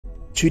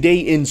Today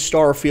in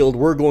Starfield,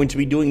 we're going to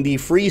be doing the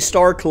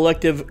Freestar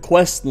Collective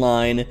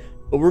Questline,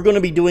 but we're going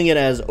to be doing it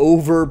as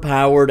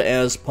overpowered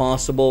as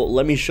possible.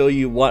 Let me show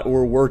you what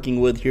we're working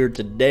with here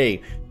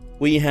today.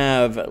 We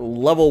have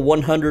level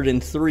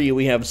 103,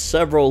 we have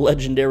several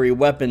legendary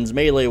weapons,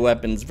 melee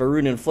weapons,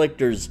 Varun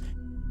inflictors.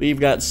 We've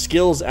got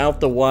skills out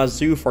the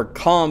wazoo for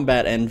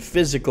combat and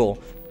physical.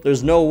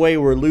 There's no way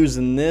we're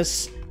losing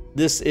this.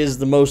 This is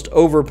the most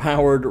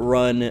overpowered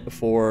run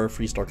for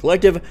Freestar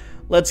Collective.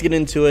 Let's get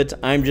into it.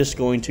 I'm just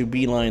going to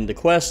beeline the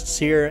quests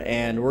here,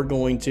 and we're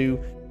going to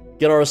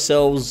get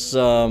ourselves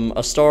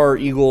a Star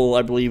Eagle,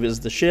 I believe is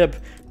the ship.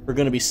 We're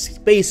going to be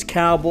space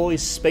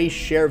cowboys, space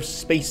sheriffs,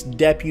 space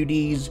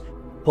deputies,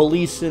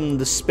 policing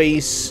the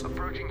space.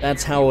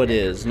 That's how it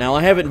is. Now,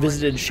 I haven't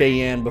visited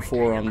Cheyenne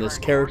before on this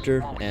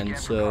character, and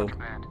so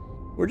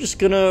we're just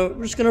gonna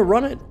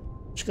run it.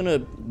 Just gonna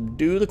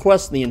do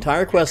the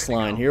entire quest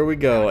line. Here we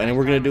go, and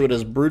we're gonna do it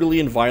as brutally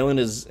and violent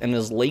and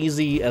as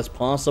lazy as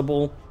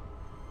possible.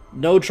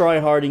 No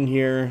try-harding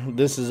here.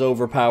 This is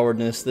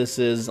overpoweredness. This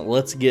is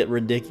let's get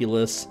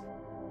ridiculous.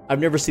 I've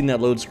never seen that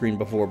load screen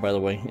before, by the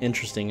way.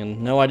 Interesting,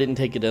 and no, I didn't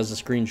take it as a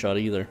screenshot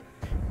either.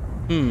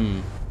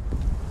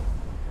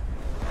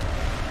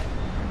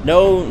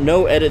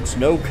 No edits,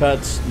 no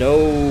cuts,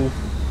 no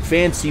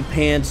fancy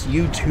pants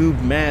YouTube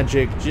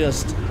magic.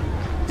 Just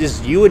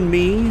you and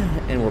me,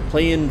 and we're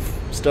playing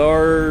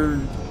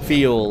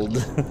Starfield.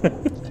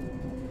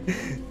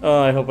 Oh,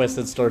 I hope I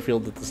said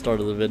Starfield at the start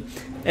of the vid.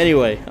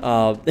 Anyway,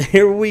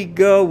 here we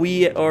go.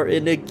 We are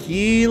in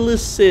Aquila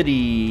City.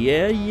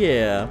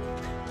 Yeah.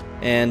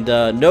 And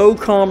no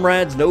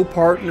comrades, no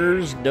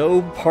partners,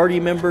 no party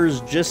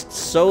members, just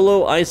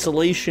solo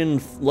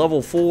isolation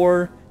level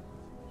 4.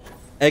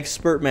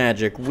 Expert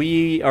magic.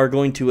 We are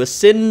going to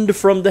ascend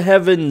from the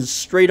heavens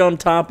straight on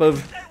top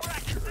of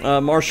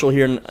Marshall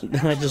here, and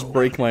I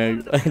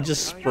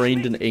just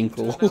sprained an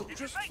ankle.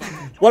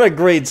 What a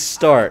great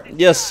start.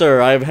 Yes,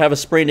 sir, I have a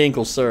sprained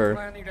ankle,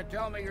 sir.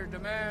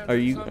 Are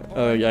you,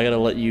 I gotta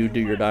let you do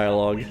your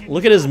dialogue.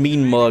 Look at his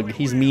mean mug.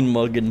 He's mean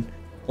mugging.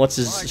 What's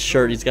his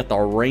shirt? He's got the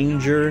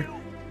Ranger.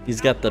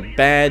 He's got the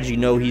badge. You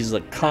know he's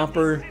the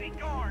copper.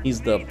 He's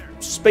the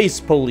space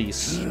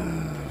police.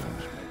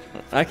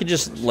 I could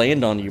just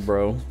land on you,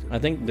 bro. I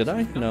think, did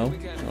I? No.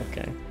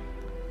 Okay.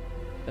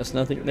 That's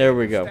nothing. There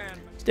we go.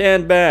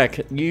 Stand back.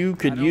 You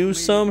could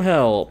use some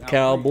help,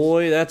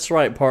 cowboy. That's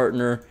right,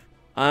 partner.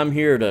 I'm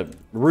here to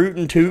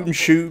rootin', tootin',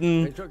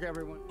 shootin',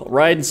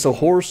 riding some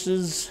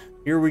horses.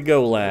 Here we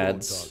go,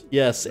 lads.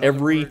 Yes,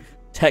 every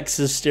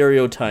Texas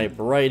stereotype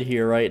right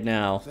here, right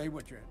now.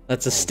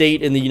 That's a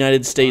state in the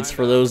United States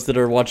for those that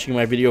are watching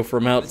my video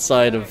from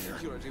outside of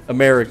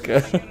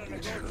America.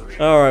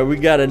 Alright, we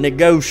gotta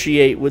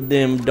negotiate with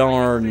them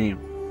darn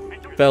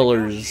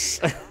fellers.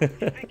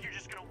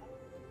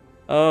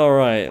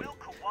 Alright.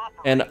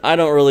 And I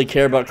don't really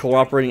care about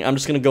cooperating. I'm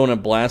just gonna go in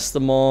and blast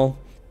them all.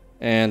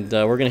 And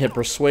we're gonna hit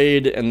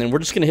persuade, and then we're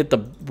just gonna hit the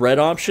red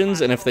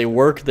options, and if they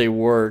work, they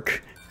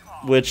work.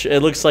 Which it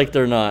looks like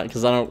they're not,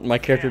 because my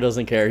character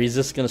doesn't care. He's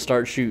just gonna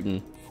start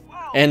shooting.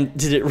 And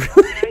did it really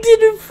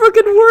did it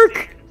frickin'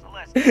 work?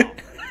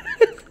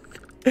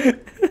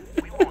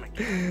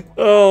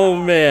 Oh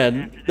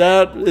man,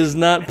 that is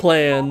not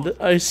planned,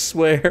 I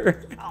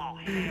swear.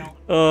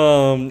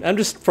 I'm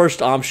just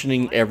first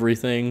optioning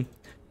everything.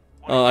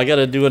 I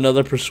gotta do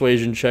another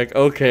persuasion check.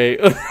 Okay.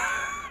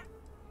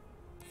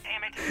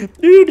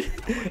 Dude,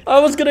 I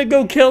was gonna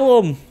go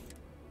kill him.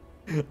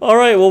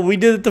 Alright, well, we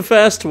did it the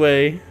fast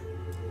way.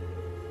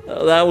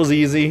 That was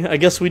easy. I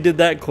guess we did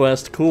that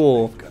quest.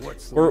 Cool.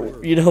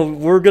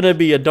 We're gonna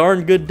be a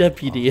darn good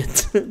deputy,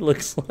 it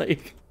looks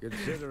like.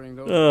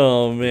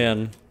 Oh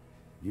man.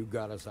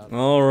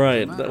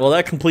 Alright, well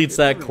that completes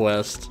that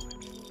quest.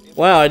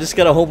 Wow, I just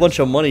got a whole bunch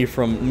of money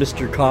from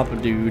Mr.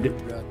 Cop Dude.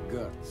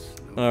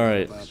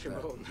 Alright,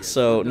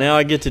 so now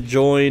I get to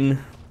join.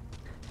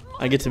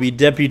 I get to be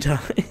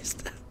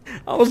deputized.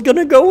 I was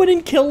gonna go in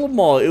and kill them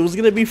all. It was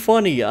gonna be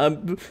funny. I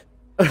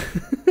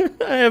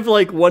have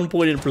like 1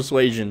 point in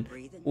persuasion.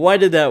 Why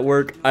did that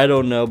work? I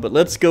don't know, but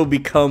let's go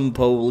become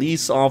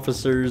police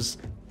officers.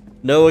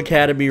 No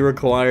academy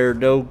required,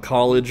 no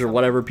college or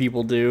whatever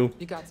people do.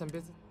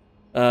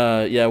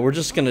 Yeah, we're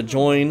just gonna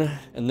join,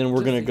 and then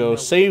we're gonna go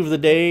save the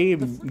day,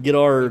 get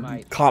our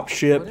cop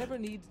ship.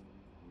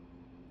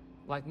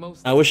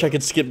 I wish I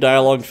could skip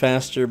dialogue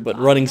faster, but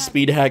running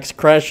speed hacks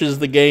crashes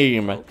the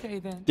game.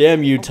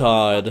 Damn you,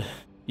 Todd.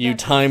 You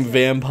time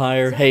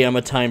vampire. Hey, I'm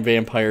a time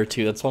vampire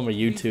too, that's why I'm a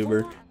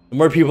YouTuber. The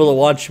more people that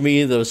watch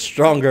me, the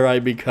stronger I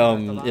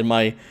become in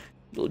my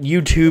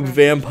YouTube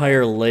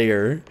vampire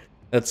lair.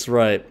 That's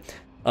right.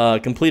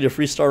 Complete a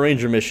Freestar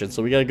Ranger mission,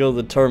 so we gotta go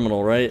to the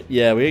terminal, right?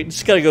 Yeah, we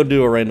just gotta go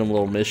do a random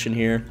little mission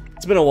here.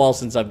 It's been a while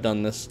since I've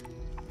done this.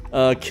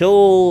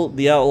 Kill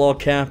the outlaw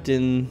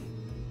captain.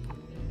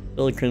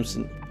 Billy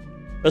Crimson.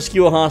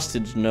 Rescue a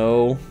hostage,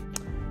 no.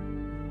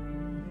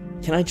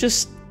 Can I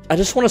just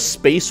want a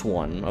space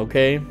one,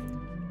 okay?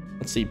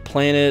 Let's see,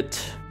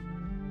 planet.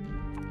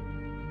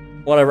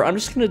 Whatever, I'm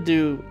just gonna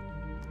do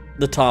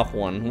the top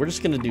one. We're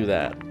just gonna do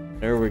that.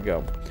 There we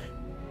go.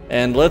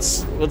 And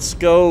let's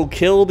go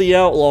kill the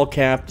outlaw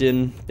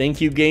captain.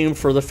 Thank you, game,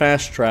 for the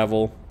fast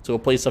travel to a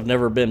place I've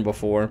never been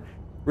before.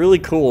 Really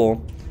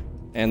cool.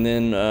 And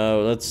then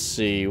let's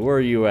see, where are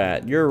you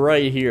at? You're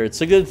right here. It's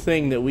a good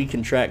thing that we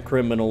can track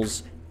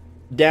criminals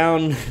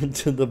down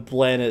to the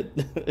planet.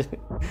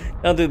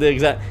 Down to the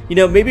exact, you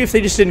know, maybe if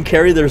they just didn't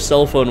carry their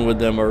cell phone with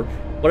them or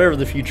whatever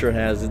the future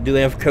has. Do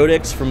they have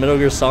codecs from Metal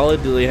Gear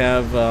Solid? Do they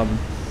have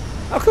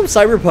how come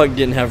Cyberpunk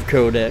didn't have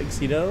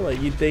codecs, you know?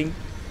 Like, you'd think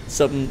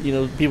something, you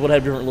know, people would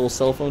have different little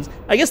cell phones.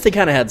 I guess they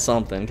kind of had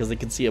something because they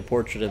could see a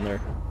portrait in their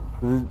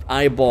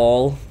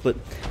eyeball. But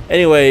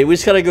anyway, we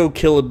just gotta go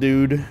kill a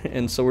dude,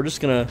 and so we're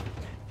just gonna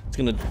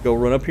go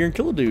run up here and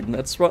kill a dude, and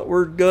that's what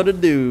we're gonna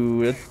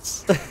do.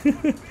 It's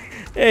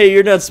hey,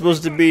 you're not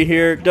supposed to be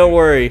here. Don't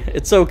worry,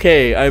 it's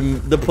okay.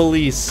 I'm the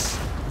police.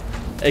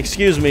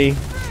 Excuse me,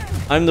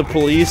 I'm the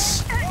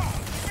police.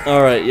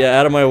 All right, yeah,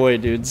 out of my way,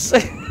 dudes.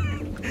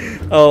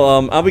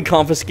 Oh, I'll be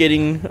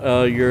confiscating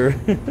your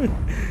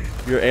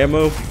your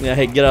ammo. Yeah,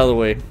 hey, get out of the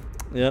way.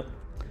 Yep.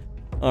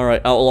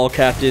 Alright, outlaw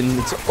captain.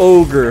 It's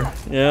ogre.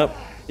 Yep.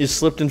 He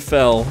slipped and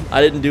fell.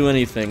 I didn't do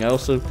anything. I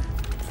also,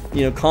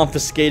 you know,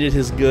 confiscated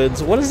his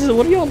goods. What is this?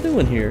 What are y'all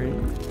doing here?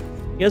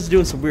 You guys are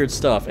doing some weird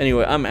stuff.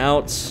 Anyway, I'm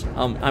out.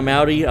 I'm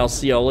outie. I'll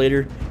see y'all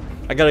later.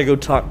 I gotta go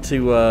talk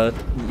to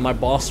my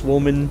boss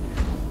woman.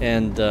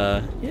 And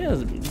yeah,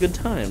 good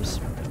times.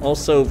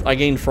 Also, I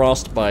gained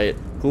frostbite.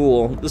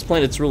 Cool. This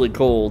planet's really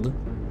cold.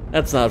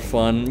 That's not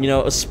fun. You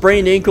know, a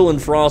sprained ankle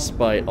and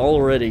frostbite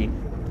already.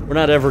 We're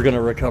not ever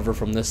gonna recover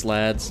from this,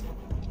 lads.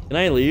 Can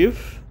I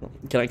leave?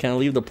 Can I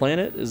leave the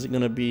planet? Is it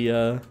gonna be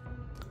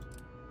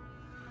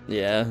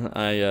yeah,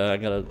 I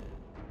gotta,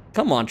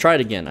 come on, try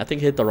it again. I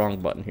think I hit the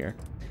wrong button here.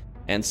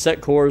 And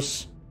set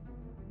course.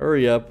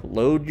 Hurry up,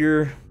 load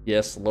your,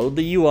 yes, load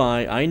the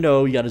UI. I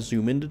know, you gotta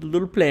zoom into the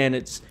little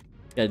planets.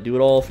 You gotta do it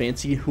all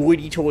fancy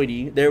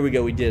hoity-toity. There we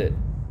go, we did it.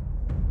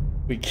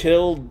 We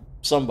killed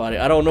somebody.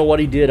 I don't know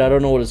what he did. I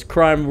don't know what his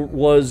crime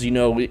was. You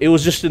know, it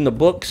was just in the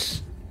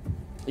books.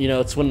 You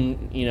know, it's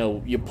when, you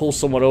know, you pull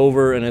someone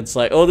over and it's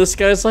like, oh, this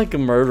guy's like a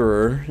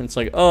murderer. And it's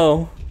like,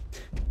 oh,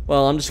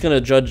 well, I'm just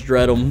gonna Judge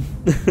Dredd him.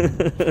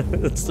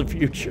 That's the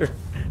future.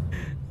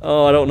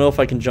 Oh, I don't know if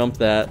I can jump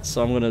that,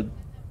 so I'm gonna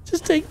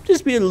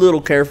just be a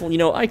little careful. You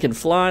know, I can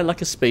fly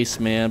like a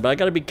spaceman, but I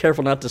gotta be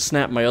careful not to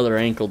snap my other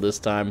ankle this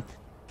time.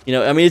 You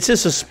know, I mean, it's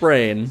just a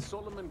sprain.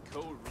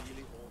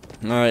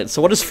 Alright,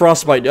 so what does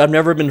frostbite do? I've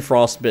never been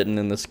frostbitten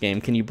in this game.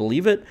 Can you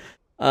believe it?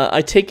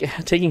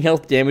 Taking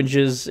health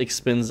damages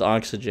expends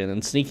oxygen,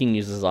 and sneaking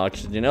uses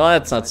oxygen. Oh,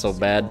 that's not so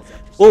bad.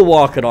 We'll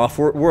walk it off.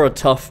 We're a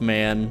tough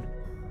man.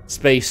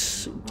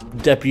 Space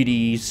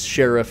deputy,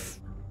 sheriff,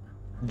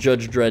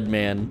 Judge Dredd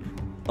man.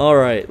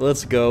 Alright,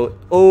 let's go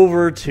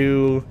over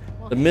to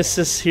the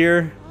missus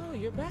here.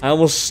 I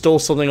almost stole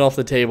something off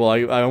the table.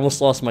 I almost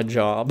lost my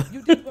job.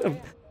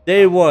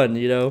 Day one,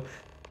 you know.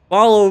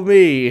 Follow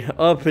me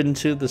up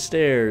into the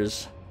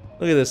stairs.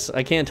 Look at this.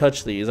 I can't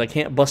touch these. I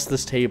can't bust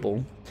this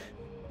table.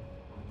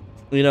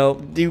 You know,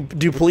 do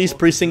police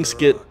precincts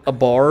get a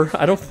bar?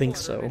 I don't think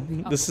so.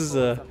 This is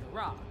a,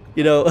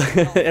 you know,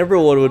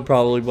 everyone would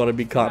probably want to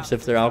be cops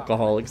if they're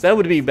alcoholics. That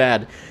would be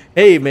bad.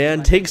 Hey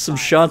man, take some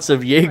shots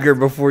of Jaeger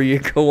before you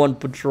go on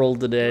patrol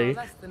today.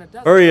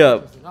 Hurry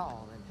up.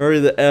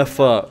 Hurry the F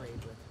up.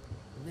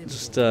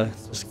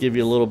 Just give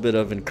you a little bit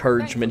of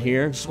encouragement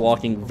here. Just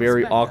walking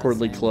very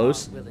awkwardly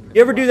close.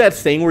 You ever do that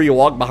thing where you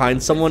walk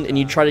behind someone and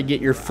you try to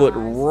get your foot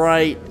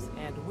right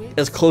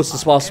as close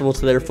as possible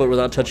to their foot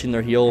without touching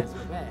their heel?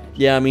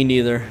 Yeah, me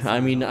neither. I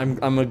mean,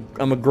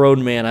 I'm a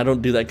grown man. I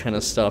don't do that kind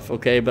of stuff,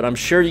 okay? But I'm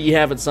sure you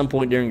have at some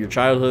point during your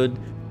childhood.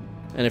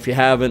 And if you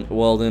haven't,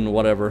 well then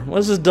whatever. What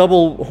is this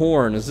double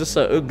horn? Is this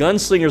a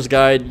gunslinger's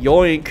guide?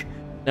 Yoink.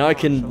 Now I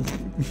can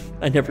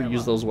I never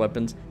use those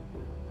weapons.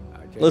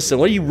 Listen,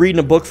 what are you reading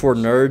a book for,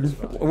 nerd?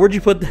 Where'd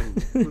you put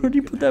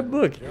that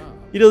book?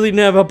 You don't even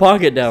have a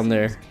pocket down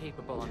there.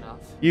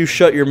 You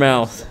shut your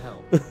mouth.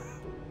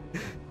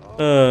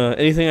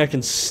 Anything I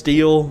can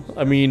steal?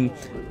 I mean,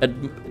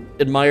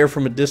 admire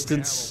from a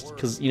distance,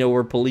 because, you know,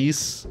 we're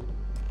police.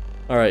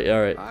 Alright,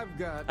 alright.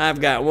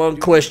 I've got one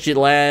question,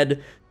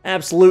 lad.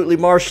 Absolutely,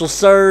 Marshal,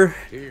 sir.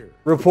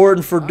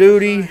 Reporting for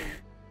duty.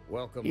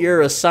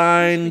 You're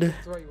assigned.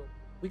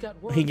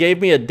 He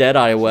gave me a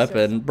Deadeye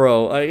weapon.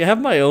 Bro, I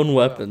have my own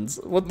weapons.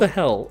 What the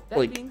hell?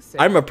 Like,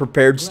 I'm a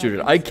prepared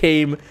student. I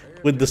came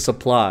with the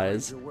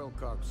supplies.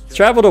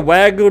 Travel to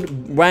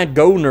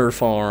Wagoner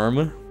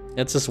Farm.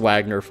 It's just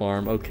Wagner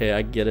Farm. Okay,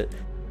 I get it.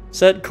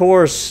 Set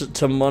course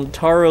to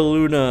Montara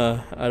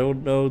Luna. I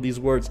don't know these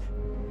words.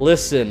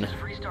 Listen.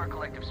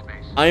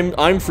 I'm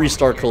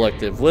Freestar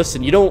Collective.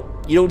 Listen, you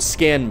don't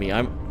scan me.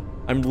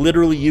 I'm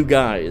literally you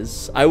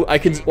guys.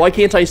 Why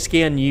can't I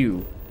scan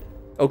you?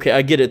 Okay,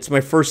 I get it. It's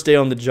my first day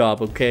on the job,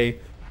 okay?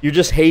 You're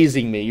just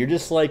hazing me. You're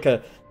just like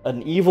an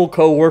evil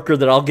co-worker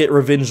that I'll get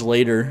revenge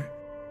later.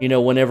 You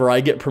know, whenever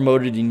I get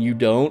promoted and you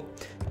don't.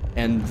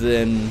 And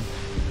then,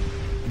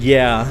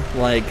 yeah,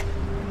 like,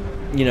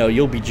 you know,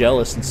 you'll be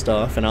jealous and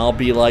stuff, and I'll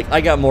be like,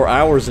 I got more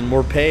hours and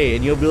more pay,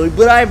 and you'll be like,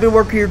 but I've been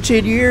working here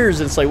 10 years,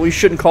 and it's like, well, you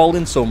shouldn't call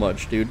in so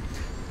much, dude.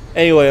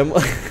 Anyway,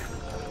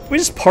 we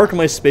just park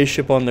my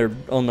spaceship on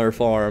their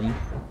farm.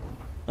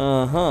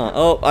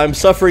 Oh, I'm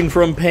suffering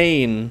from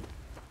pain.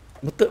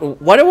 What the?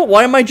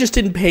 Why am I just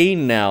in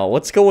pain now?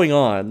 What's going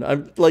on?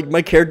 I'm like,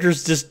 my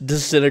character's just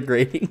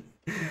disintegrating.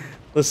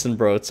 Listen,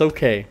 bro, it's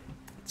okay.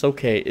 It's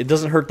okay. It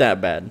doesn't hurt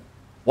that bad.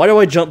 Why do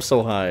I jump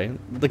so high?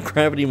 The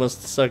gravity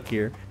must suck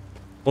here.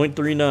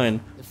 0.39.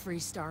 The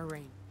Freestar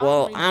Ranger.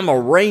 Well, I'm a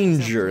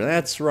ranger.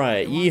 That's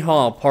right.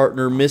 Yeehaw,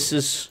 partner,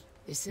 missus.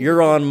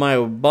 You're on my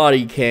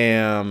body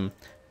cam.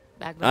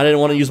 I didn't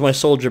want to use my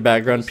soldier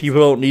background. People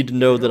don't need to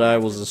know that I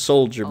was a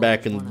soldier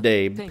back in the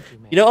day.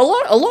 You know,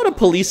 a lot of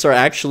police are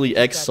actually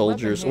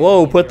ex-soldiers.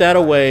 Whoa, put that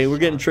away. We're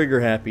getting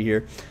trigger happy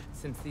here.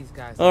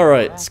 All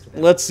right,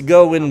 let's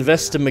go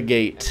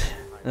investigate.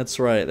 That's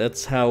right.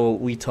 That's how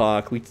we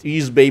talk. We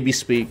use baby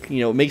speak.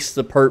 You know, it makes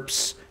the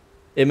perps,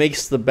 it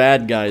makes the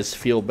bad guys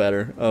feel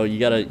better. Oh, you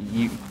gotta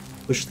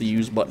push the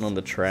use button on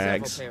the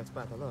tracks.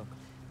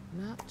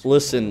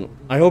 Listen,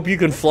 I hope you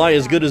can fly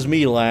as good as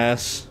me,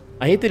 lass.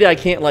 I hate that I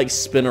can't, like,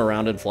 spin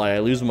around and fly. I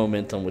lose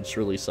momentum, which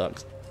really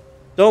sucks.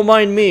 Don't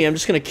mind me. I'm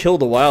just gonna kill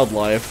the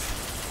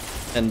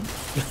wildlife and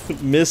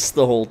miss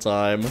the whole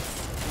time.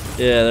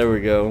 Yeah, there we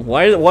go.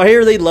 Why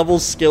are they level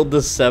skilled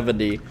to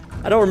 70?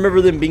 I don't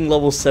remember them being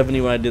level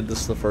 70 when I did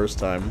this the first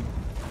time.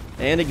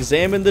 And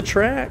examine the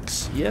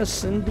tracks.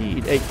 Yes,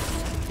 indeed. Hey,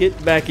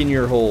 get back in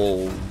your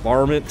hole,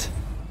 varmint.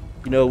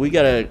 You know, we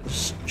gotta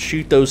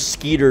shoot those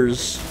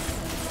skeeters.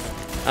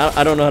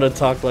 I don't know how to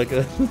talk like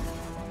a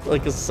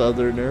like a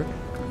southerner.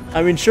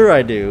 I mean, sure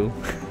I do.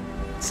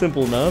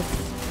 Simple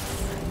enough.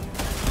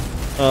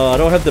 I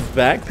don't have the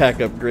backpack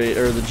upgrade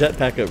or the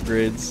jetpack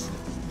upgrades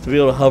to be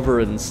able to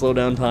hover and slow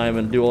down time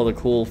and do all the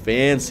cool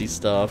fancy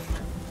stuff.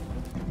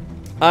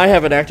 I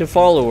have an active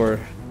follower.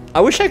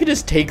 I wish I could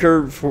just take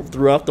her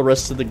throughout the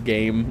rest of the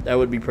game. That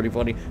would be pretty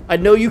funny. I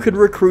know you could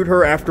recruit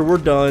her after we're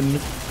done.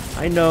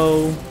 I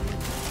know.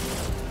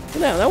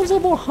 Yeah, that was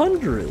level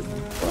 100.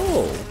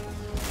 Oh.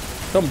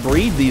 Come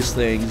breed these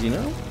things, you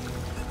know?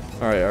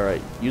 Alright,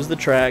 alright. Use the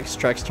tracks.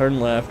 Tracks turn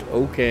left.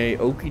 Okay,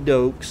 okie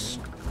dokes.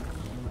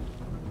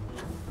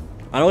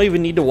 I don't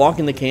even need to walk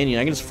in the canyon.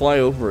 I can just fly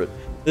over it.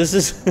 This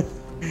is...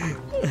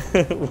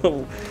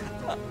 Well,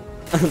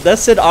 that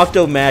said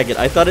Octo Maggot.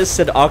 I thought it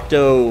said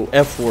Octo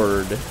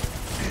F-word.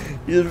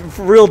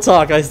 For real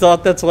talk, I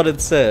thought that's what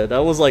it said. I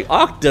was like,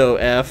 Octo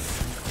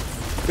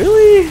F?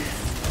 Really?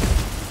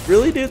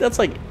 Really, dude? That's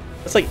like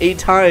 8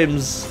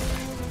 times.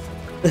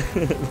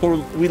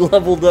 We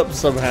leveled up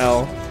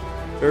somehow.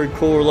 Very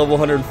cool, we're level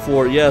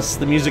 104. Yes,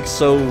 the music's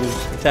so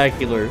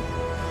spectacular.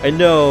 I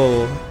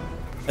know,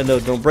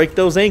 don't break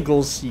those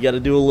ankles. You gotta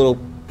do a little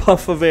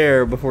puff of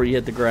air before you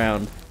hit the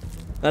ground.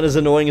 Not as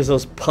annoying as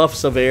those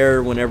puffs of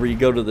air whenever you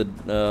go to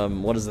the,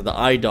 what is it, the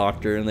eye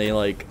doctor, and they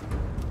like,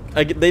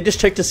 they just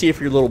check to see if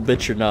you're a little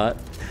bitch or not.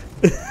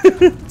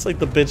 It's like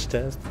the bitch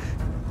test.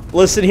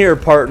 Listen here,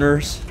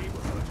 partners.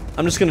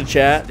 I'm just gonna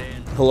chat.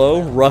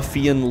 Hello,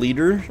 ruffian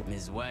leader.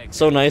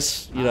 So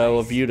nice, you know,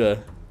 of you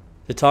to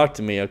talk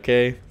to me,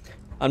 okay?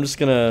 I'm just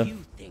gonna...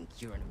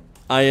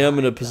 I am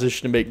in a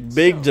position to make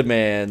big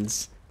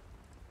demands.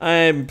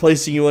 I'm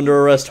placing you under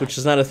arrest, which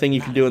is not a thing you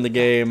can do in the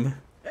game.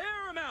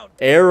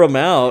 Air 'em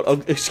out?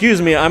 Oh,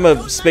 excuse me, I'm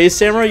a space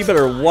samurai? You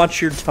better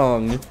watch your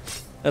tongue.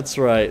 That's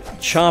right.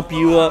 Chomp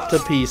you up to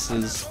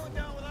pieces.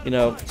 You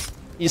know,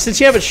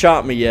 since you haven't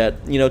shot me yet,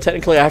 you know,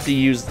 technically I have to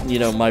use, you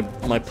know, my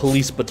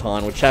police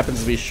baton, which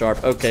happens to be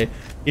sharp. Okay,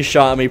 you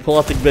shot me. Pull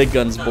out the big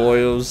guns,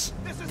 boyos.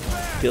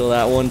 Kill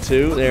that one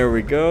too. There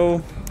we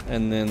go.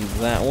 And then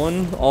that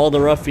one. All the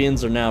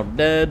ruffians are now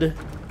dead.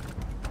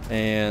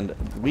 And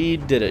we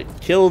did it.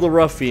 Kill the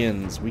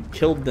ruffians. We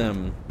killed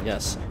them.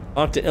 Yes.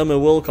 Talk to Emma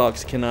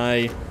Wilcox. Can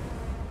I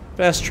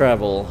fast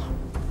travel?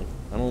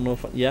 I don't know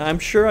if yeah, I'm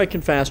sure I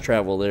can fast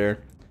travel there.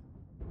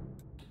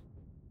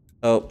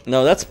 Oh,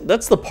 no,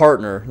 that's the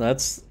partner.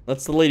 That's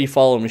the lady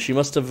following me. She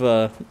must have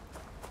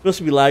supposed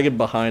to be lagging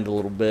behind a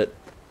little bit.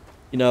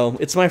 You know,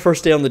 it's my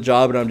first day on the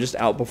job and I'm just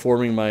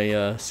outperforming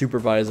my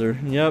supervisor.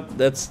 Yep,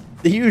 that's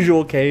the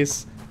usual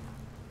case.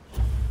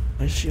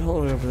 Why is she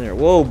all the way over there?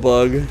 Whoa,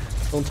 bug.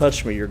 Don't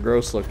touch me. You're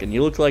gross looking.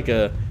 You look like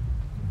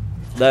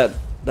that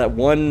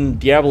one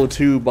Diablo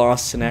 2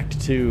 boss in Act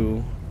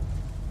 2.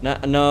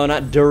 Not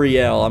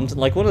Duriel. I'm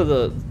like one of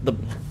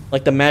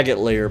the maggot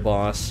layer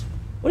boss.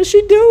 What is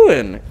she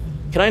doing?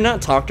 Can I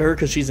not talk to her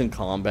because she's in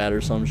combat or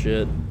some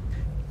shit?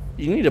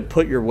 You need to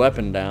put your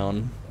weapon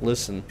down.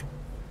 Listen.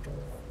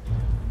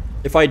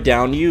 If I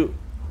down you,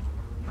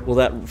 will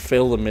that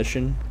fail the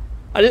mission?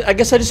 I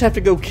guess I just have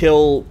to go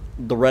kill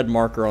the red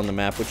marker on the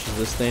map, which is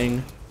this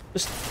thing.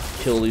 Just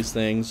kill these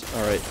things.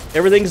 Alright.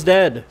 Everything's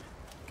dead.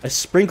 I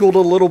sprinkled a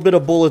little bit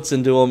of bullets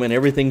into them and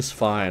everything's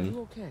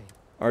fine.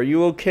 Are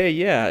you okay?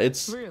 Yeah,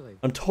 it's...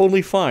 I'm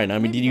totally fine. I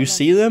mean, did you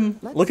see them?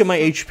 Look at my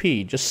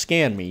HP. Just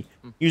scan me.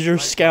 Use your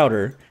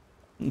scouter.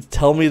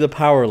 Tell me the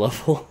power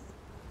level.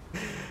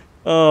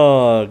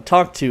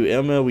 Talk to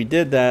Emma. We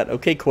did that.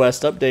 Okay,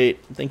 quest update.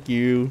 Thank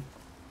you.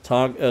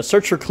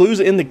 Search for clues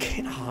in the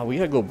camp. Oh, we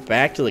gotta go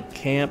back to the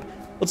camp.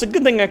 Well, it's a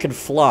good thing I could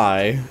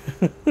fly.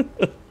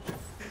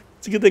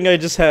 It's a good thing I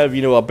just have,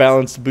 you know, a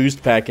balanced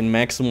boost pack and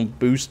maximum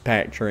boost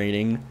pack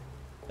training.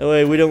 That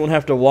way we don't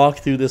have to walk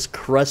through this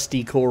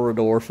crusty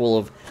corridor full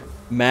of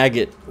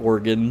maggot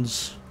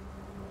organs.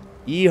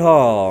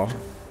 Yeehaw.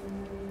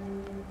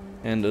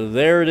 And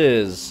there it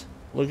is.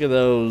 Look at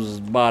those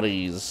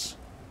bodies.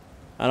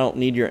 I don't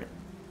need your...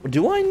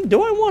 Do I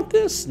want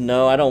this?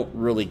 No, I don't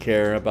really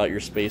care about your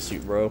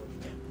spacesuit, bro.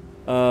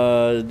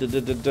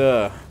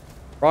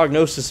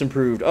 Prognosis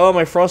improved. Oh,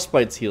 my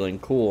frostbite's healing.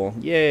 Cool.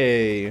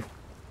 Yay.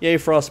 Yay,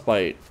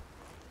 frostbite.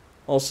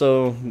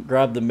 Also,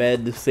 grab the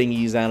med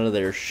thingies out of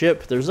their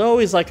ship. There's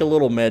always like a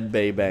little med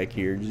bay back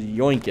here. Just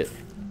yoink it.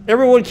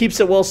 Everyone keeps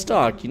it well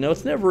stocked, you know,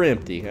 it's never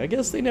empty. I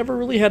guess they never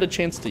really had a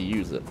chance to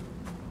use it.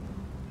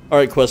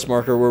 Alright, quest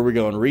marker, where are we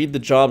going? Read the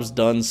jobs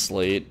done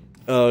slate.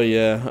 Oh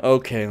yeah,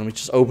 okay, let me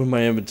just open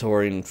my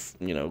inventory and,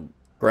 you know,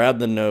 grab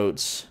the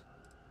notes.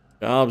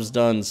 Jobs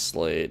done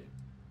slate.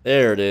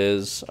 There it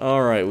is.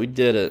 Alright, we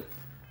did it.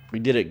 We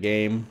did it,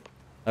 game.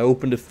 I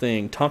opened a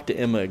thing. Talk to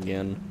Emma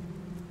again.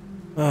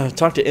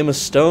 Talk to Emma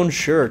Stone?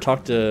 Sure.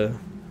 Talk to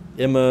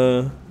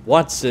Emma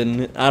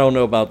Watson? I don't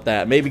know about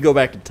that. Maybe go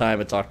back in time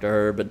and talk to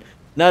her, but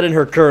not in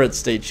her current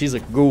state. She's a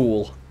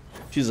ghoul.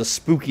 She's a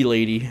spooky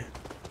lady.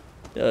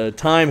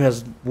 Time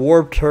has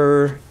warped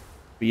her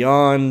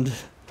beyond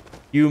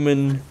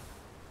human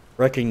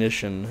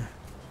recognition.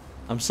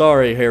 I'm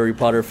sorry, Harry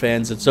Potter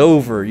fans. It's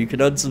over. You can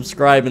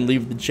unsubscribe and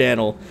leave the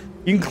channel.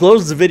 You can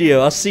close the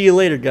video. I'll see you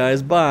later,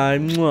 guys. Bye.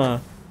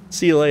 Mwah.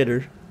 See you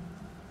later.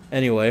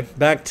 Anyway,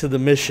 back to the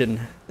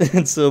mission.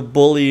 It's a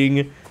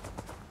bullying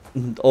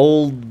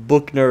old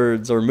book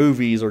nerds or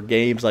movies or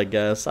games, I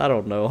guess. I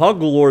don't know.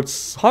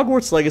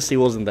 Hogwarts Legacy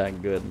wasn't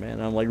that good, man.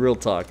 I'm like, real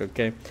talk,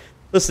 okay?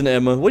 Listen,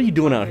 Emma, what are you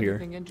doing out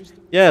here?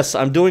 Yes,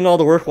 I'm doing all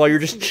the work while you're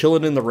just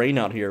chilling in the rain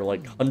out here,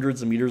 like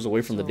hundreds of meters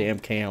away from the damn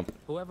camp.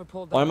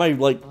 Why am I,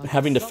 like,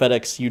 having to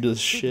FedEx you to this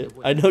shit?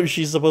 I know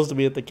she's supposed to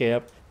be at the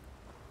camp.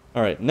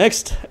 Alright,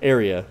 next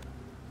area.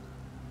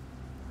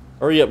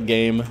 Hurry up,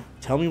 game.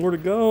 Tell me where to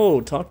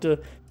go. Talk to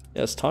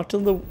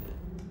the...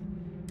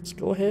 Let's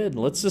go ahead.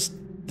 Let's just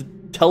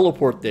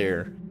teleport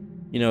there.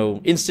 You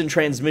know, instant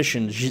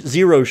transmission,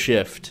 zero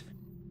shift.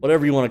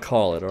 Whatever you want to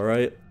call it,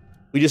 alright?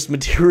 We just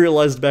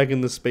materialized back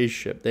in the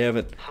spaceship. They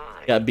haven't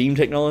got beam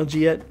technology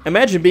yet.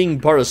 Imagine being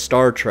part of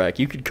Star Trek.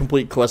 You could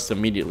complete quests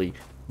immediately.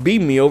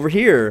 Beam me over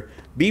here.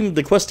 Beam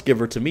the quest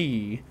giver to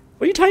me.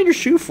 What are you tying your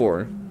shoe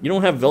for? You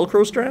don't have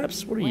Velcro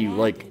straps? What are you,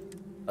 like,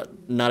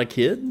 not a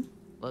kid?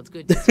 Well, it's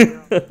good to see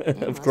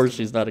her. Of course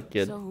she's not a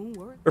kid.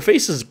 Her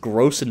face is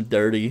gross and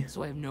dirty.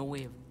 So I have no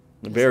way of...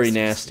 Very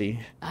nasty.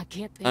 I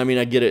can't think. I mean,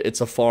 I get it. It's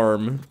a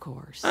farm. Of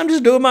course. I'm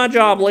just doing my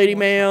job, lady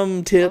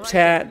ma'am. Tips,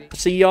 hat.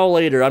 See y'all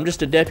later. I'm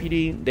just a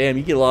deputy. Damn,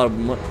 you get a lot of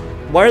money.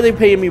 Why are they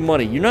paying me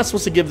money? You're not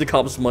supposed to give the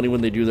cops money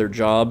when they do their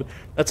job.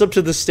 That's up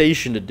to the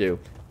station to do.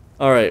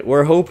 Alright,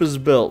 where hope is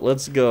built.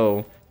 Let's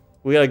go.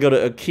 We gotta go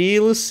to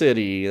Aquila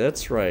City.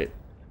 That's right.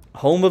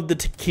 Home of the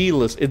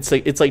tequilas.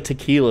 It's like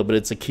tequila, but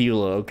it's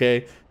Aquila,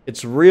 okay?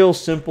 It's real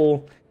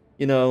simple.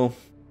 You know,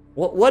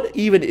 what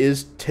even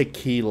is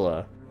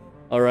tequila?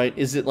 Alright,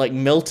 is it like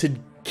melted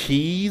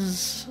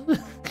keys?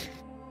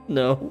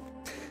 No.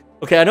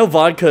 Okay, I know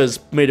vodka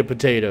is made of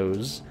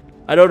potatoes.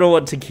 I don't know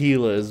what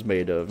tequila is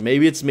made of.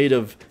 Maybe it's made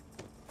of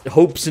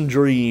hopes and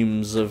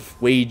dreams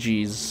of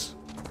wages.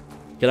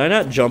 Can I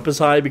not jump as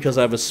high because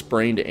I have a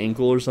sprained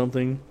ankle or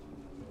something?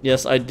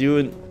 Yes, I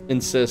do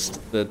insist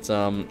that,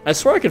 I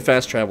swear I could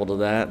fast travel to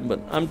that,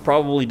 but I'm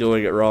probably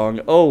doing it wrong.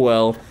 Oh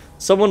well.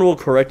 Someone will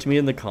correct me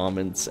in the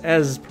comments,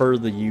 as per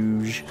the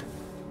usual.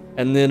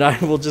 And then I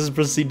will just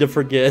proceed to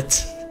forget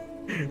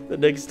the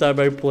next time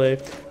I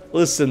play.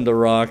 Listen, The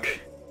Rock.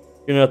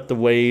 You're not the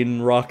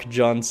Wayne Rock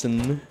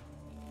Johnson.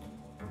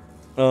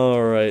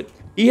 Alright.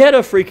 He had a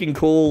freaking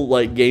cool,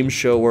 like, game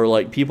show where,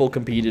 like, people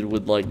competed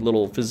with, like,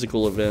 little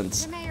physical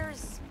events.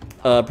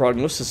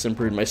 Prognosis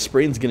improved. My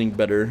sprain's getting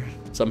better.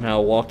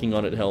 Somehow walking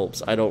on it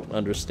helps. I don't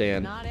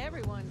understand.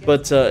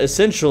 But,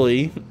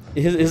 essentially,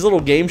 his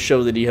little game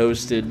show that he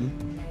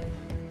hosted...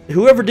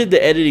 Whoever did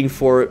the editing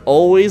for it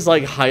always,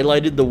 like,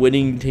 highlighted the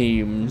winning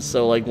team.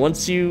 So, like,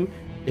 if you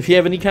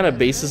have any kind of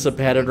basis of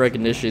pattern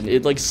recognition,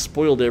 it, like,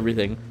 spoiled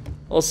everything.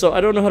 Also,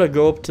 I don't know how to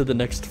go up to the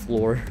next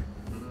floor.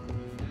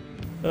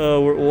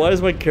 Why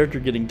is my character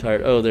getting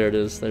tired? Oh, there it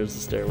is. There's the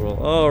stairwell.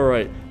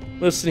 Alright.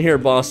 Listen here,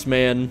 boss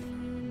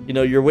man. You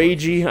know, you're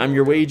wagey. I'm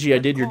your wagey. I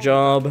did your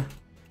job.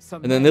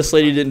 And then this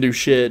lady didn't do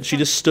shit. She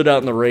just stood out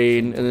in the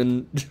rain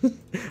and then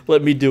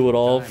let me do it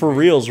all. For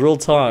reals, real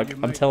talk.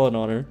 I'm telling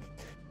on her.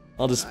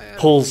 I'll just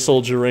pull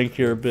soldier rank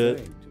here a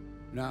bit.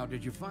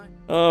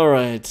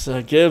 Alright,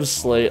 give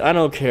slate. I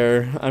don't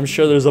care. I'm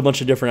sure there's a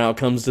bunch of different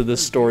outcomes to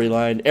this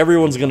storyline.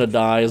 Everyone's gonna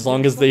die as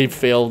long as they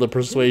fail the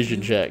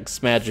persuasion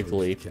checks,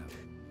 magically.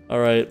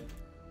 Alright.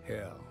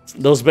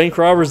 Those bank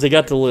robbers, they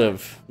got to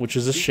live, which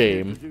is a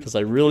shame, because I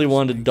really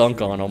wanted to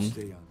dunk on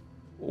them.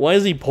 Why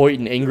is he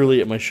pointing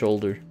angrily at my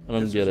shoulder? I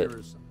don't get it.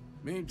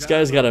 This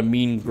guy's got a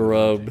mean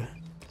grub.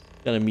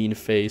 Got a mean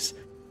face.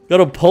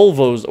 Got a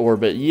Polvo's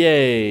orbit.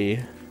 Yay.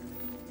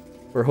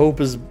 Where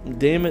hope is...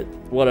 Damn it.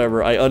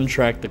 Whatever. I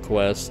untracked the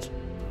quest.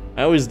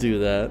 I always do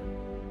that.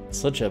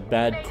 Such a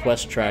bad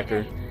quest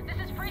tracker.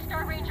 This is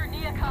Freestar Ranger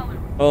Nia Kalu.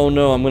 Oh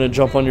no, I'm gonna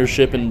jump on your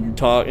ship and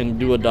talk and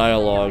do a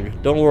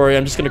dialogue. Don't worry,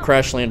 I'm just gonna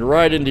crash land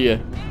right into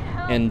you.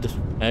 And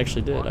I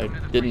actually did. I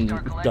didn't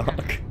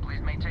dock.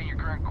 Please maintain your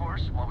current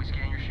course while we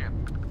scan your ship.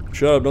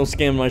 Shut up, don't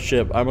scam my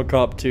ship. I'm a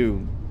cop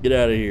too. Get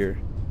out of here.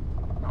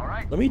 All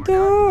right. Let me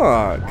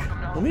dock.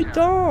 Let me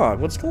dock.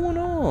 What's going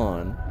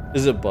on?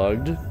 Is it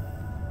bugged?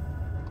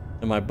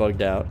 Am I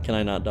bugged out? Can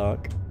I not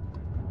dock?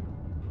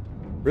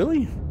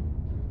 Really?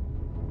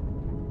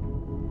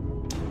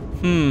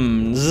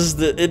 Is this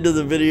the end of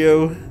the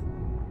video?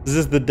 Is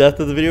this the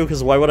death of the video?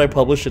 Because why would I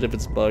publish it if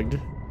it's bugged?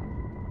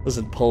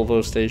 Listen,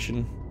 Polvo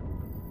Station.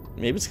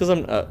 Maybe it's because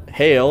I'm...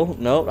 hail.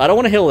 No, I don't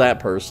want to hail that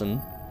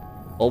person.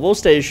 Polvo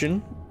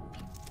Station.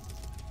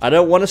 I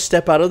don't want to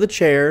step out of the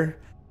chair.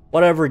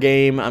 Whatever,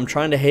 game. I'm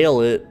trying to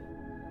hail it.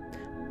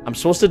 I'm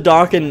supposed to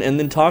dock and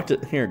then talk to...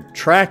 Here,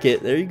 track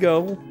it. There you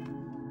go.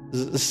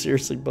 Is it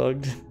seriously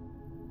bugged?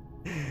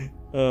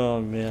 Oh,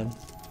 man.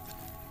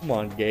 Come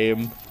on,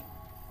 game.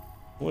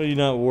 Why do you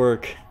not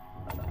work?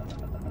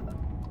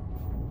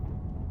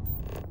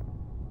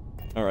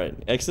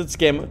 Alright, exit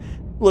scam.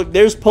 Look,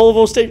 there's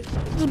Polvo State.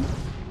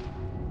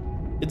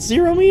 It's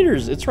 0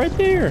 meters. It's right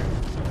there.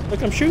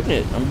 Look, I'm shooting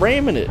it. I'm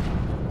ramming it.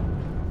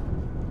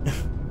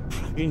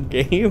 Fucking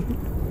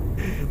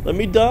game. Let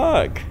me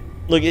dock.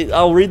 Look,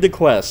 I'll read the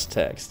quest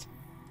text.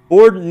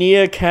 Board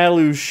Nia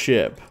Kalu's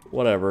ship.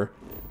 Whatever.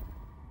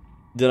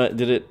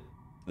 Did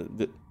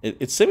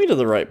it sent me to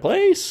the right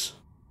place?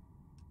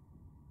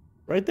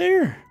 Right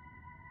there.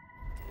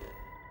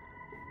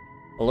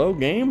 Hello,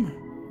 game?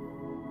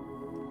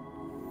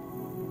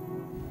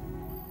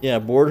 Yeah,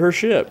 board her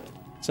ship.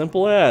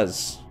 Simple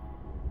as.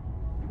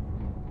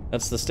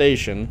 That's the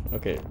station.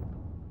 Okay.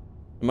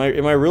 Am I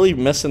really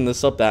messing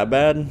this up that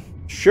bad?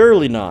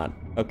 Surely not.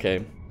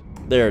 Okay.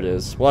 There it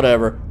is.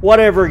 Whatever.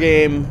 Whatever,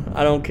 game.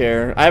 I don't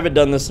care. I haven't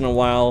done this in a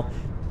while.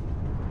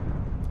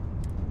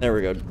 There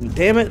we go.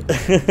 Damn it.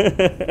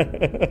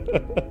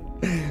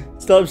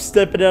 Stop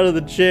stepping out of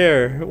the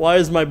chair. Why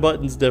is my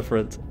buttons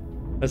different?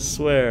 I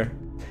swear.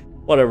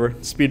 Whatever.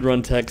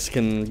 Speedrun techs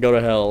can go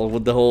to hell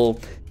with the whole...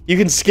 You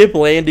can skip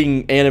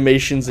landing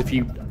animations if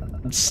you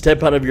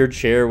step out of your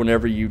chair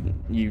whenever you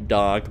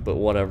dock, but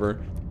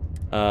whatever.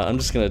 I'm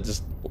just gonna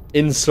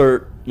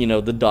insert, you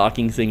know, the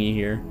docking thingy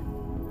here.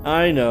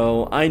 I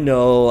know,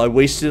 I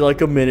wasted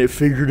like a minute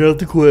figuring out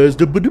the quest.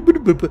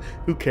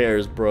 Who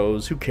cares,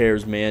 bros? Who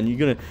cares, man?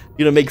 You're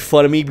gonna make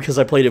fun of me because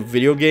I played a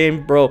video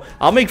game? Bro,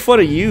 I'll make fun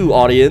of you,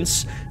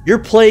 audience. You're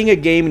playing a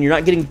game and you're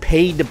not getting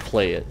paid to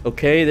play it,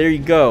 okay? There you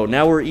go.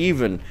 Now we're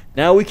even.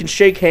 Now we can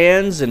shake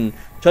hands and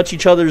touch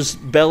each other's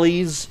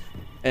bellies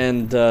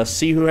and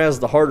see who has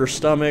the harder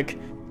stomach.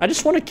 I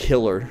just want to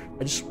kill her.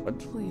 Please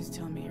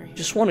tell me you're here.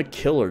 Just want to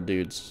kill her,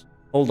 dudes.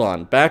 Hold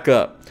on. Back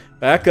up.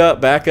 Back up,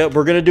 back up.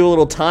 We're gonna do a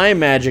little time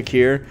magic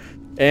here.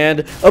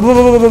 And...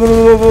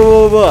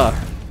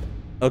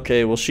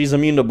 Okay, well, she's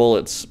immune to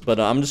bullets. But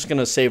I'm just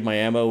gonna save my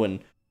ammo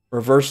and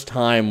reverse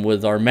time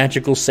with our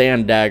magical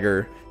sand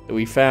dagger that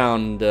we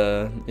found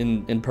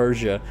in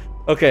Persia.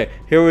 Okay,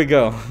 here we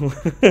go.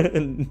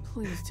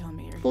 Please tell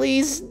me you're here.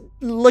 Please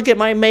look at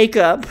my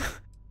makeup.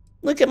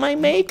 Look at my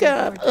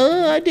makeup.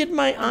 I did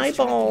my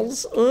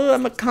eyeballs.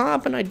 I'm a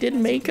cop and I did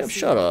makeup.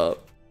 Shut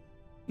up.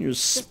 You're a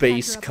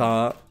space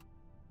cop.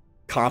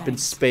 Cop in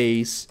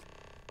space.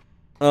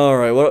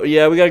 Alright, well,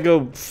 yeah, we gotta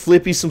go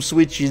flippy some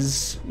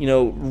switches. You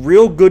know,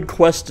 real good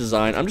quest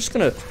design. I'm just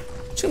gonna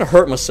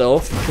hurt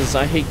myself because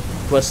I hate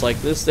quests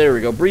like this. There we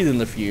go. Breathe in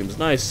the fumes.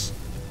 Nice.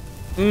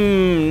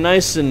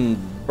 Nice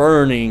and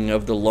burning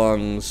of the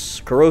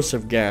lungs.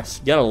 Corrosive gas.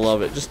 You gotta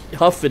love it. Just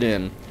huff it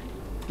in.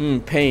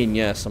 Pain,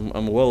 yes.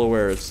 I'm well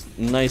aware. It's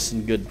nice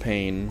and good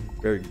pain.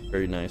 Very,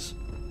 very nice.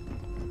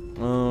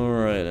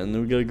 Alright, and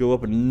then we gotta go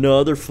up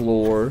another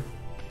floor.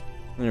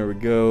 There we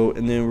go,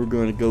 and then we're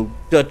gonna go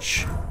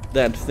touch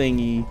that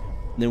thingy,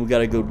 and then we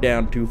gotta go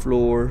down 2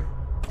 floor,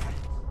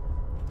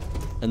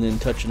 and then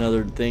touch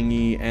another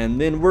thingy, and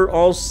then we're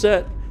all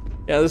set.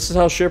 Yeah, this is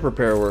how ship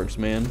repair works,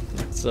 man.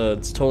 It's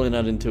totally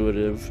not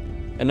intuitive,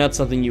 and not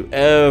something you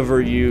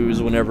ever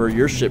use whenever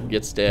your ship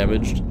gets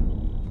damaged.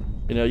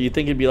 You know, you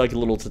think it'd be like a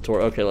little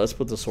tutorial. Okay, let's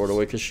put the sword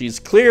away, because she's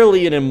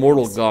clearly an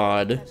immortal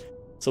god,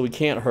 so we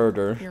can't hurt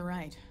her. You're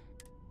right.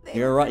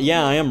 You're right.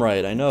 Yeah, I am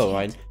right. I know.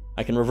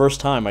 I can reverse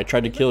time. I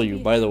tried to kill you,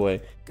 by the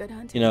way. Good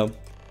hunting. You know,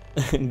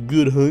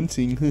 good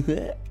hunting.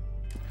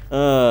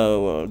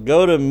 Well,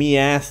 go to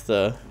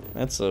Miatha.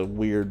 That's a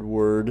weird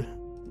word.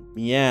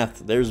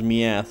 Miatha. There's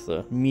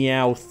Miatha.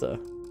 Meowtha.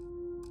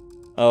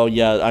 Oh,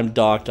 yeah, I'm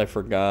docked. I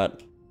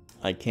forgot.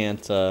 I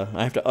can't,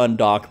 I have to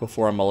undock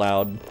before I'm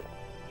allowed.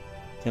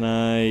 Can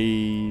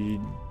I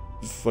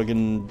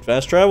fucking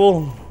fast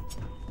travel?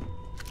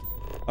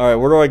 Alright,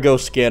 where do I go,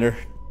 scanner?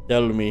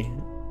 Tell me.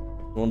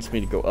 It wants me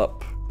to go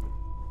up.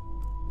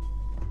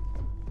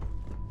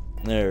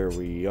 There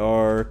we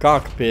are.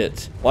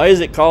 Cockpit. Why is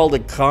it called a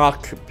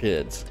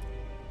cockpit?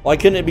 Why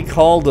couldn't it be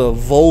called a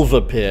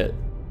vulva pit?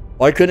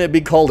 Why couldn't it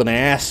be called an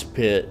ass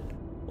pit?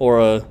 Or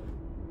a,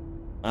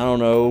 I don't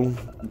know,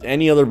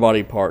 any other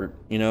body part,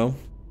 you know?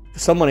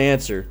 Someone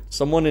answer.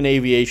 Someone in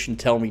aviation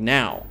tell me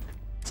now.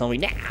 Tell me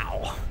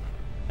now.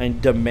 I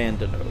demand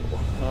to know.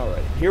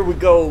 Alright, here we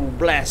go.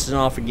 Blasting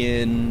off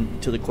again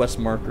to the quest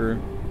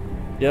marker.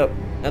 Yep,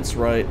 that's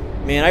right.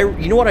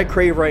 Man, you know what I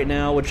crave right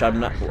now, which I'm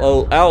not.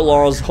 Oh,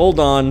 outlaws, hold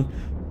on.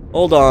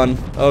 Hold on.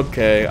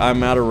 Okay,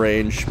 I'm out of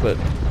range, but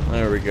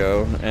there we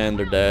go. And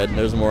they're dead.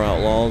 There's more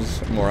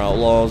outlaws. More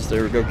outlaws.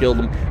 There we go, killed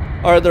them.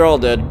 Alright, they're all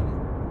dead.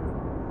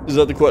 Is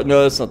that the quest?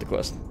 No, that's not the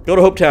quest. Go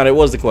to Hope Town. It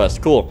was the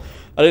quest. Cool.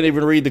 I didn't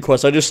even read the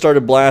quest. I just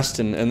started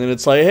blasting, and then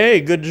it's like, hey,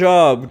 good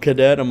job,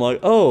 cadet. I'm like,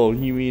 oh,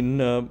 you mean,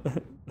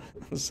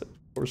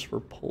 course for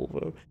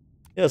Polvo.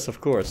 Yes, of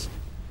course.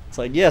 It's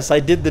like, yes, I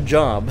did the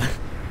job.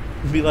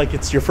 It'd be like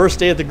it's your first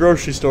day at the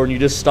grocery store and you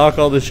just stock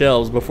all the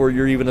shelves before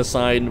you're even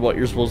assigned what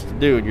you're supposed to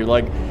do. And you're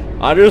like,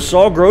 I just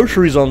saw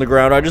groceries on the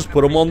ground. I just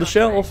put them on the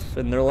shelf.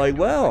 And they're like,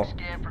 well,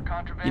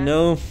 you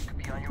know,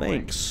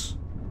 thanks.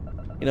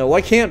 You know,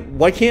 why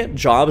can't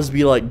jobs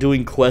be like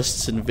doing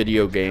quests in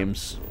video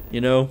games?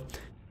 You know,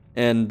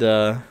 and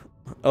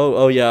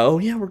oh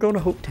yeah, we're going to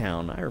Hope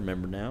Town. I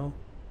remember now.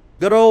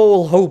 Good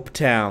old Hope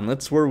Town.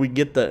 That's where we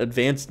get the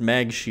advanced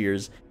mag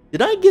shears.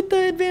 Did I get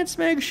the advanced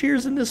mag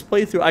shears in this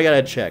playthrough? I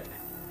gotta check.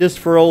 Just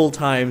for old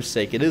time's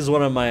sake. It is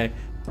one of my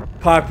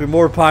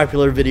more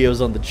popular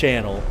videos on the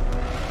channel.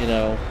 You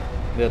know,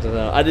 that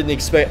I didn't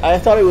expect. I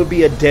thought it would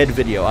be a dead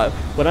video.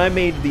 When I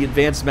made the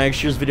advanced mag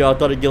shears video, I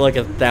thought it'd get like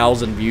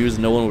 1,000 views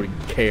and no one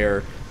would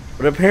care.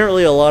 But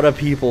apparently a lot of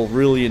people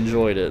really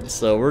enjoyed it.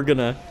 So we're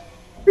gonna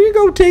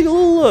go take a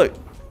little look.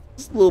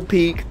 Just a little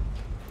peek.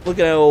 Look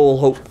at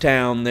old Hope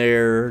Town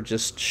there,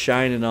 just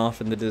shining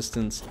off in the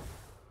distance.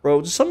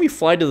 Bro, just let me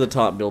fly to the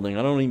top building.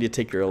 I don't need to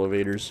take your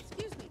elevators.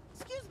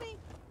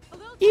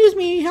 Excuse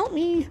me, help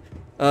me.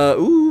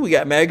 Ooh, we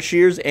got mag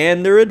shears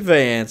and they're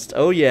advanced.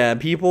 Oh yeah,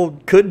 people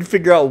couldn't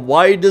figure out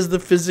why does the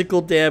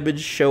physical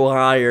damage show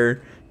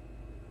higher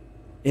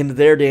in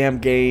their damn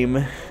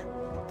game.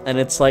 And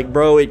it's like,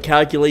 bro, it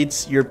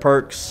calculates your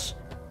perks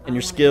and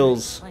your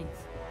skills.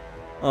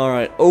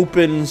 Alright,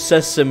 open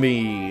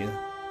sesame.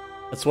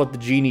 That's what the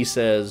genie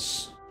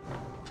says.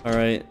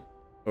 Alright,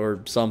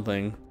 or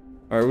something.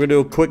 Alright, we're gonna do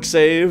a quick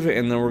save,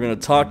 and then we're gonna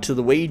talk to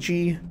the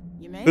wagey,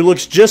 who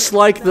looks just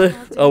like the...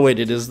 Oh wait,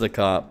 it is the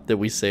cop that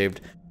we saved.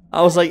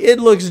 I was like, it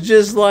looks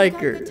just like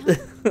her.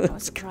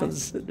 That's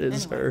because it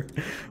is her.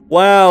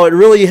 Wow, it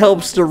really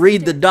helps to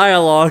read the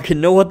dialogue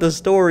and know what the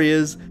story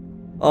is.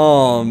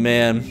 Oh,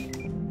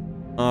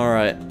 man.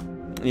 Alright.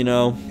 You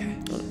know,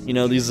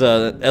 these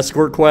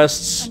escort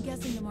quests.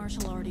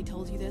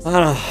 I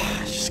don't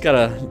know, just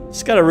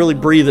gotta really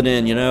breathe it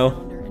in, you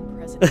know?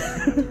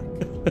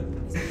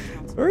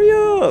 Hurry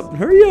up!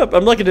 Hurry up!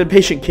 I'm like an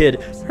impatient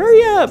kid.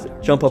 Hurry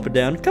up! Jump up and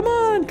down. Come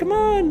on! Come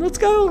on! Let's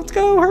go! Let's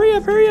go! Hurry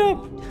up! Hurry up!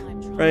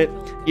 Right?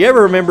 You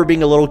ever remember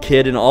being a little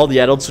kid and all the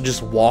adults would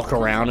just walk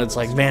around? It's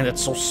like, man,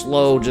 it's so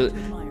slow.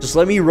 Just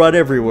let me run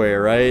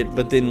everywhere, right?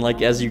 But then,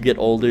 like, as you get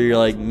older, you're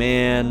like,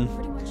 man,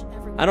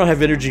 I don't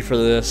have energy for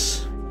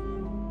this.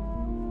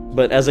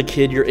 But as a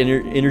kid, your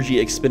energy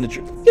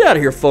expenditure. Get out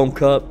of here, foam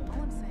cup.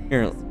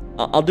 Here,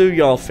 I'll do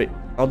y'all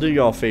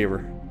a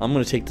favor. I'm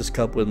gonna take this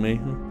cup with me.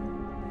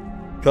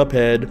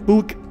 Cuphead.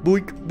 Boink,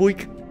 boink,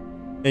 boink.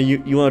 And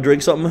you want to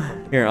drink something?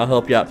 Here, I'll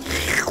help you out.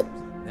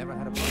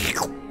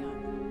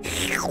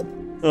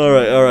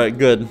 Alright,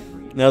 good.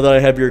 Now that I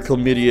have your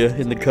chlamydia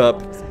in the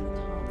cup.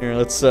 Here,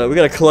 let's, we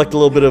gotta collect a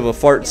little bit of a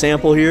fart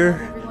sample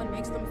here.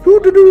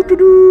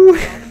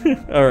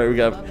 Alright,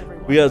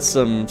 we got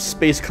some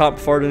space cop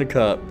fart in a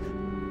cup.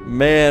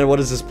 Man, what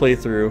is this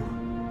playthrough?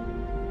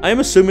 I am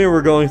assuming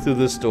we're going through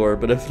this door,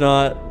 but if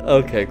not,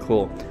 okay,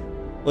 cool.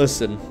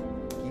 Listen.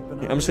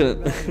 I'm just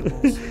gonna,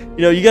 you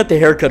know, you got the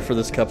haircut for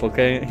this cup,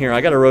 okay? Here,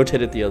 I gotta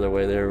rotate it the other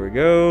way. There we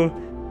go.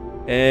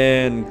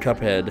 And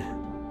Cuphead.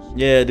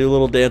 Yeah, do a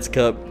little dance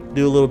cup.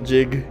 Do a little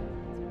jig.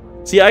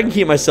 See, I can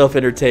keep myself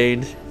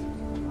entertained.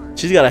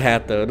 She's got a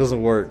hat, though. It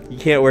doesn't work. You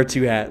can't wear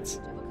two hats.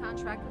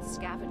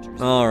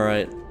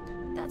 Alright.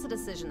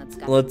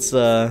 Let's,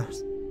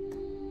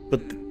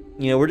 but,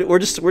 you know, we're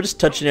just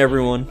touching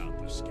everyone.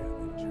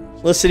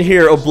 Listen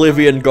here,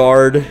 Oblivion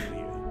Guard.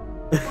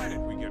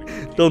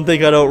 Don't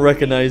think I don't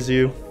recognize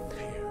you.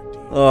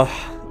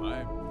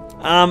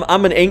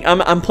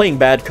 I'm playing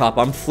bad cop.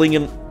 I'm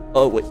flinging.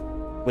 Oh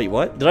wait,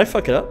 what? Did I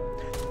fuck it up?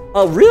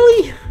 Oh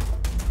really?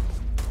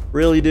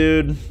 Really,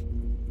 dude?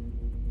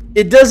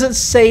 It doesn't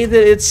say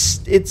that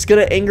it's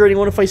gonna anger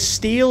anyone if I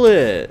steal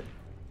it.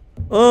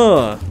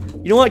 You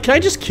know what? Can I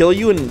just kill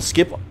you and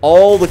skip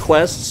all the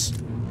quests?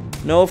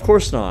 No, of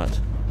course not.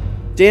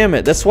 Damn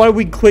it! That's why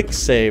we quick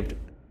saved.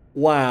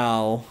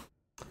 Wow.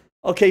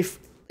 Okay.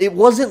 It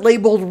wasn't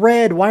labeled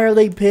red. Why are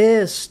they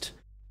pissed?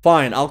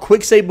 Fine, I'll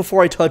quick save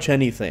before I touch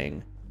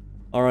anything.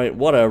 Alright,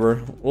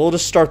 whatever. We'll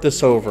just start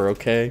this over,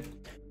 okay?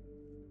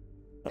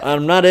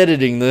 I'm not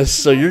editing this,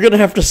 so you're gonna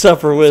have to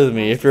suffer with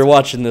me if you're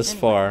watching this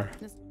far.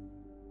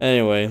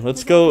 Anyway,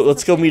 let's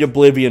go meet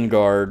Oblivion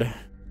Guard.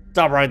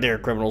 Stop right there,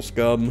 criminal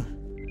scum.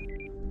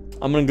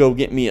 I'm gonna go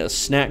get me a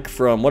snack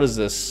from, what is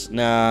this?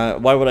 Nah,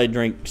 why would I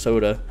drink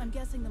soda? I'm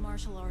guessing the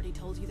marshal already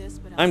told you this,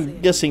 but I'm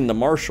guessing the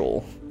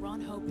marshal.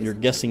 You're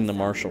guessing the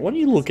marshal. What are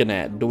you looking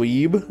at,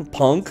 dweeb?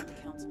 Punk?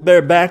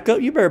 Better back up.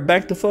 You better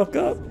back the fuck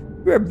up.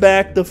 You better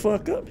back the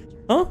fuck up.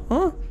 Huh?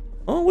 Huh?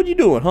 Huh? What you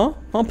doing, huh?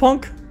 Huh,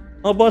 punk?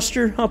 Huh,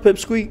 Buster? Huh,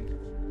 Pipsqueak?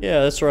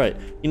 Yeah, that's right.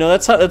 You know,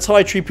 that's how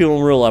I treat people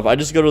in real life. I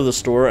just go to the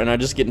store and I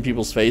just get in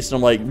people's face and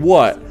I'm like,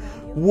 what?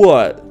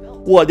 What?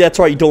 What? That's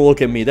right, you don't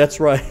look at me. That's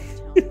right.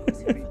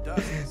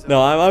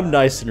 No, I'm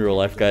nice in real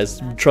life,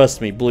 guys.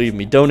 Trust me, believe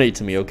me. Donate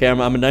to me, okay? I'm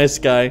a nice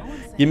guy.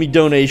 Give me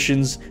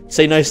donations.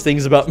 Say nice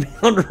things about me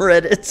on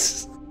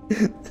Reddit.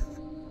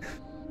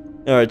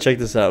 All right, check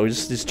this out. We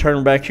just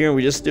turn back here and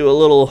we just do a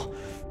little,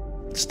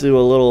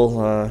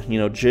 you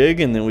know, jig,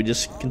 and then we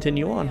just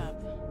continue on.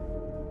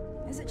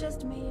 Is it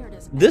just me, or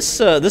does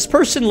This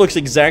person looks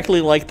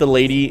exactly like the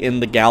lady in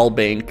the Gal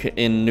Bank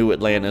in New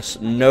Atlantis.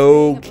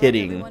 No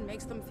kidding.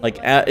 Like,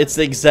 it's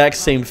the exact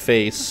same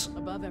face.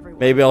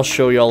 Maybe I'll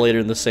show y'all later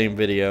in the same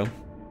video.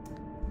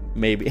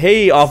 Maybe.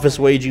 Hey, Office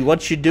Wagey,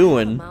 what you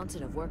doing?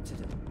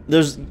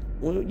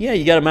 Well, yeah,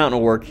 you got a mountain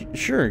of work.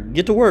 Sure,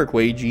 get to work,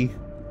 Wagey.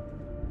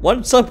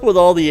 What's up with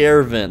all the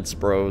air vents,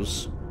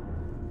 bros?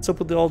 What's up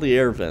with all the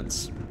air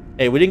vents?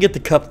 Hey, we didn't get the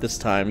cup this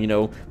time, you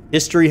know.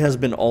 History has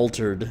been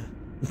altered.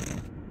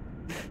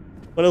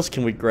 What else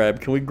can we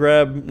grab? Can we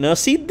grab... Now,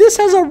 see, this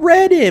has a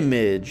red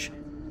image.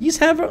 These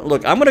have a...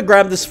 Look, I'm gonna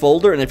grab this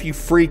folder, and if you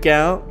freak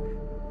out...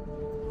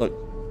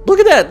 Look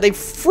at that! They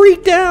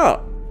freaked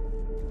out!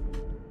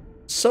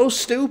 So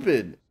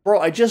stupid.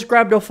 Bro, I just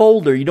grabbed a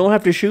folder. You don't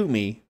have to shoot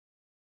me.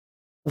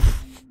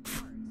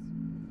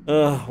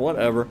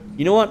 Whatever.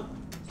 You know what?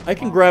 I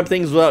can grab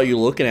things without you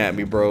looking at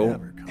me, bro.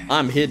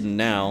 I'm hidden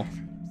now.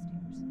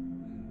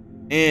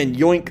 And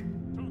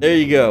yoink. There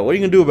you go. What are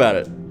you gonna do about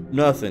it?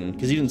 Nothing,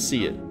 because you didn't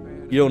see it.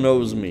 You don't know it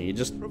was me. It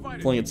just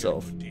flung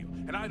itself.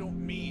 And I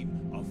don't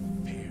mean a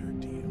fair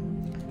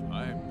deal.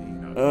 I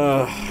mean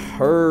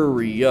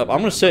hurry up. I'm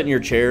gonna sit in your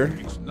chair.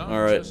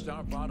 Alright.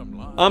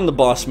 I'm the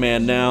boss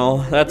man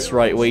now. That's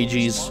right,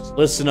 Wages.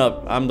 Listen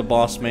up. I'm the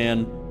boss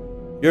man.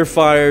 You're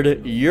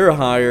fired. You're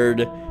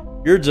hired.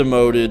 You're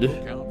demoted.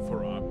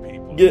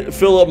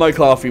 Fill up my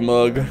coffee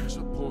mug.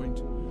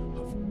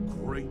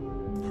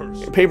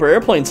 Paper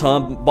airplanes, huh?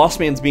 Boss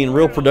man's being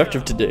real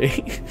productive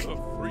today.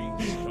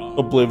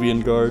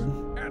 Oblivion Guard.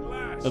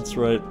 That's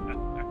right.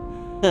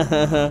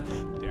 I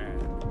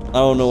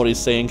don't know what he's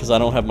saying because I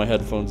don't have my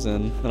headphones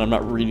in and I'm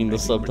not reading the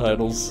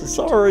subtitles.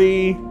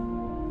 Sorry.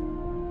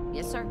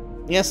 Yes, sir.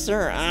 Yes,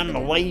 sir. I'm a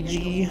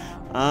wagey.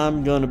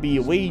 I'm gonna be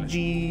a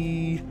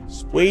wagey.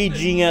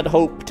 Waging at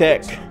Hope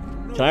Tech.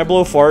 Can I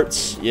blow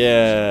farts?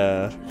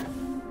 Yeah.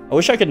 I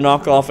wish I could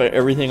knock off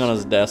everything on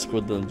his desk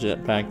with the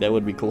jetpack. That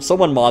would be cool.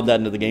 Someone mod that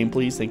into the game,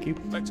 please. Thank you.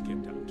 Let's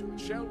get down to it,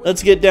 shall we?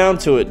 Let's get down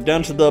to it.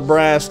 Down to the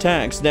brass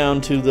tacks.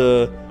 Down to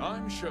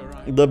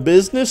the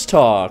business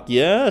talk.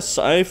 Yes,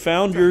 I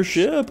found your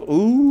ship.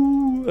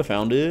 Ooh, I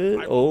found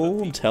it. Oh,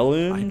 I'm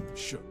telling.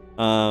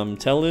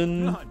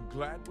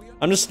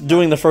 I'm just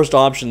doing the first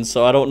option,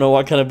 so I don't know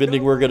what kind of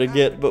ending we're gonna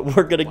get, but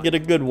we're gonna get a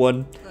good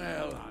one.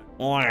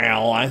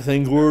 Well, I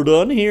think we're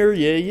done here.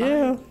 Yeah,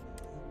 yeah.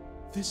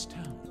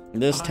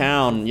 This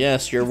town,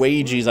 yes, your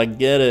wages, I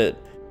get it.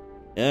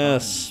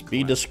 Yes,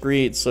 be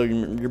discreet so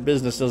your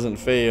business doesn't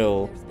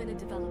fail.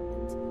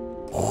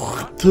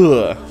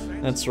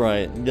 That's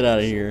right, get out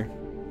of here.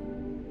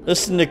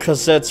 Listen to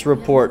Cosette's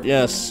report,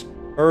 yes.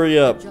 Hurry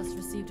up.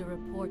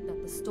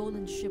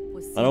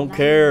 I don't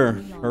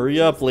care. Hurry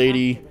up,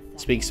 lady.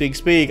 Speak, speak,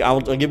 speak.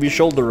 I'll give you a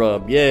shoulder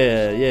rub.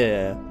 Yeah,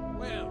 yeah.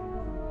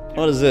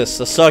 What is this?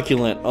 A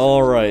succulent.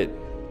 Alright.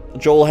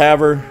 Joel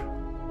Haver.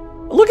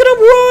 Look at him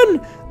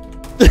run!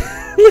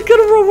 Look at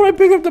him run when I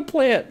pick up the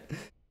plant.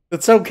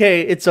 It's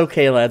okay. It's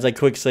okay, lads. I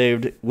quick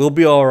saved. We'll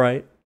be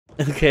alright.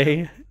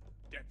 Okay.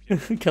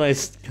 Can I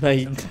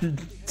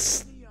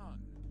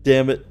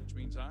damn it.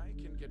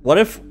 What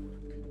if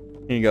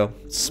here you go.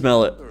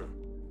 Smell it.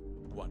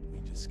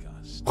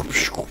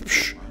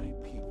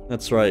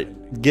 That's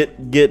right.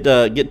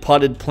 Get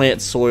potted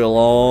plant soil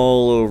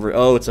all over.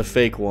 Oh, it's a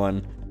fake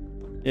one.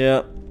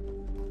 Yeah.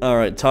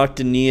 Alright, talk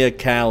to Nia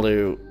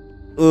Kalu.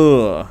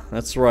 Ugh,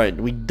 that's right.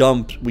 We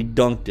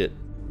dunked it.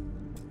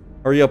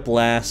 Hurry up,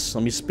 lass.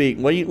 Let me speak.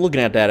 What are you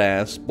looking at, that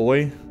ass,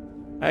 boy?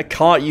 I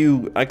caught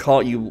you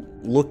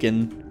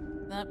looking.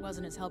 That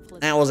wasn't as helpful.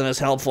 That wasn't as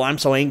helpful. I'm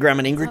so angry. I'm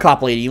an angry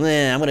cop lady.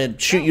 I'm gonna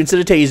shoot you instead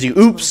of tase you.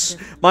 Oops.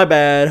 My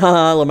bad.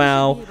 Haha,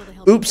 Lamau.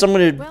 Oops, I'm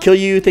gonna kill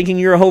you thinking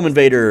you're a home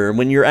invader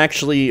when you're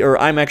actually, or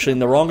I'm actually in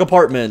the wrong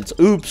apartment.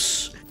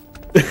 Oops.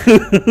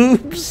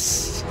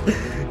 Oops.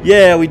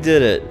 Yeah, we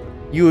did it.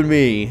 You and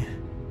me.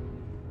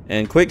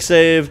 And quick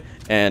save,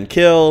 and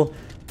kill,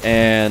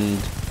 and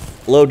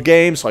load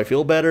game, so I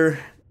feel better.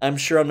 I'm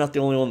sure I'm not the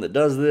only one that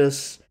does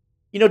this.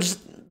 You know, just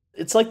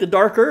It's like the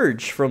Dark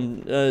Urge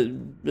from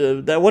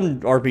that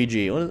one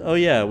RPG. Oh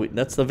yeah,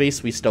 that's the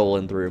vase we stole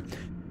in through.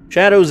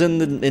 Shadows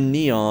in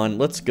Neon.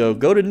 Let's go.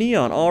 Go to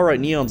Neon. All right,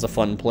 Neon's a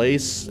fun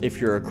place if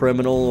you're a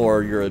criminal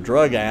or you're a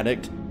drug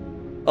addict.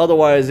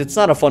 Otherwise, it's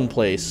not a fun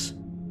place.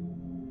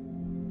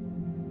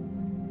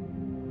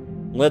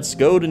 Let's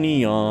go to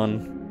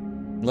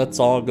Neon. Let's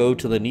all go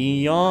to the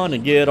Neon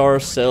and get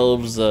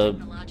ourselves a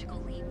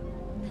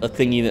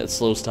thingy that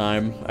slows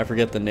time. I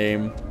forget the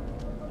name.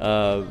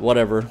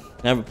 Whatever.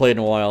 I haven't played in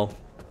a while.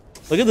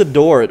 Look at the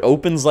door. It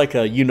opens like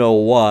a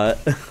you-know-what.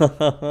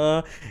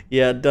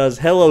 Yeah, it does.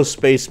 Hello,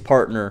 space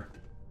partner.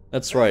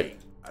 That's right.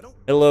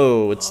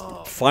 Hello. It's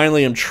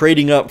finally I'm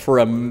trading up for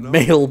a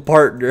male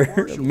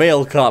partner.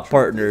 Male cop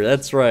partner.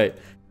 That's right.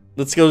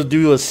 Let's go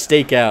do a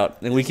stakeout,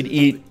 and we can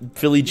eat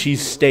Philly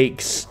cheese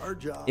steaks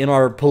in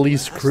our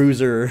police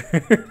cruiser.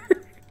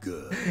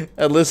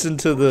 And listen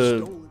to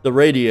the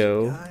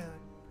radio.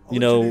 You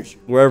know,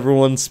 where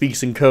everyone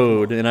speaks in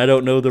code, and I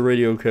don't know the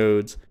radio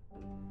codes.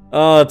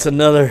 Oh, it's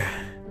another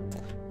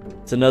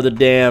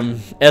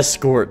damn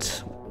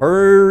escort.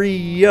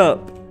 Hurry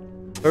up.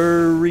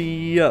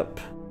 Hurry up.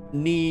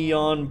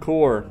 Neon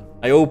Core.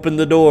 I opened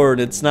the door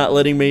and it's not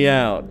letting me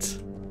out.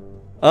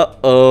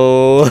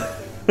 Uh-oh.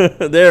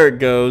 There it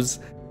goes.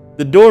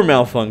 The door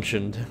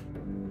malfunctioned.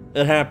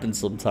 It happens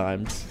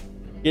sometimes.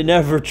 You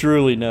never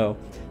truly know.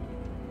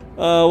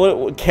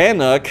 What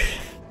Canuck?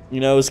 You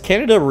know, is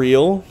Canada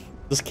real?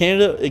 Does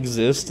Canada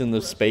exist in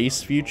the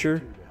space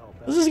future?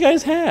 What's this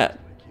guy's hat?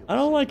 I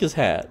don't like his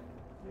hat.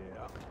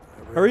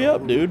 Hurry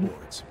up, dude.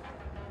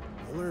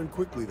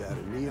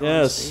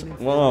 Yes.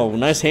 Whoa,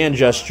 nice hand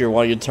gesture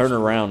while you turn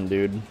around,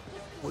 dude.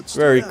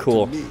 Very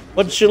cool.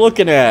 What you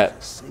looking at?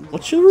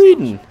 What you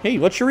reading? Hey,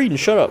 what you reading?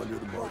 Shut up.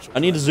 I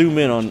need to zoom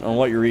in on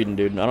what you're reading,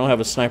 dude. I don't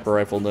have a sniper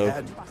rifle though.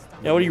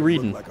 Yeah, what are you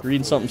reading? You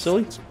reading something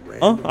silly?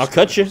 Huh? I'll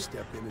cut you.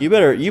 You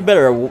better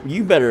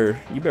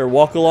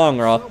walk along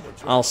or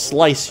I'll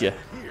slice you.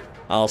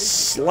 I'll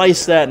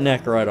slice that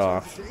neck right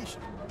off.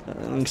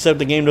 Except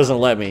the game doesn't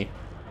let me.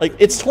 Like,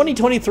 it's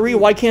 2023,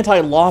 why can't I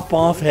lop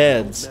off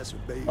heads?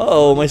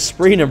 Uh-oh, my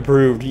sprain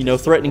improved, you know,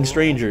 threatening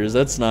strangers,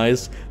 that's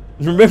nice.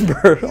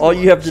 Remember, all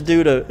you have to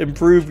do to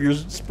improve your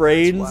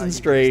sprains and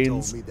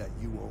strains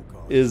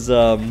is,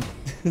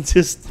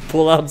 just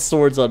pull out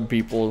swords on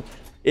people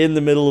in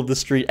the middle of the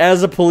street.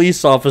 As a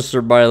police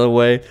officer, by the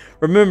way,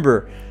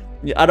 remember,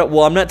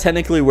 I'm not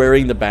technically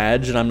wearing the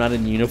badge, and I'm not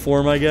in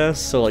uniform, I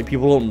guess, so, like,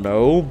 people don't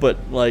know, but,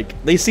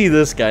 like, they see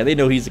this guy, they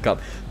know he's a cop.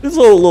 This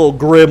little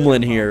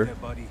gremlin here.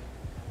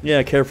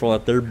 Yeah, careful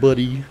out there,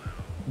 buddy.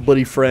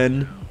 Buddy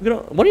friend.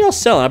 What are y'all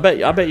selling?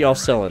 I bet y'all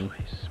selling.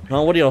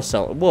 Huh, what are y'all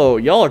selling? Whoa,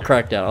 y'all are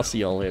cracked out. I'll see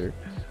y'all later.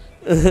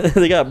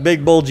 They got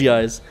big bulgy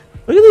eyes.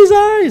 Look at these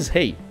eyes!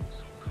 Hey.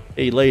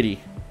 Hey, lady.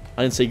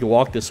 I didn't say you could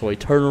walk this way.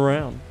 Turn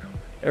around.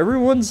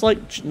 Everyone's, like,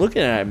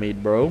 looking at me,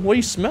 bro. What are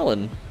you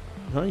smelling?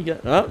 Huh, you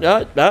got...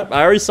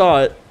 I already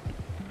saw it.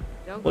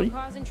 Don't go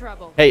causing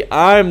trouble. Hey,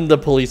 I'm the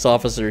police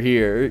officer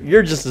here.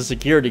 You're just a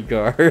security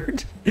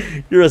guard.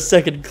 You're a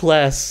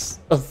second-class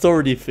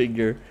authority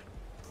figure.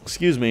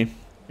 Excuse me.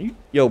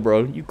 Yo,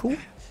 bro, you cool?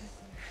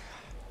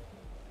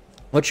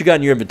 What you got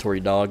in your inventory,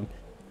 dog?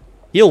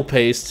 Heal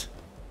paste.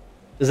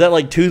 Is that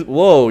like tooth?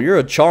 Whoa, you're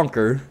a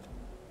chonker.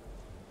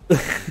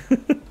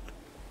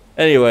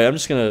 Anyway, I'm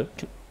just gonna...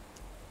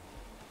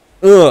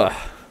 Ugh.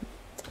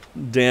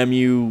 Damn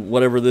you,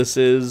 whatever this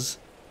is.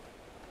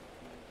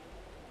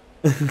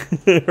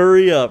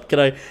 Hurry up.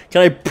 Can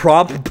I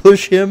prop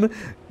push him?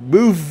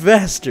 Move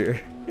faster.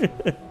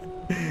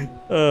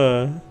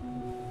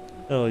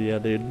 Oh yeah,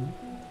 dude.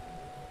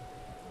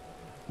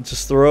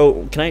 Just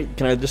throw, can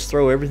I just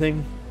throw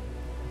everything?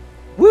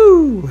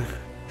 Woo!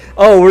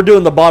 Oh, we're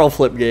doing the bottle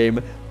flip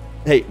game.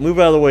 Hey, move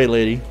out of the way,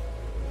 lady.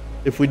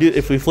 If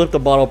we flip the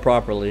bottle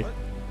properly.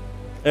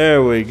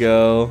 There we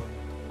go.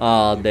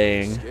 Aw,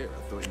 dang.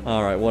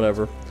 Alright,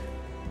 whatever.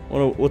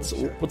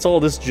 What's all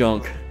this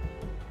junk?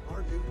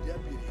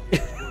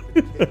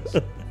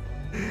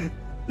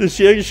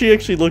 She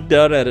actually looked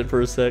down at it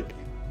for a sec.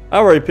 I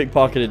already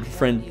pickpocketed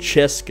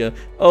Francesca.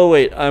 Oh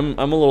wait, I'm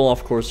a little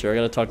off course here. I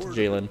gotta talk to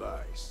Jalen.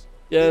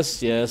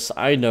 Yes,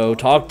 I know.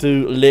 Talk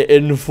to Le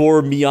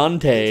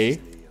Informiante.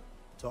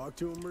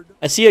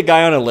 I see a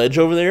guy on a ledge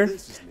over there.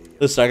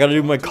 Listen, I gotta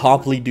do my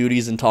coply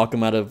duties and talk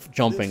him out of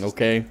jumping,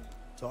 okay?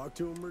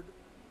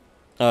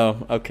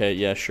 Oh, okay,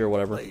 yeah, sure,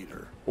 whatever.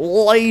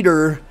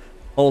 Later.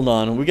 Hold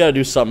on, we gotta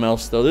do something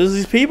else though. There's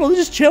these people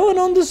just chilling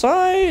on the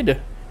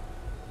side.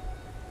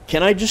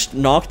 Can I just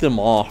knock them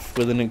off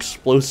with an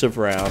explosive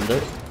round?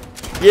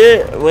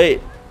 Yeah,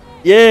 wait.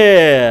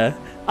 Yeah.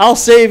 I'll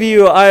save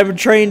you. I'm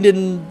trained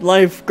in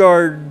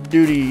lifeguard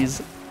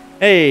duties.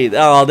 Hey,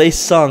 oh, they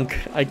sunk.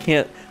 I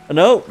can't.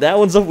 No, that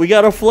one's up. We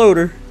got a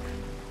floater.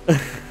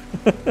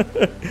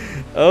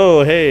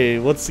 Oh, hey,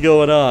 what's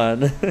going on?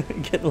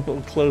 Getting a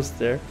little close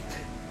there.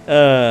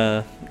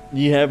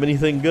 You have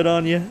anything good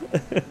on you?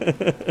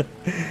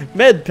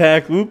 Med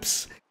pack,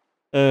 oops.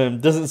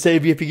 Doesn't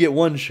save you if you get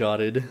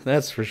one-shotted,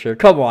 that's for sure.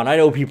 Come on, I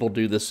know people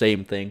do the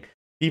same thing.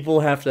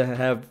 People have to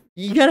have...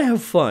 You gotta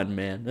have fun,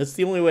 man. That's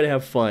the only way to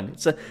have fun.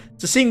 It's a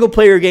single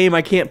player game.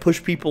 I can't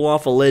push people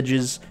off of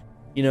ledges.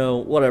 You know,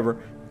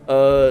 whatever.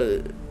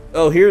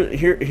 Oh,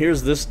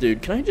 here's this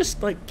dude. Can I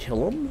just, like,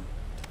 kill him?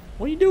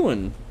 What are you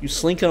doing? You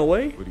slinking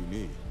away? What do you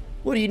need?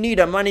 What do you need?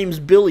 My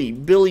name's Billy.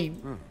 Billy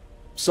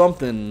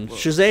something. Whoa.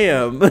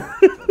 Shazam.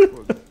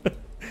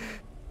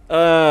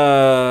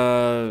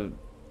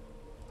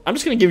 I'm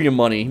just gonna give you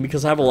money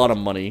because I have a lot of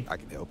money. I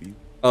can help you.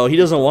 Oh, he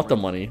doesn't want the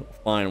money.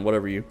 Fine,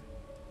 whatever you.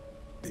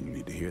 Then you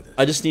need to hear this.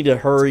 I just need to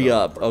hurry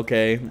up,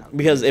 okay?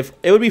 Because if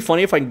it would be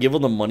funny if I can give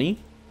him the money.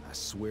 I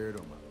swear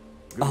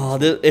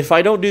to if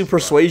I don't do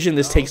persuasion,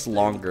 this takes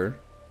longer.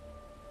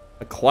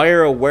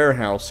 Acquire a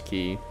warehouse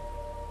key.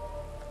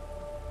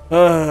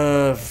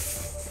 Fuck,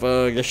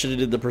 I should have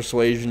did the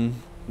persuasion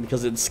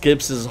because it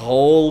skips his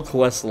whole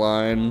quest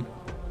line.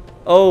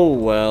 Oh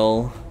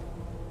well.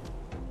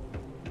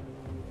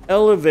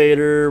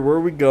 Elevator, where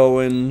are we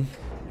going?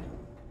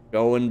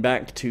 Going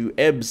back to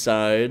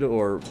Ebside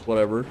or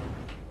whatever.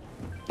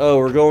 Oh,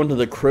 we're going to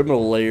the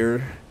criminal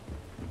layer.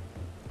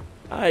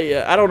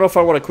 I don't know if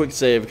I want a quick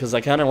save because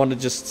I kind of want to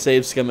just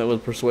save skim it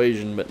with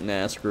persuasion, but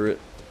nah, screw it.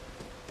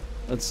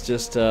 Let's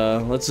just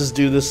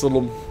do this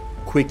little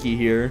quickie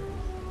here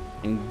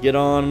and get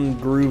on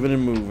grooving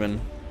and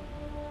moving.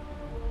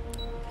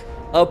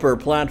 Upper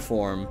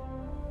platform.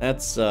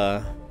 That's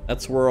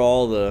where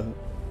all the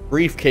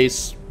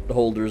briefcase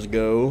holders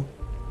go.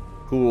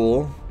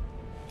 Cool.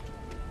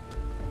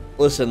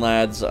 Listen,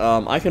 lads,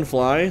 I can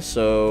fly,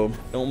 so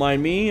don't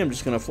mind me. I'm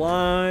just gonna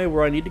fly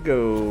where I need to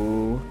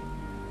go.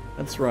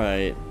 That's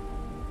right.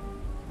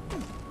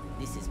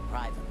 This is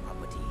private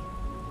property.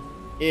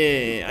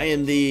 Yeah, I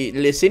am the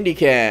Le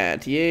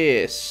Syndicate.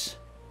 Yes.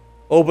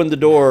 Open the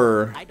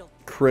door,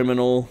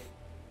 criminal.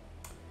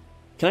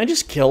 Can I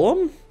just kill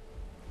him?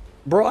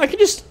 Bro,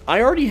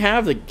 I already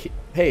have the key.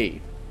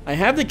 Hey, I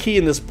have the key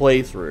in this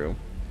playthrough.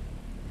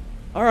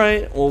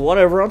 Alright, well,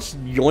 whatever. I'll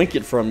just yoink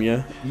it from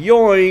you.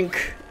 Yoink!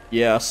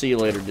 Yeah, I'll see you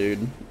later,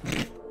 dude.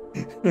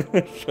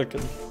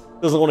 Fucking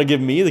doesn't want to give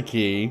me the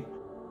key.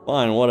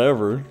 Fine,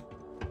 whatever.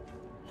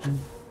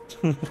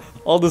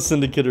 All the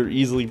syndicate are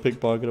easily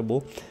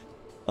pickpocketable.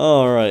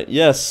 Alright,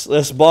 yes,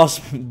 that's boss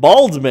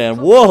bald man.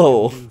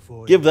 Whoa!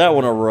 Give that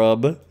one a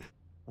rub.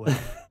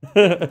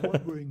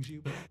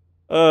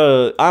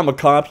 I'm a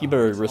cop, you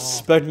better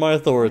respect my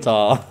authority.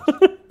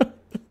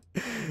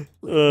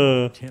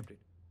 Can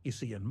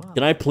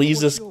I please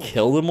just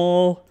kill them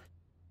all?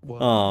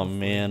 Oh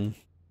man.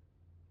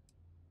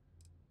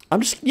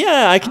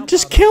 I can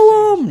just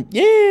kill them!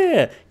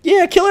 Yeah!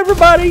 Yeah, kill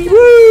everybody!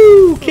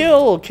 Woo!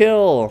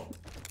 Kill!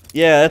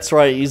 Yeah, that's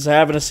right, he's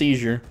having a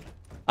seizure.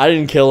 I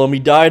didn't kill him, he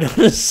died on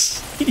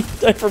he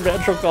died from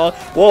natural cause.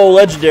 Whoa,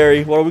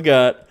 legendary, what do we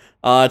got?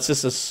 It's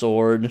just a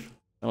sword.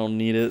 I don't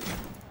need it.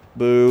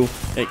 Boo.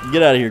 Hey,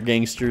 get out of here,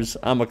 gangsters.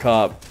 I'm a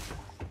cop.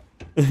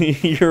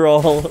 You're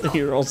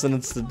all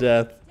sentenced to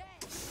death.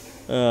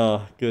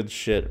 Oh, good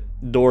shit.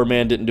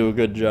 Doorman didn't do a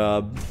good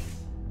job.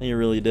 He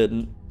really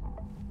didn't.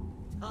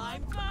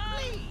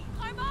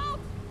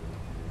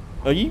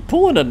 Are you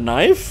pulling a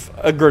knife?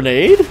 A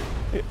grenade?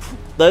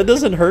 That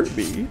doesn't hurt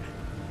me.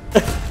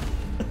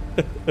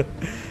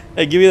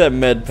 Hey, give me that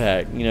med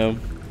pack, you know.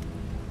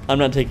 I'm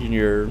not taking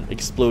your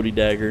explodey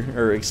dagger,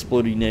 or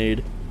explodey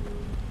nade.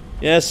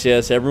 Yes,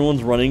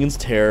 everyone's running in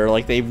terror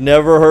like they've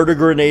never heard a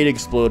grenade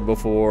explode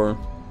before.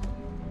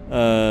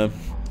 The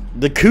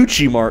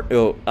Coochie Market.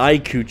 Oh,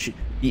 iCoochie.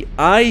 The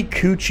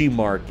iCoochie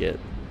Market.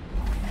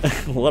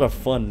 What a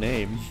fun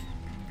name.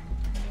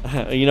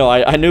 You know,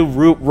 I knew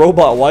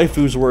robot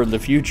waifus were in the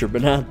future,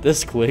 but not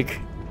this quick.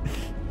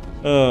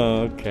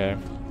 Oh, okay.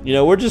 You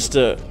know, we're just,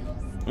 man,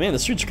 the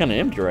streets are kind of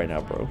empty right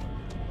now, bro.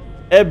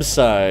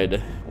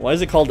 Ebside. Why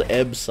is it called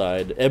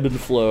Ebside? Ebb and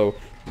Flow.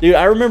 Dude,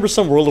 I remember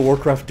some World of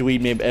Warcraft dweeb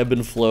named Ebb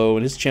and Flow,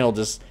 and his channel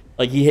just,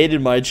 like, he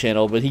hated my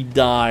channel, but he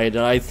died,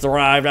 and I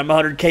thrived. I'm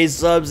 100k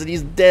subs, and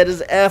he's dead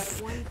as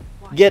F.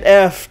 Get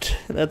F'd.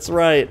 That's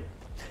right.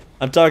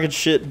 I'm talking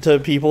shit to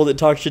people that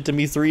talked shit to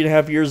me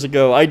 3.5 years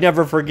ago. I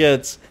never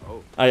forget.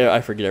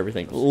 I forget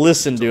everything.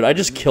 Listen, dude, I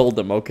just killed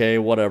them, okay?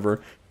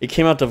 Whatever. It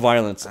came out to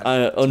violence.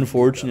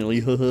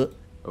 Unfortunately.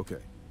 Okay.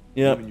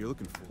 Yep.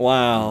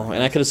 Wow.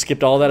 And I could have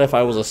skipped all that if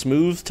I was a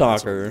smooth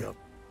talker.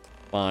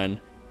 Fine.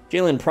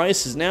 Jalen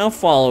Price is now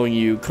following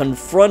you.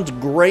 Confront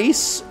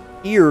Grace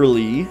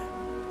early.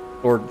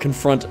 Or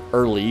confront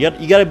early.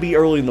 You gotta be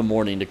early in the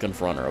morning to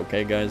confront her,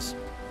 okay, guys?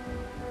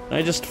 Can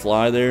I just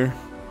fly there?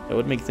 That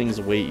would make things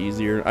way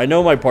easier. I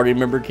know my party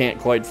member can't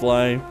quite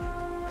fly,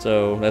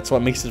 so that's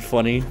what makes it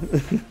funny.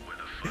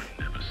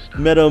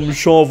 Madame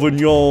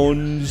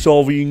Chauvignon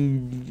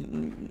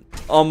solving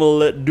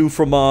omelette du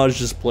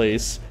fromage's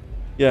place.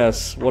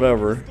 Yes,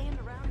 whatever.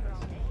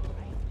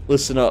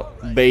 Listen up,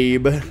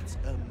 babe. A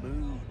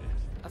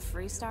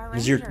Freestar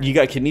Ranger. You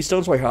got kidney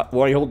stones? Why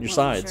are you holding your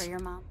sides?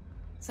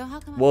 So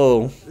how come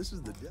Whoa.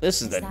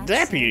 This is the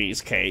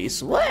deputy's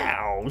case.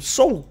 Wow,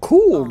 so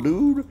cool,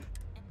 dude.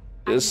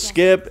 Just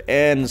skip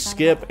and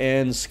skip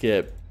and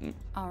skip.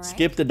 Right.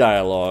 Skip the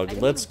dialogue.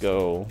 Let's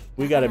go.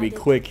 We gotta be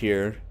quick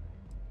here.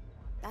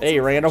 They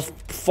ran a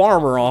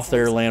farmer off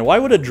their land. Why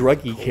would a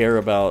druggie care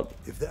about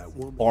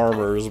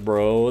farmers,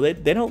 bro?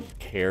 They don't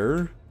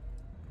care.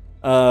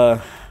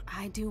 I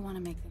do want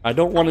to make. I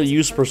don't want to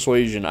use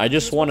persuasion. I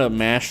just want to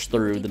mash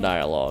through the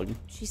dialogue.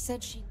 She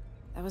said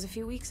that was a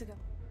few weeks ago.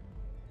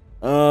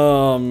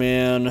 Oh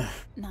man,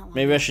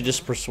 maybe I should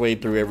just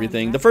persuade through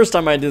everything. The first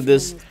time I did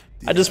this,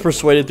 I just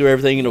persuaded through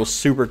everything and it was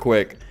super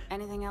quick.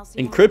 Anything else?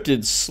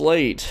 Encrypted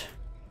slate.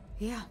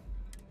 Yeah.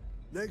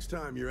 Next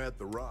time you're at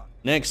the Rock.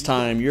 Next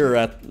time you're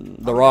at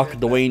the Rock,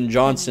 Dwayne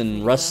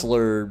Johnson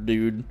wrestler,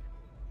 dude.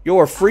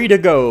 You're free to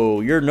go.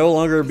 You're no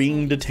longer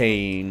being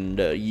detained.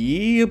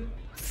 Yep,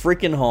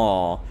 freaking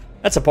haw.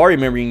 That's a party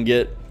member you can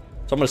get.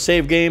 So I'm gonna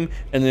save game,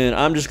 and then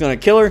I'm just gonna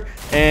kill her.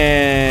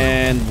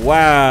 And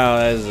wow,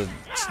 that is a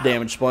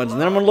damage sponge. And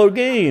then I'm gonna load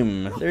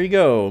game. There you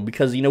go.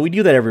 Because you know we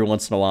do that every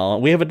once in a while.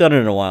 We haven't done it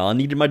in a while. I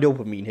needed my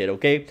dopamine hit.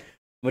 Okay,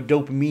 I'm a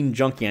dopamine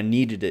junkie. I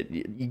needed it.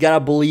 You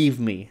gotta believe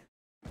me.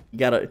 You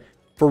gotta.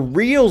 For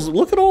reals,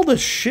 look at all the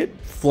shit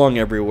flung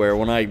everywhere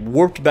when I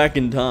warped back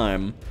in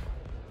time.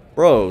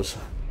 Bros.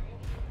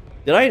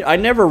 Did I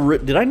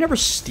never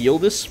steal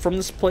this from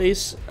this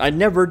place? I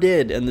never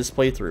did in this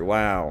playthrough.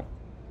 Wow.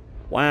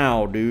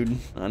 Wow, dude.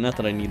 Not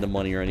that I need the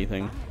money or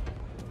anything.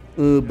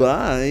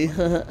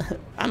 Bye.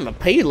 I'm a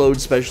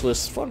payload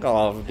specialist. Fuck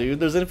off,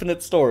 dude. There's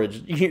infinite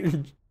storage.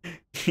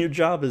 Your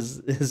job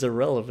is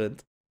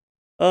irrelevant.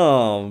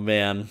 Oh,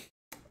 man.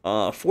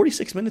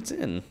 46 minutes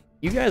in.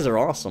 You guys are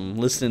awesome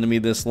listening to me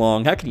this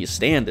long. How can you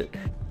stand it?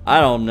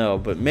 I don't know,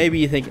 but maybe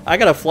you think I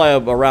gotta fly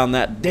up around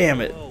that. Damn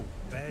it.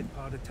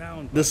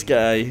 This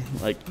guy,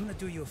 like,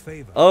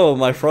 oh,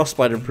 my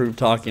frostbite improved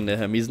talking to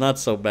him. He's not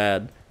so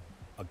bad.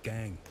 A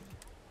gang.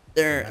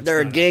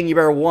 They're a gang. You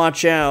better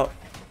watch out.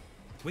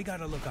 We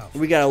gotta look out.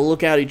 We gotta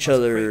look out each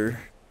other,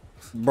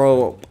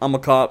 bro. I'm a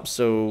cop,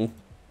 so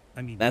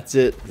that's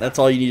it. That's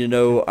all you need to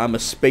know. I'm a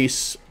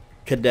space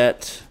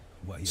cadet.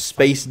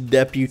 Space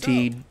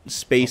deputy,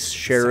 space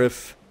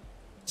sheriff,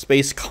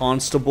 space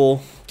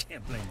constable,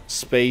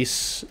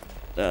 space,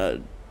 I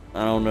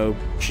don't know,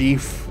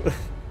 chief.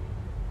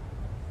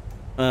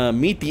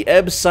 Meet the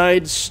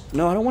Ebside.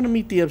 No, I don't want to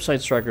meet the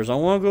Ebside Strikers. I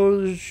want to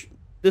go to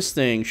this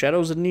thing,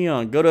 Shadows of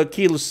Neon. Go to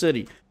Aquila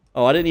City.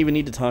 Oh, I didn't even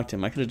need to talk to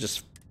him. I could have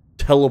just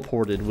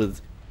teleported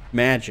with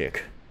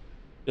magic.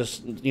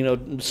 Just, you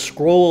know,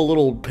 scroll a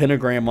little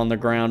pentagram on the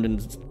ground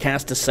and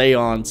cast a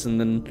seance and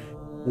then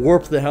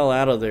warp the hell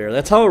out of there.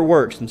 That's how it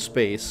works in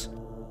space.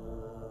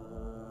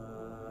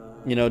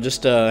 You know,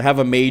 just have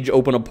a mage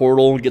open a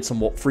portal and get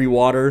some free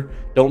water.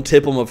 Don't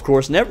tip them, of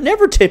course.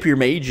 Never tip your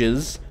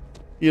mages.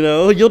 You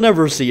know, you'll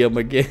never see them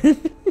again.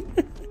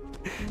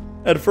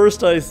 At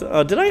first, I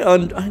thought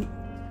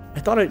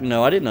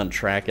no, I didn't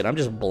untrack it. I'm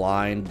just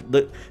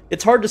blind.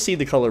 It's hard to see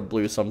the color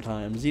blue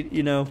sometimes.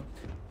 You know,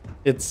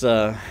 it's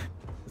all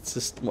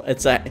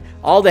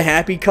the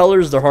happy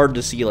colors. They're hard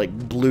to see,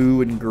 like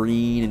blue and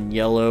green and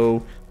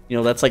yellow. You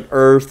know, that's like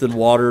earth and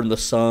water and the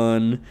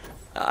sun.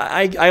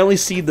 I only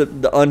see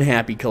the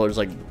unhappy colors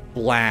like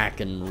black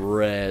and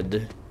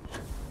red.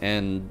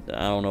 And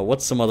I don't know,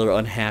 what's some other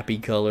unhappy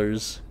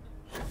colors?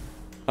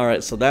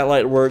 Alright, so that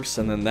light works,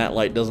 and then that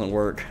light doesn't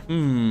work.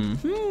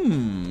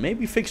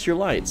 Maybe fix your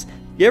lights.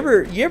 You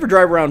ever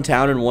drive around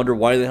town and wonder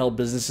why the hell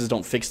businesses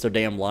don't fix their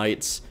damn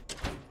lights?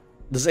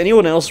 Does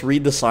anyone else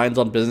read the signs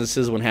on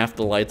businesses when half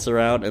the lights are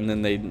out and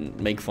then they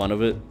make fun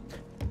of it?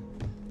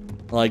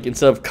 Like,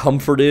 instead of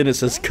comfort in, it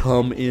says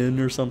come in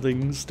or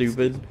something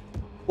stupid.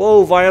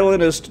 Whoa,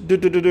 violinist.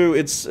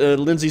 It's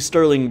Lindsay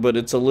Sterling, but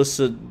it's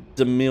Alyssa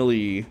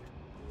DeMille.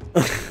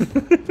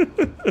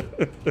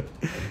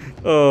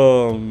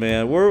 Oh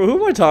man, who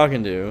am I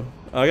talking to?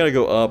 I gotta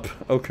go up.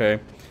 Okay,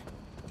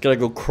 gotta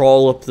go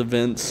crawl up the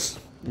vents.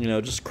 You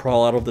know, just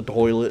crawl out of the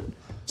toilet,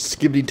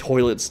 skibbity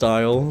toilet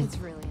style. It's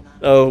really not.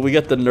 Oh, we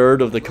got the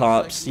nerd of the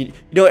cops. You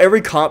know,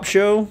 every cop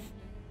show,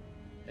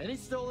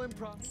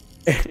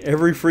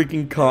 every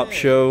freaking cop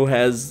show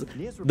has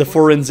the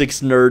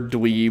forensics nerd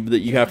dweeb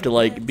that you have to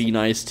like be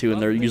nice to,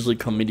 and they're usually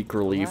comedic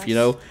relief. You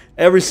know,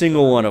 every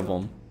single one of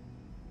them.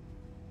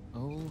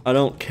 I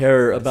don't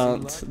care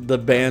about the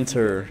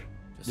banter.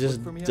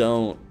 Just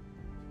don't.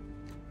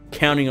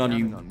 Counting on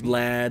you,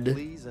 lad.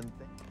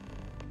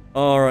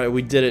 Alright,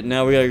 we did it.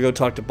 Now we gotta go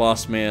talk to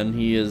Boss Man.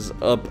 He is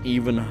up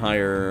even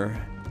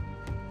higher.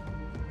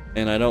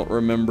 And I don't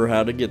remember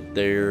how to get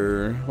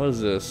there. What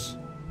is this?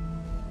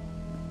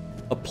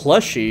 A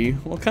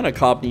plushie? What kind of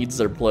cop needs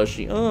their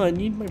plushie? Oh, I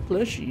need my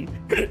plushie.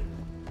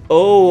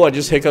 Oh, I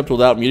just hiccuped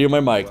without muting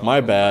my mic.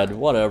 My bad.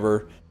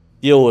 Whatever.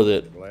 Deal with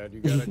it. Glad you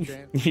got a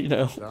chance. You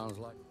know. Sounds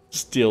like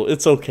Still,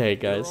 it's okay,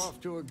 guys.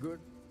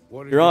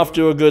 You're off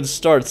to a good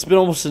Start. It's been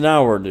almost an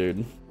hour,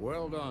 dude.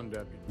 Well done,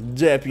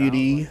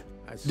 deputy.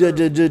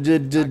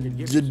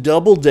 Deputy.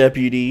 Double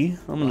deputy.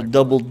 I'm gonna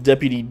double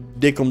deputy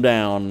dick him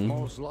down.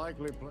 Most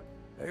likely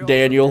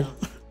Daniel.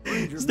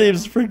 His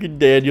name's freaking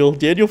Daniel.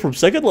 Daniel from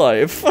Second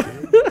Life.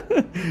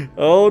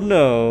 Oh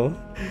no.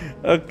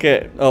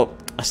 Okay. Oh,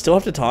 I still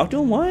have to talk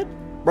to him? What?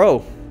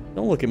 Bro,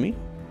 don't look at me.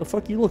 What the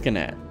fuck are you looking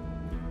at?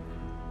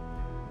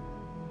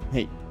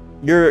 Hey,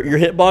 Your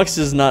hitbox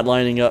is not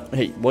lining up.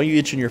 Hey, why are you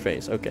itching your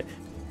face? Okay.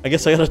 I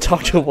guess I gotta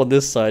talk to him on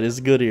this side. It's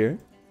good here.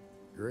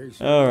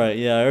 Alright,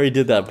 yeah, I already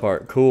did that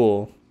part.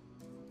 Cool.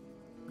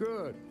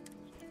 Good.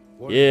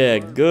 Yeah,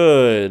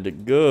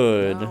 good,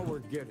 good.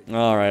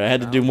 Alright, I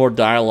had to do more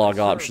dialogue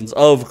options.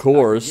 Of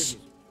course.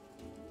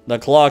 The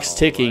clock's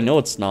ticking. No,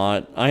 it's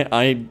not.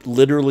 I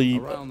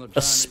literally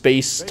a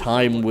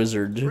space-time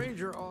wizard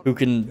who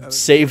can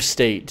save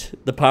state.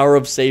 The power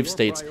of save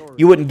states.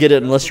 You wouldn't get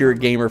it unless you're a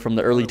gamer from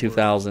the early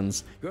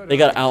 2000s. They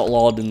got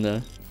outlawed in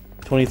the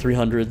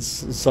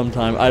 2300s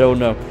sometime. I don't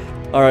know.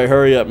 Alright,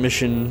 hurry up.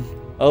 Mission.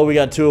 Oh, we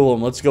got 2 of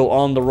them. Let's go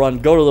on the run.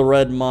 Go to the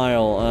Red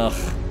Mile.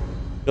 Ugh.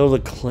 Go to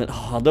the Clint.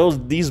 Oh,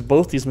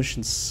 both these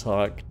missions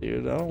suck,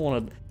 dude. I don't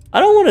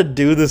want to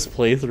do this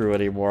playthrough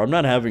anymore. I'm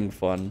not having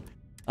fun.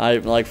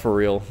 Like, for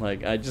real.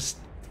 Like,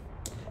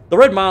 the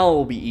Red Mile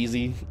will be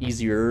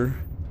easier.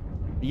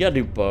 You gotta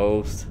do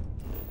both.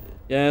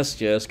 Yes,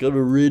 go to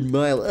the Red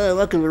Mile. Oh,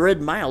 look at the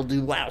Red Mile,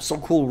 dude. Wow, so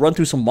cool. Run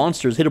through some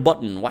monsters, hit a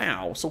button.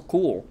 Wow, so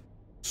cool.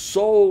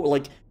 So,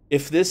 like,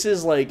 if this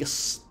is like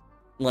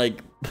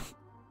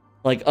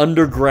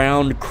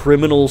underground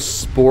criminal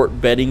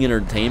sport betting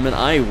entertainment,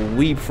 I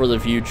weep for the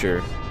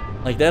future.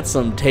 Like, that's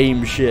some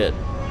tame shit.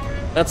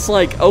 That's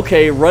like,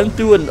 okay, run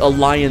through a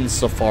lion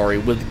safari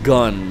with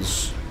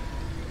guns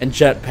and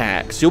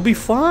jetpacks. You'll be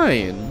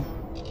fine.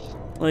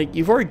 Like,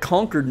 you've already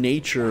conquered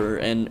nature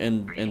and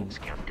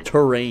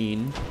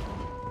terrain.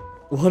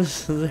 What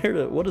is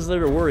there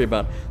to worry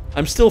about?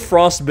 I'm still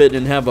frostbitten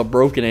and have a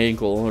broken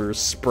ankle or a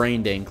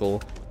sprained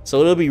ankle. So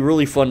it'll be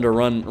really fun to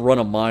run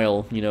a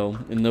mile, you know,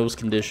 in those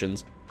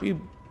conditions. What are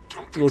you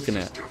looking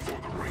at?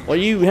 Well,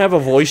 you have a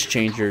voice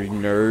changer, you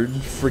nerd.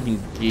 Freaking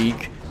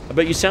geek. I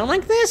bet you sound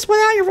like this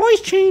without your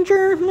voice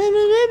changer.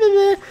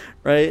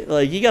 Right?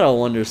 Like, you gotta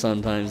wonder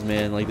sometimes,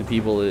 man, like the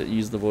people that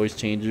use the voice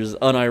changers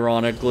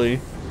unironically.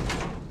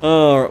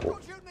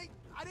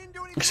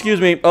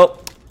 Excuse me. Oh,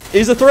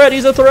 he's a threat,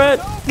 he's a threat!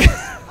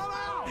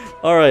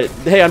 Alright,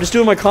 hey, I'm just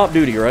doing my cop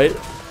duty, right?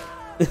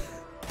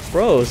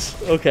 Bros.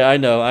 Okay, I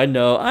know.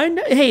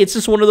 Hey, it's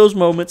just one of those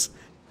moments.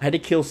 I had to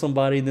kill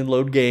somebody and then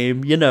load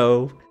game. You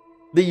know,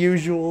 the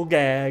usual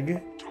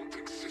gag.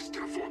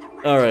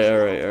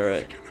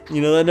 Alright.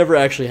 You know, that never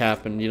actually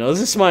happened. You know,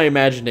 this is my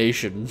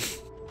imagination.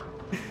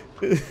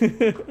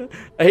 I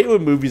hate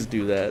when movies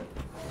do that.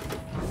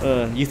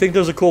 You think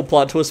there's a cool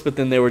plot twist, but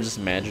then they were just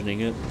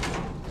imagining it.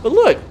 But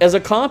look, as a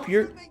cop,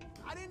 you're...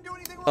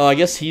 Oh, I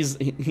guess he's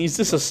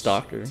just a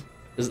stalker.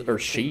 Or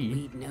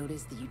she.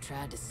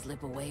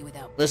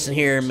 Listen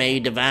here, May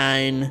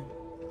Divine.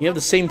 You have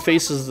the same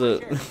face as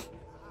the...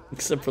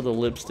 except for the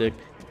lipstick.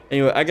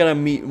 Anyway, I gotta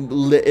meet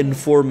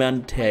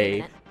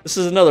L'Informante. This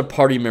is another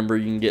party member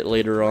you can get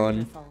later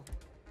on.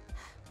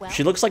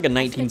 She looks like a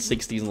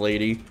 1960s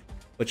lady.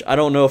 Which I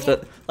don't know if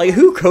that... Like,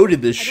 who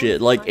coded this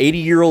shit? Like,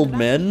 80-year-old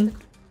men?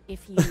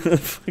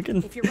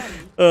 Fucking...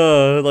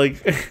 like...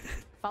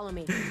 Follow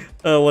me.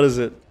 What is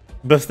it?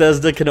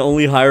 Bethesda can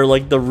only hire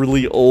like the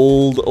really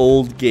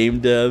old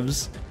game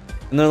devs.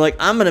 And they're like,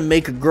 I'm gonna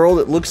make a girl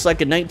that looks like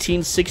a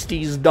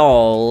 1960s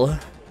doll.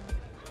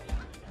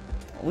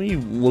 What are you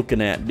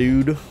looking at,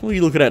 dude? What are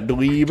you looking at,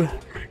 dweeb?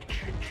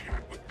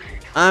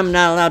 I'm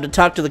not allowed to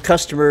talk to the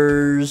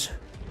customers.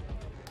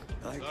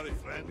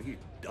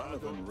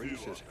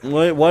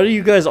 Why do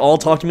you guys all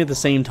talk to me at the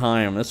same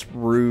time? That's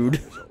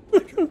rude.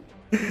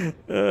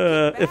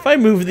 If I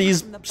move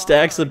these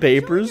stacks of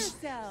papers...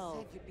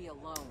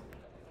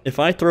 If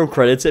I throw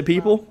credits at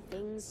people,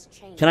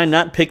 can I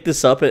not pick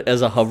this up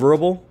as a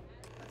hoverable?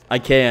 I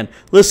can.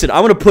 Listen,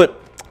 I'm gonna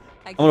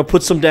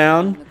put some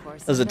down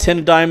as a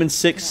 10 diamond,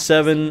 6,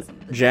 7,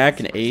 jack,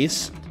 and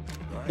ace.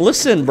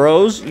 Listen,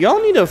 bros,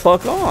 y'all need to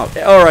fuck off.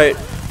 All right,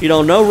 you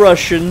know, no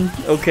Russian.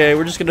 Okay,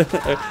 we're just gonna.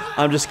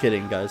 I'm just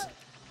kidding, guys.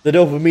 The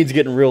dopamine's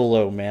getting real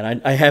low,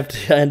 man. I had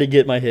to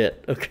get my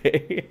hit.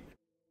 Okay.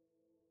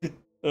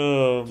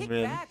 Oh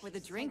man.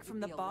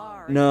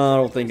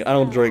 No, I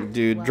don't drink,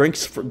 dude.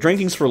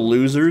 Drinking's for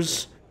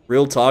losers.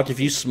 Real talk. If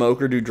you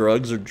smoke or do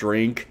drugs or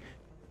drink,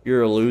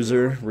 you're a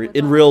loser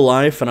in real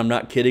life, and I'm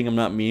not kidding. I'm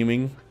not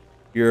memeing.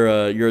 You're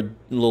a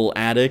little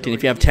addict, and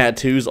if you have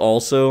tattoos,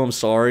 also, I'm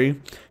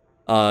sorry.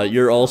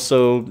 You're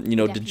also, you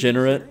know,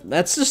 degenerate.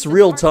 That's just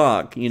real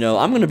talk. You know,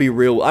 I'm gonna be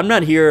real. I'm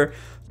not here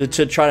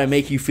to try to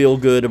make you feel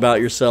good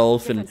about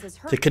yourself and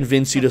to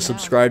convince you to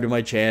subscribe to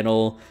my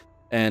channel.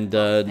 And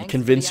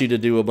convince you to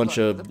do a bunch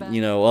of,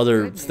 you know,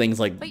 other things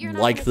like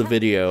the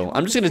video.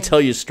 I'm just gonna tell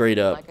you straight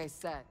up.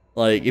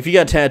 Like, if you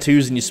got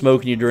tattoos and you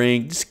smoke and you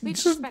drink,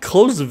 just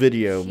close the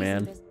video,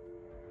 man.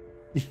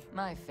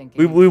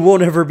 we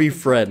won't ever be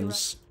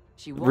friends.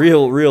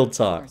 Real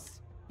talk.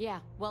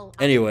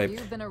 Anyway,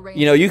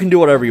 you know, you can do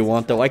whatever you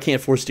want, though. I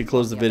can't force you to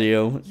close the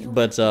video.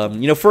 But,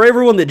 you know, for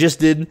everyone that just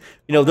did,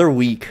 you know, they're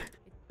weak.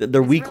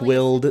 They're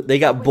weak-willed. They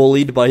got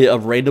bullied by a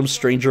random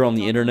stranger on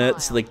the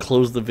internet, so they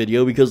closed the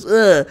video because,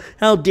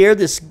 how dare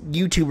this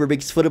YouTuber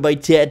makes fun of my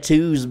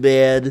tattoos,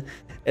 man.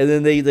 And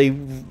then they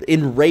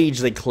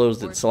enraged, they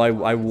closed it, so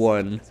I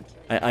won.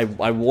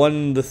 I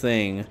won the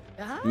thing.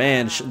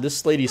 Man,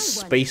 this lady's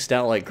spaced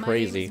out like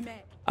crazy.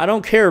 I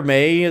don't care,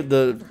 May.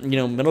 The, you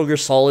know, Metal Gear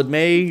Solid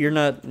May. You're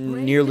not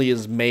nearly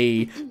as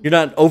May. You're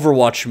not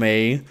Overwatch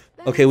May.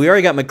 Okay, we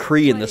already got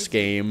McCree in this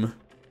game.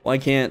 Why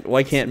can't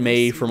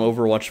May from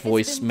Overwatch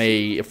voice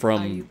May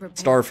from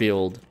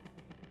Starfield?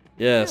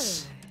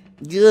 Yes.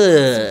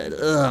 Good.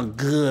 Oh,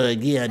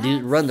 good. Yeah,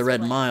 dude. Run the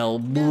red mile.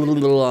 Blah,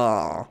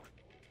 blah.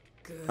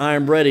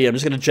 I'm ready. I'm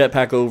just gonna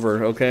jetpack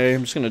over. Okay,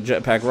 I'm just gonna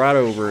jetpack right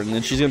over, and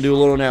then she's gonna do a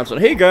little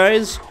announcement. Hey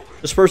guys,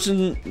 this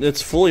person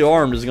that's fully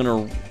armed is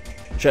gonna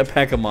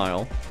jetpack a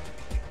mile.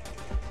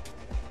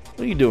 What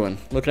are you doing?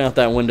 Looking out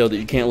that window that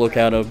you can't look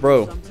out of,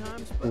 bro.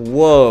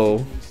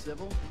 Whoa.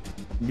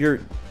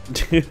 You're,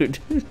 dude.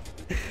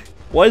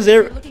 Why is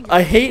there?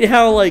 I hate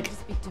how like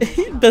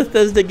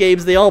Bethesda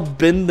games, they all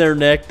bend their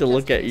neck to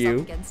look at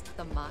you.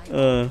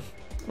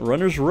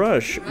 Runner's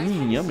Rush.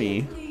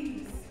 Yummy.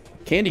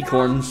 Candy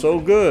corn, so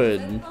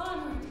good.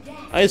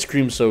 Ice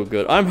cream, so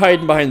good. I'm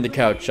hiding behind the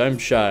couch. I'm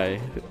shy.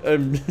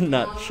 I'm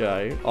not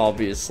shy.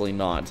 Obviously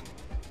not.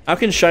 How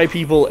can shy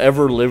people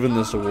ever live in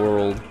this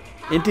world?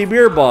 Empty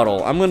beer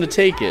bottle. I'm gonna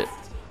take it.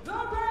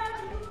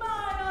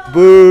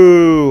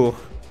 Boo.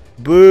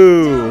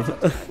 Boo.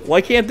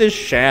 Why can't this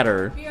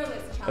shatter?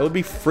 That would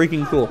be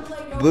freaking cool.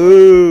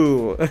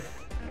 Boo.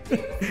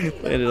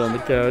 Landed on the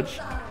couch.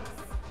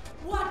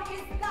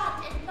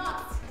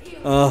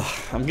 Ugh,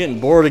 I'm getting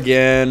bored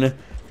again.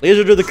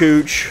 Laser to the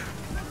cooch.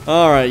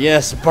 Alright,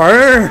 yes,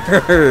 burn!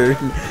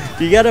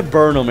 You gotta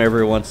burn them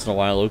every once in a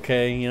while,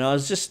 okay? You know,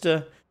 it's just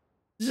got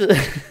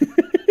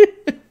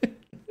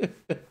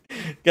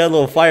a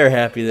little fire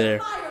happy there.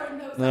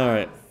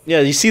 Alright. Yeah,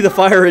 you see the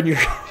fire in your...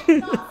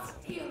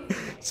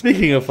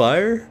 Speaking of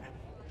fire...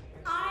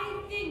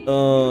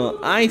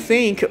 I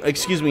think...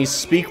 Excuse me,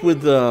 speak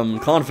with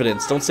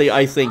confidence. Don't say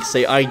I think,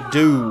 say I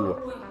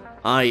do.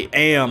 I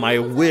am, I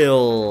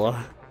will.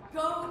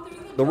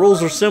 The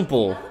rules are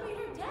simple.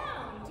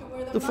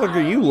 What the fuck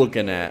are you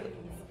looking at?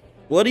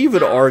 What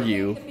even are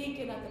you?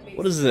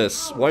 What is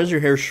this? Why is your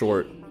hair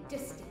short?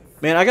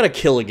 Man, I gotta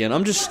kill again.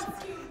 I just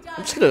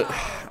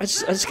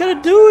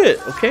gotta do it,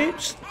 okay?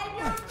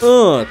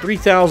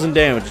 3,000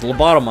 damage,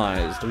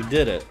 lobotomized. We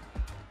did it.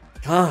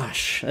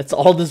 Gosh, that's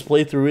all this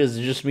playthrough is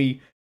just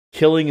me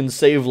killing and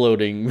save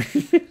loading.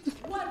 Look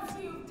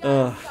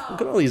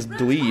at all these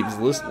dweebs.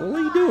 Listen,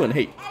 what are you doing?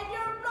 Hey.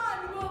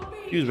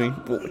 Excuse me.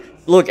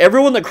 Look,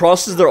 everyone that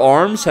crosses their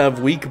arms have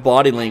weak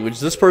body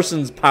language. This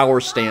person's power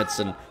stance,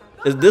 and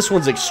this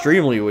one's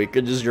extremely weak.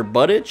 Is your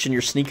butt itch and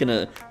you're sneaking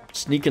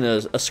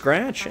a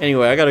scratch?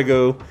 Anyway, I gotta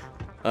go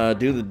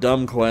do the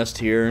dumb quest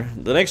here.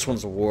 The next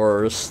one's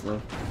worse. The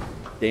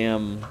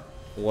damn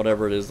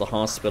whatever it is, the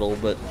hospital.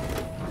 But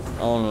I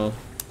don't know.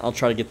 I'll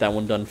try to get that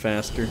one done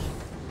faster.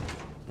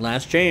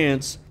 Last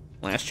chance.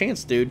 Last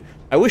chance, dude.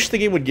 I wish the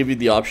game would give you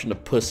the option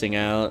of pussing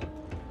out.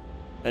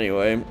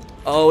 Anyway.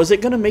 Oh, is it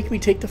gonna make me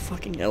take the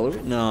fucking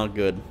elevator? No,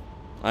 good.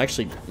 I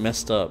actually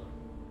messed up.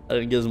 I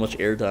didn't get as much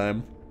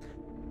airtime.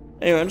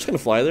 Anyway, I'm just gonna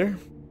fly there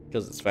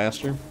because it's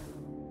faster.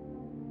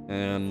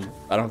 And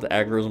I don't have to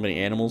aggro as many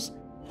animals.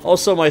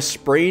 Also, my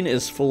sprain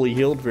is fully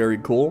healed. Very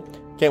cool.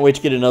 Can't wait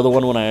to get another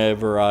one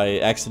whenever I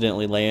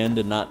accidentally land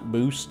and not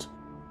boost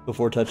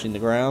before touching the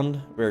ground.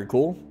 Very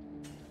cool.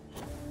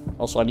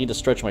 Also, I need to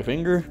stretch my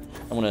finger.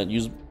 I'm gonna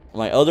use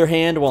my other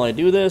hand while I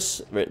do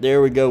this. Right,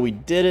 there we go. We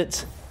did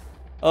it.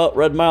 Oh,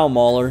 Red Mile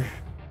Mauler.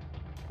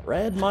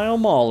 Red Mile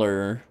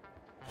Mauler.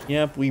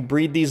 Yep, we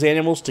breed these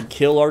animals to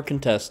kill our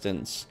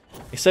contestants.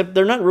 Except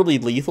they're not really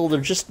lethal,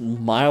 they're just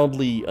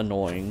mildly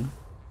annoying.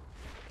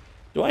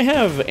 Do I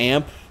have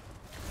amp?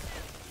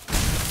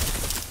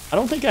 I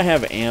don't think I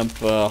have amp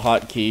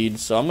hotkeyed,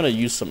 so I'm going to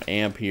use some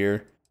amp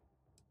here.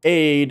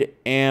 Aid,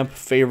 amp,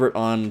 favorite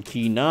on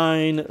key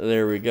 9.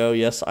 There we go.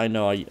 Yes, I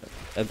know.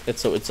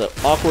 It's an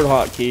awkward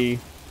hotkey.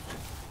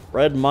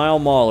 Red Mile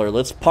Mauler.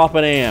 Let's pop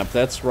an amp.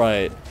 That's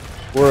right.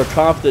 We're a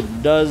cop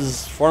that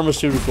does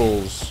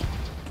pharmaceuticals.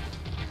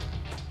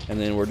 And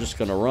then we're just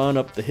going to run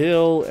up the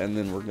hill, and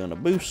then we're going to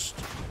boost.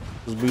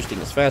 Because boosting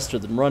is faster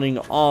than running,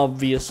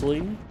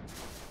 obviously.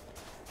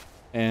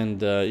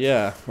 And,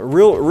 yeah. A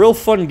real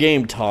fun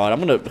game, Todd.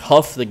 I'm going to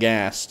huff the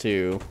gas,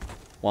 too,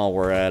 while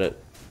we're at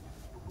it.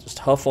 Just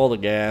huff all the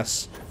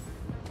gas.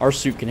 Our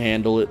suit can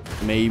handle it,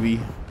 maybe.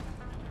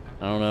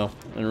 I don't know.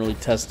 I didn't really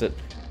test it.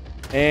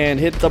 And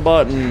hit the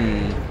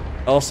button.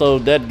 Also,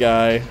 dead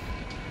guy.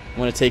 I'm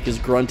going to take his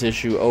grunt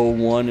issue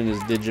 01 and his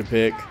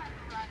digipick.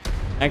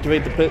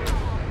 Activate the pit.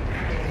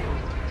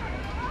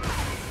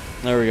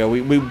 There we go.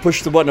 We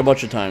pushed the button a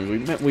bunch of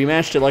times. We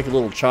mashed it like a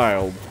little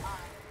child.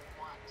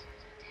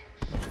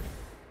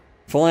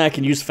 If only I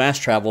can use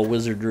fast travel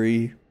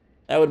wizardry.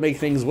 That would make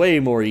things way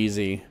more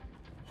easy.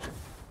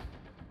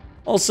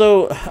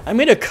 Also, I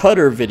made a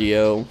cutter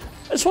video.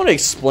 I just want to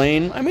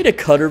explain. I made a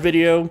cutter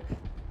video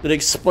that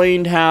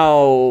explained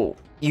how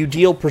you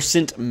deal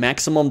 %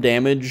 maximum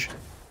damage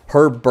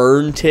per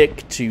burn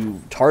tick to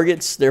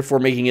targets, therefore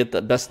making it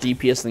the best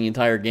DPS in the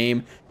entire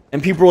game.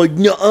 And people are like,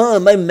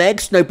 "Nuh-uh, my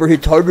max sniper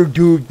hits harder,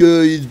 dude.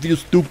 You feel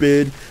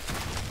stupid."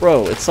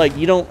 Bro, it's like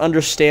you don't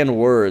understand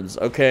words,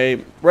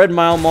 okay? Red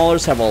Mile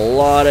Maulers have a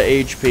lot of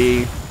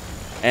HP,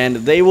 and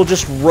they will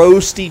just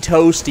roasty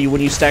toasty when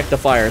you stack the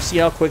fire. See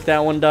how quick that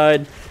one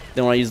died?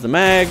 Then when I use the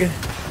mag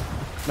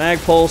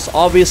pulse,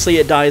 obviously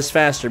it dies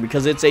faster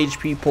because its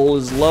HP pull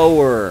is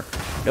lower.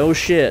 No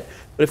shit.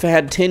 But if it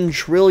had 10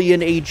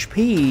 trillion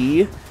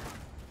HP,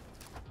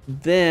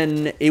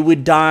 then it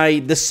would die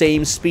the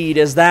same speed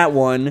as that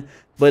one.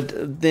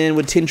 But then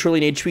with 10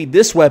 trillion HP,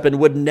 this weapon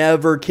would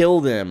never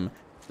kill them.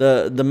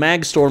 The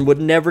Mag Storm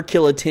would never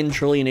kill a 10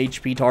 trillion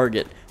HP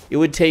target. It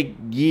would take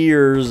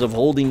years of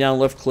holding down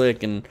left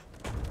click, and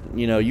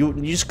you know, you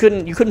just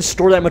couldn't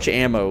store that much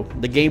ammo.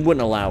 The game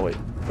wouldn't allow it.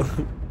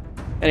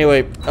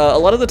 Anyway, a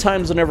lot of the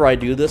times whenever I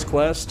do this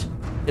quest,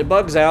 it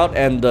bugs out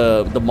and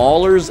the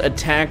Maulers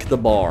attack the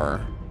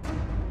bar.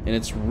 And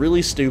it's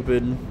really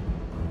stupid.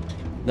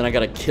 Then I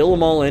gotta kill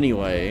them all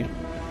anyway.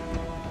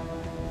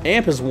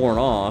 Amp is worn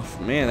off.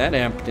 Man, that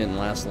amp didn't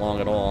last long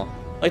at all.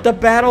 Like, the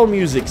battle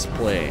music's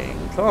playing.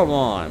 Come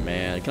on,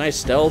 man. Can I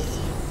stealth?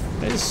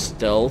 Can I just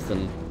stealth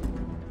and...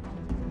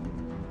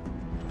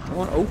 I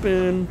want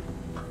open.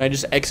 Can I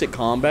just exit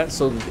combat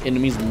so the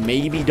enemies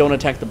maybe don't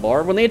attack the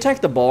bar? When they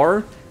attack the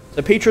bar,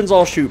 the patrons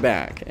all shoot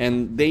back.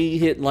 And they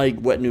hit like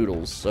wet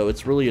noodles. So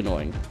it's really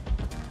annoying.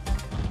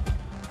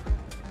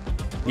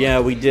 Yeah,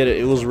 we did it.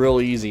 It was real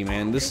easy,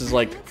 man. This is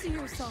like...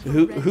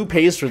 Who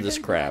pays for this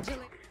crap?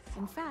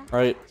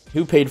 Right?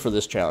 Who paid for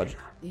this challenge?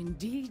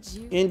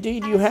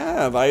 Indeed you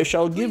have. I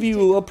shall give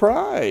you a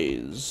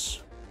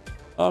prize.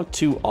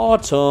 To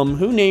Autumn.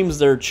 Who names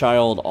their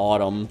child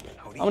Autumn?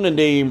 I'm gonna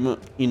name,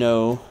 you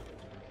know,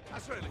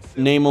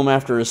 name them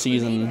after a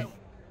season.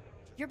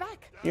 You're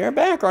back. You're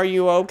back. Are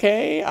you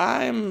okay?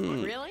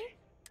 Really?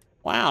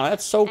 Wow,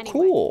 that's so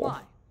cool.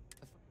 Why?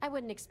 I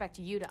wouldn't expect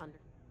you to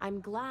I'm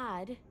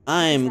glad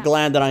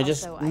that I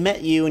just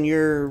met you and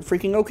you're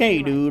freaking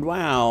okay, dude.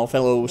 Wow,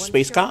 fellow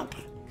space cop.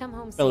 Come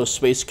home Fellow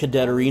space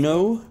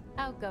cadeterino.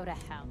 I'll go to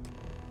hell.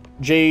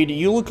 Jade,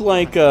 you look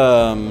like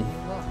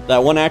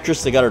that one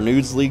actress that got her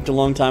nudes leaked a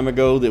long time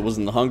ago that was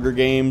in the Hunger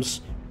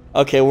Games.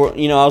 Okay, well,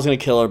 you know, I was gonna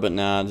kill her, but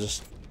nah,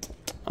 just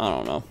I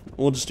don't know.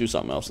 We'll just do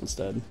something else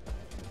instead.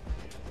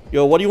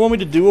 Yo, what do you want me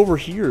to do over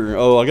here?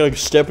 Oh, I gotta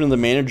step into the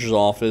manager's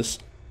office.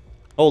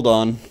 Hold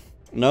on.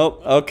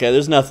 Nope. Okay,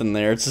 there's nothing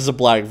there. It's just a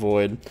black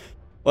void.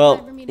 Well,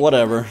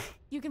 whatever.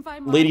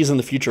 Ladies in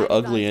the future are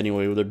ugly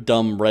anyway, with their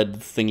dumb red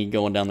thingy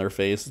going down their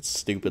face. It's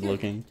stupid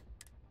looking.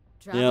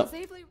 Yep.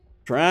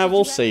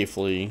 Travel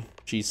safely,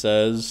 she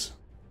says.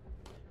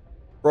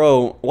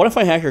 Bro, what if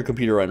I hack your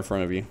computer right in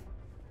front of you?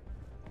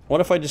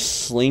 What if I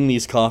just sling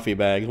these coffee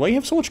bags? Why do you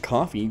have so much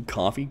coffee? You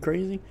coffee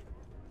crazy?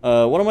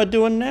 What am I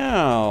doing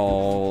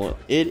now?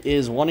 It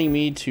is wanting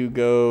me to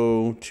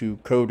go to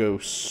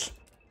Kodos.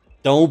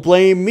 Don't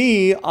blame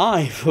me.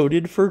 I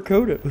voted for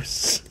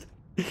Kodos.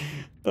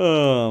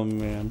 Oh,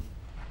 man.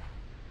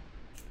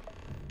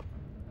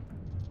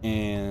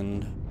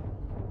 And...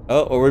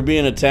 oh, are we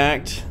being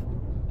attacked?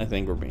 I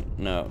think we're being...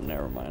 no,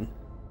 never mind.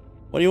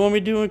 What do you want me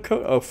to do in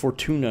Kodos? Oh,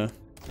 Fortuna.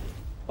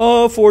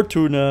 Oh,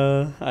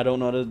 Fortuna. I don't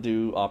know how to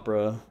do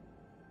opera.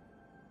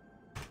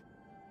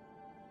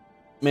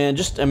 Man,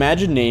 just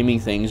imagine naming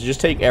things. Just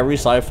take every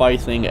sci-fi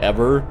thing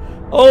ever.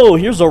 Oh,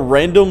 here's a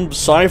random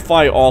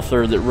sci-fi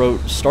author that wrote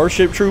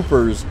Starship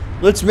Troopers.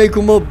 Let's make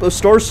them a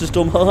star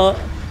system,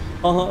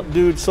 haha.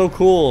 Dude, so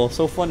cool,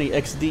 so funny,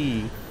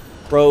 XD.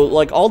 Bro,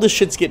 like, all this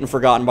shit's getting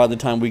forgotten by the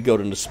time we go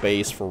into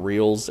space for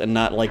reals, and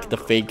not, like, the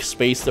fake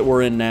space that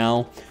we're in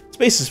now.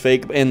 Space is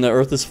fake, and the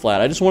Earth is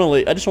flat. I just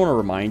want to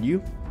remind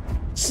you.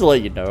 Just to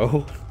let you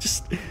know.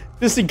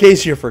 Just in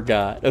case you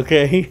forgot,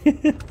 okay?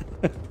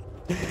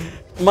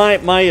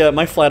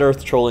 My flat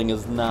Earth trolling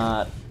is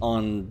not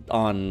on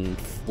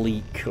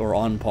fleek or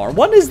on par.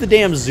 What is the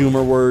damn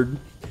zoomer word?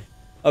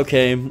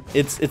 Okay,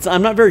 it's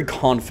I'm not very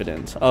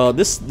confident.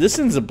 This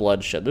ends in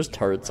bloodshed. There's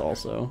turrets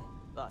also.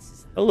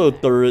 Hello,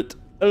 turret.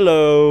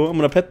 Hello. I'm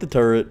gonna pet the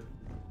turret.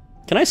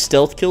 Can I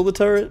stealth kill the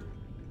turret?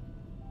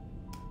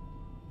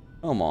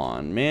 Come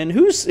on, man.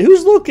 Who's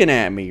looking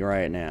at me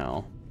right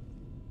now?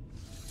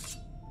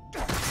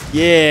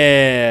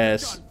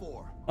 Yes.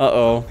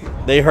 Uh-oh.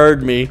 They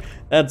heard me.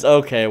 That's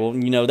okay. Well,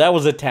 you know, that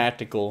was a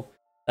tactical.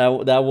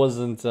 That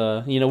wasn't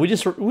you know, we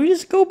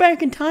just go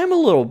back in time a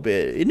little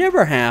bit. It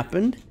never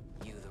happened.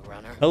 You the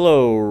runner?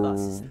 Hello. Boss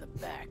is in the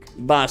back.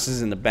 Boss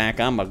is in the back.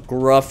 I'm a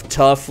gruff,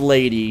 tough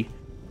lady.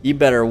 You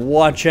better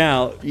watch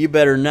out. You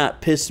better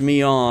not piss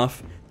me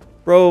off.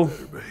 Bro,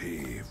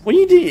 when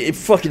you do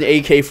fucking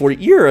AK-40,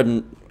 you're an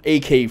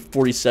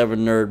AK-47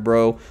 nerd,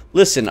 bro.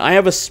 Listen, I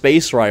have a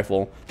space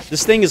rifle.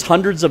 This thing is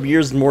hundreds of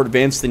years more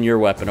advanced than your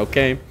weapon,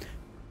 okay?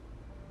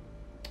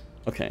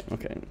 Okay.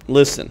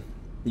 Listen,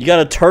 you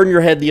gotta turn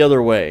your head the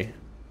other way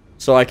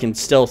so I can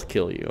stealth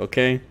kill you,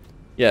 okay?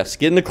 Yes,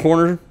 get in the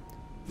corner.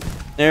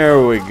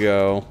 There we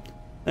go.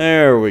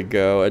 There we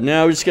go. And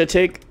now we just gotta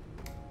take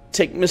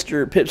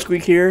Mr.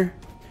 Pipsqueak here.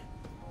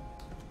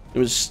 It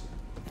was...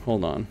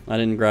 hold on. I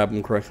didn't grab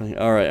him correctly.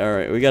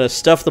 Alright. We gotta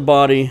stuff the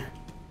body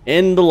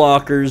in the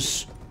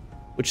lockers.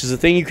 which is a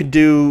thing you could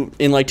do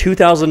in like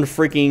 2000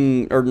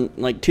 freaking, or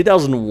like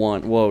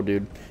 2001. Whoa,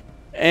 dude.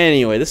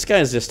 Anyway, this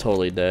guy's just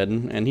totally dead,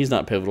 and he's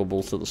not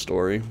pivotable to the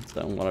story,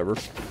 so whatever.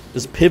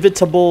 Is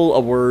pivotable a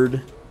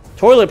word?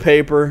 Toilet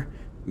paper.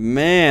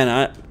 Man,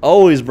 I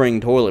always bring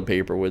toilet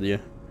paper with you.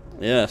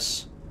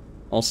 Yes.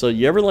 Also,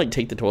 you ever like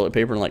take the toilet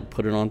paper and like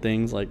put it on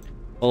things? Like,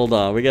 hold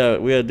on, we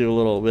gotta do a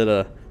little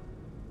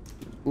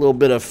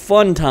bit of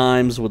fun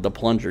times with the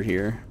plunger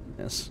here.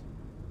 Yes.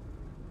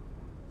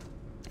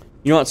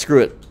 You know what? Screw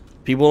it.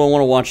 People don't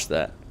want to watch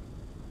that.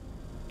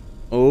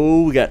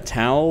 Oh, we got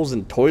towels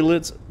and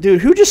toilets.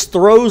 Dude, who just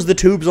throws the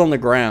tubes on the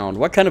ground?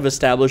 What kind of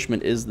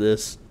establishment is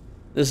this?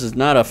 This is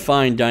not a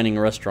fine dining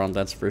restaurant,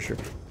 that's for sure.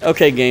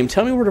 Okay, game,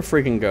 tell me where to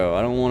freaking go.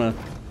 I don't want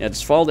to... Yeah,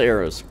 just follow the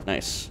arrows.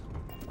 Nice.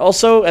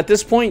 Also, at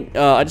this point,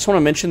 I just want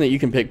to mention that you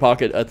can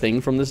pickpocket a thing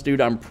from this dude.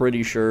 I'm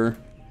pretty sure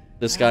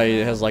this guy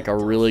has like a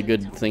really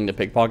good thing to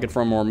pickpocket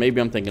from, or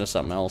maybe I'm thinking of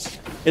something else.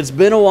 It's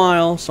been a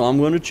while, so I'm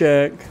going to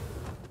check.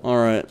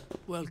 Alright.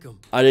 Welcome.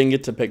 I didn't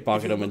get to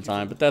pickpocket him in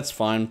time, but that's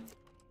fine.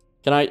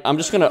 Can I... I'm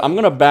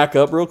gonna back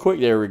up real quick.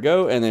 There we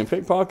go. And then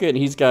pickpocket, and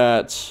he's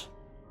got...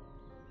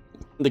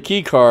 the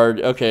key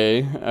card.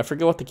 Okay. I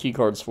forget what the key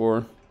card's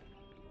for.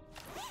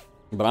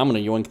 But I'm gonna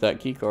yoink that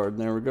key card.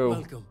 There we go.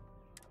 Welcome.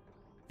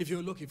 If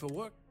you're looking for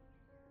work.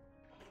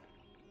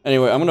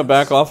 Anyway, I'm gonna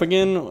back off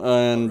again,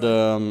 and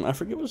I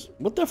forget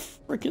what the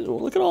frick is.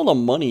 Look at all the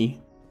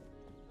money.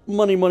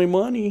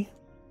 Money.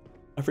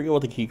 I forget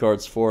what the key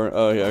card's for.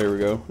 Oh yeah, here we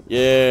go.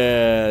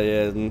 Yeah,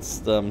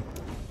 it's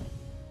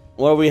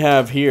what do we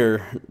have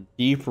here?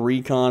 Deep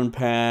recon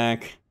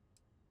pack,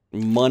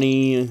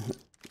 money,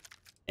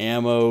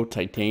 ammo,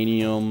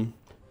 titanium,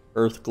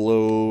 earth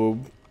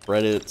globe,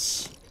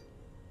 credits.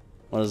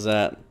 What is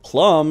that?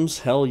 Plums?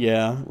 Hell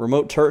yeah.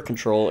 Remote turret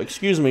control.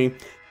 Excuse me.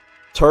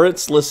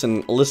 Turrets,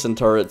 listen,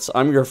 turrets.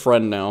 I'm your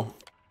friend now.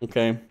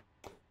 Okay?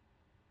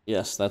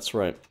 Yes, that's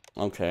right.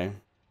 Okay.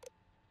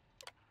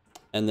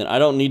 And then I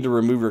don't need to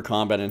remove your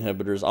combat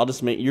inhibitors. I'll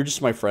just you're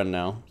just my friend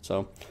now.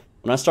 So,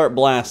 when I start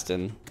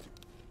blasting...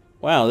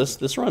 Wow,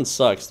 this run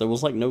sucks. There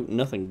was like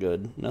nothing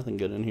good. Nothing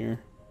good in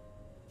here.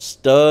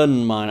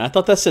 Stun mine. I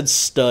thought that said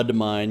stud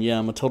mine. Yeah,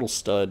 I'm a total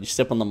stud. You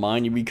step on the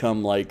mine, you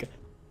become like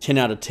 10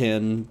 out of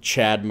 10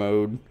 Chad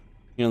mode.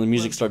 You know, the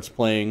music starts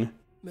playing.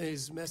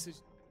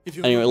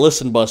 Anyway,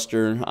 listen,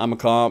 Buster. I'm a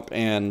cop,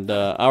 and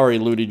I already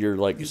looted your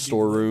like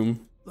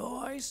storeroom.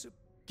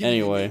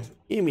 Anyway,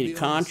 give me the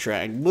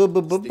contract.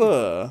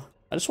 Buh.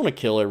 I just want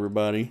to kill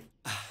everybody,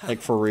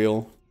 like for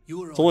real.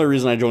 It's the only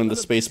reason I joined the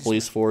Space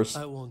Police Force.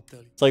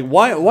 It's like,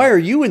 why are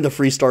you in the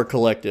Freestar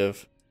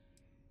Collective?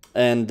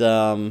 And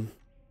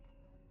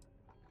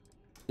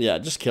yeah,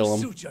 just kill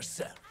him.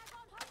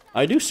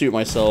 I do suit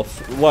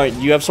myself. Why?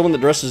 Do you have someone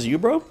that dresses you,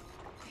 bro?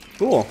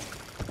 Cool.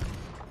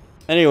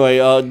 Anyway,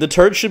 the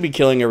turret should be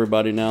killing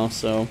everybody now,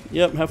 so,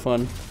 yep, have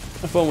fun.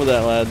 Have fun with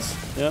that, lads.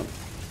 Yep.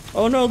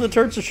 Oh no, the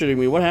turrets are shooting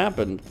me. What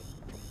happened?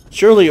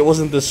 Surely it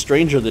wasn't this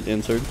stranger that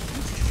entered.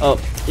 Oh,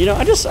 you know,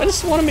 I just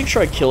want to make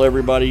sure I kill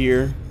everybody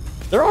here.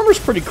 Their armor's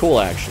pretty cool,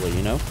 actually,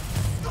 you know?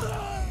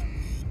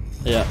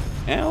 Yeah.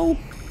 Ow.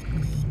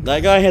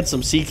 That guy had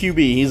some CQB.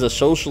 He's a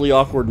socially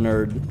awkward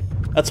nerd.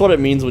 That's what it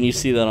means when you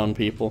see that on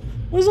people.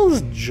 What is all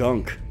this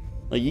junk?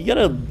 Like, you got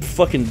a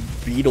fucking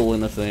beetle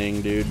in a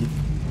thing, dude.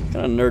 What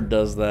kind of nerd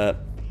does that?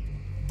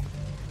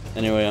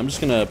 Anyway, I'm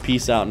just gonna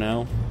peace out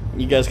now.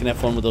 You guys can have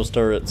fun with those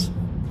turrets.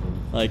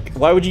 Like,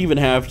 why would you even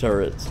have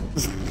turrets?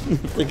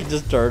 They could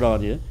just turret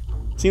on you.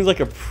 Seems like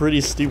a pretty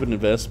stupid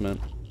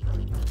investment.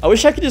 I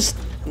wish I could just,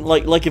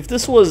 like if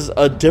this was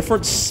a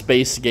different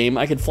space game,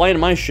 I could fly into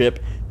my ship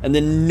and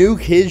then nuke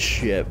his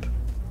ship.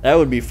 That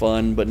would be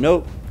fun, but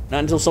nope.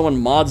 Not until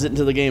someone mods it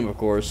into the game, of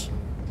course.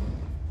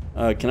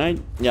 Can I?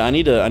 Yeah, I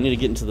need to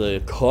get into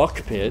the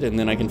cockpit, and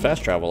then I can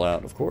fast travel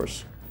out, of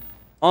course.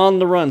 On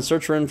the run,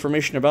 search for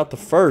information about the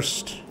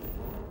first.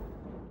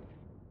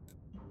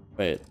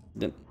 Wait,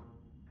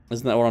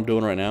 isn't that what I'm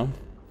doing right now?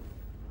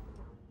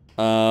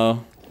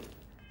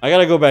 I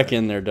gotta go back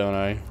in there, don't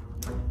I?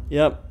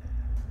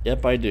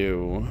 Yep, I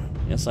do.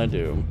 Yes, I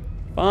do.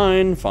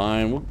 Fine.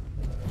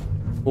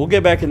 We'll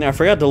get back in there. I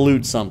forgot to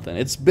loot something.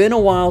 It's been a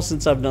while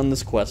since I've done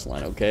this quest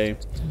line, okay?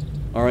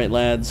 Alright,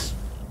 lads.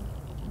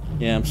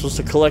 Yeah, I'm supposed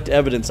to collect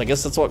evidence. I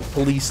guess that's what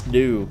police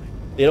do.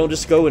 They don't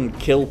just go and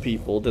kill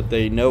people that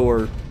they know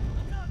are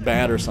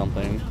bad or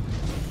something.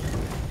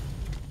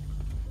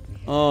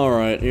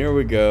 Alright, here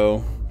we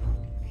go.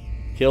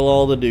 Kill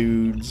all the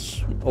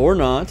dudes. Or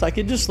not. I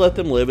could just let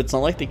them live. It's not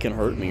like they can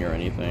hurt me or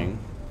anything.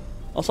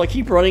 Also, I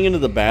keep running into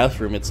the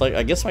bathroom. It's like,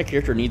 I guess my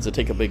character needs to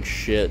take a big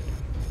shit.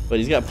 But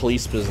he's got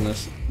police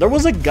business. There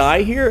was a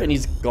guy here, and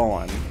he's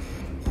gone.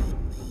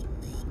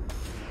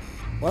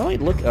 Why don't I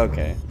look?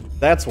 Okay.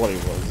 That's what he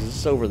was. He's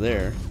just over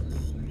there.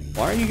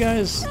 Why are you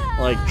guys,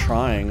 like,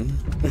 trying?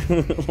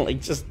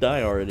 Like, just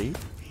die already.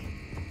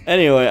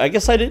 Anyway, I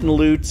guess I didn't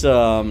loot the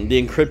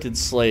encrypted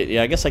slate.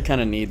 Yeah, I guess I kind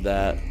of need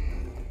that.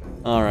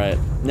 Alright.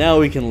 Now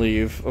we can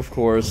leave, of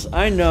course.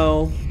 I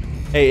know.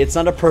 Hey, it's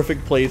not a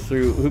perfect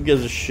playthrough. Who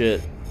gives a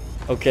shit?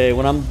 Okay,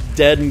 when I'm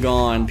dead and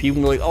gone,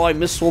 people are like, oh, I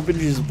miss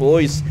Swolpingy's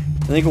voice.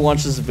 And they can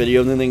watch this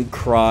video and then they can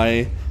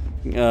cry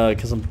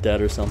because I'm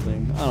dead or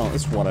something. I don't know,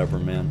 it's whatever,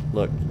 man.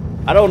 Look,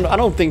 I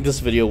don't think this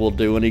video will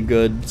do any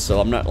good, so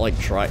I'm not like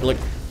Look,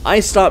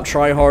 I stopped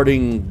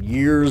tryharding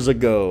years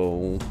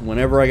ago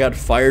whenever I got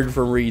fired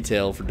from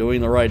retail for doing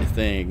the right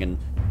thing and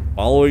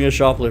following a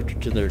shoplifter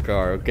to their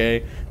car,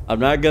 okay? I'm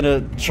not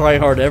gonna try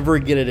hard ever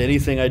again at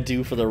anything I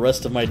do for the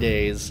rest of my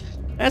days.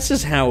 That's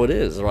just how it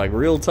is, like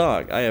real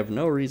talk. I have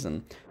no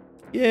reason.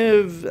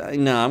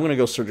 Nah, I'm gonna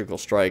go surgical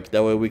strike.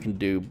 That way we can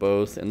do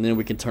both, and then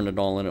we can turn it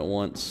all in at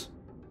once.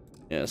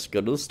 Yes,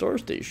 go to the star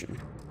station.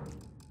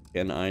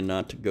 Can I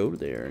not go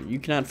there? You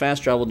cannot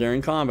fast travel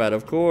during combat,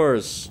 of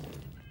course.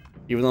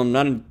 Even though I'm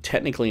not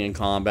technically in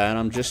combat,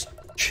 I'm just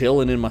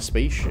chilling in my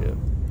spaceship.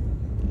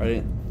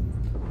 Right?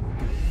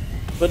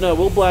 But no,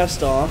 we'll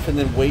blast off and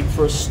then wait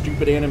for a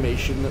stupid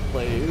animation that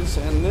plays,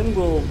 and then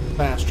we'll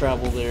fast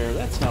travel there.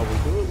 That's how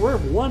we do it. We're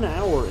 1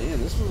 hour in.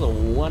 This is a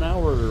 1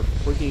 hour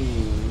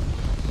freaking...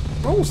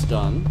 We're almost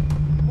done.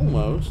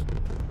 Almost.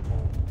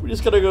 We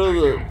just gotta go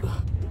to the...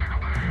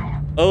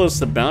 Oh, it's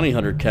the bounty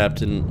hunter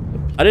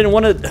captain. I didn't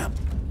want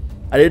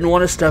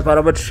to step out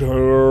of a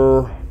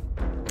chair.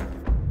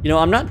 You know,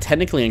 I'm not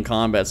technically in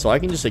combat, so I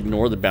can just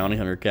ignore the bounty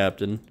hunter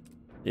captain.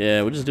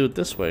 Yeah, we'll just do it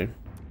this way.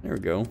 There we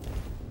go.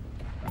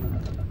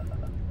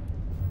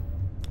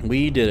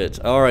 We did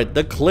it. Alright,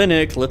 the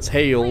clinic. Let's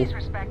hail.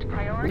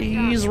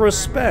 Please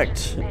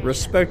respect.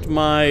 Respect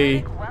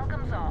my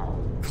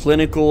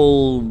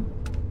clinical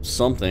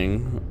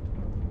something.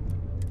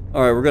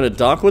 Alright, we're gonna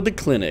dock with the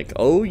clinic.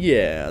 Oh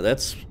yeah,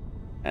 that's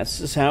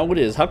just how it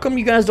is. How come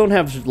you guys don't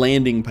have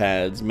landing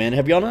pads, man?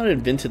 Have y'all not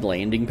invented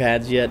landing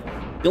pads yet?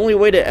 The only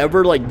way to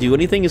ever like do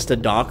anything is to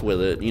dock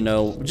with it, you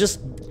know? Just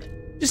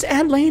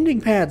add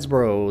landing pads,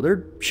 bro.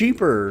 They're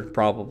cheaper,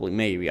 probably,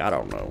 maybe. I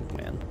don't know,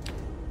 man.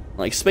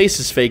 Like, space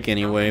is fake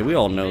anyway. We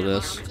all know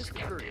this.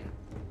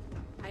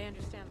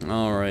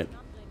 Alright.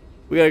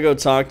 We gotta go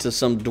talk to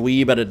some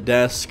dweeb at a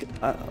desk.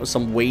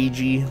 Some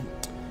wagey.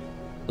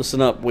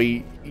 Listen up,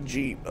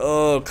 wagey.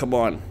 Oh, come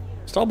on.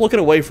 Stop looking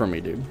away from me,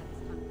 dude.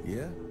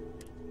 Yeah?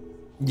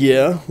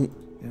 Yeah?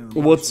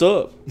 What's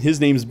up? His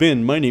name's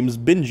Ben. My name's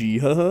Benji.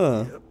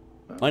 Haha.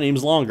 My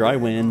name's longer. I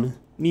win.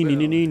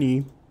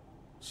 Nee.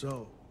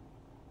 So...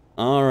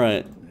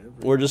 Alright.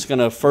 We're just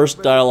gonna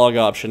first dialogue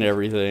option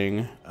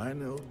everything. I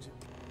know.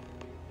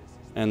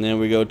 And then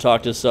we go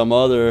talk to some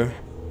other...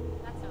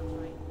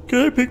 Can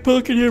I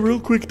pickpocket here real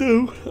quick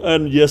though?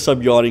 And yes,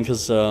 I'm yawning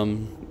because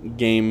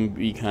game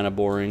be kind of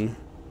boring.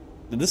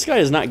 This guy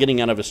is not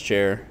getting out of his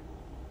chair.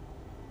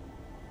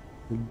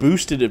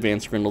 Boosted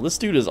advanced grindle. This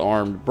dude is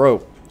armed.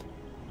 Bro.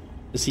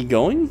 Is he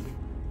going?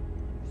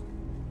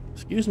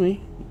 Excuse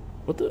me.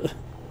 What the...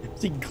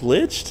 Is he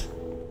glitched?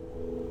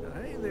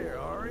 Hey there,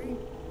 Ari.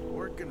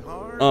 Working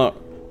hard.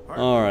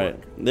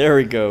 Alright. There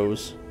he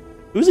goes.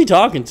 Who's he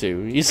talking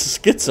to? He's a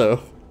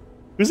schizo.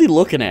 Who's he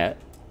looking at?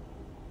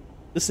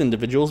 This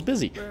individual's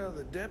busy. Well,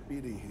 the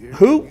deputy here.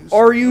 Who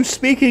are you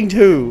speaking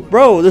to?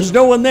 Bro, there's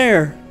no one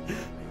there.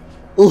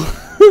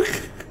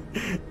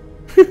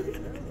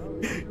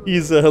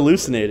 He's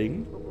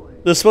hallucinating.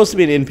 There's supposed to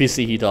be an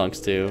NPC he talks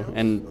to,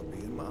 and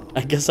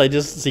I guess I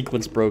just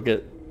sequence broke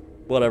it.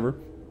 Whatever.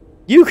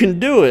 You can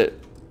do it!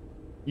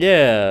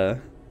 Yeah.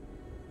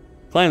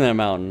 Climb that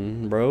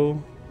mountain,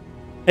 bro.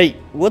 Hey,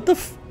 what the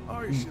f-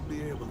 Ari should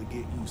be able to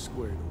get you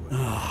squared away.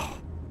 Oh,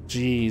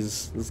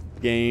 jeez. This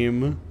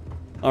game.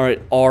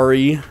 Alright,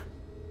 Ari.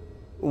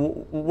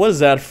 What is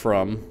that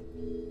from?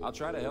 I'll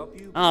try to help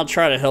you. I'll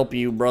try to help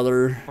you,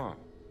 brother. Huh.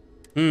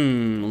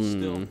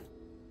 Still.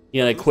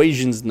 Yeah,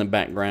 equations in the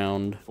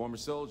background. Former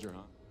soldier,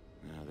 huh?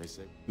 Yeah, they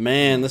say.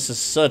 Man, this is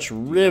such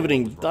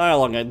riveting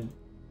dialogue. I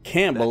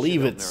can't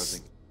believe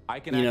it's,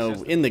 you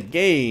know, in the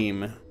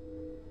game.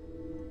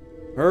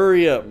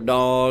 Hurry up,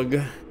 dog.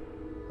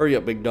 Hurry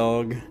up, big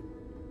dog.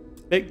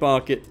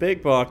 Pickpocket,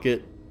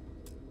 pickpocket.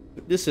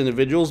 This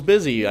individual's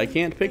busy. I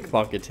can't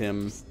pickpocket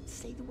him.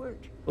 Say the word.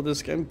 Well,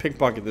 this guy,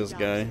 pickpocket this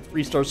guy.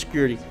 Freestar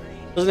security.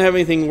 Doesn't have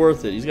anything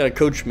worth it. He's got a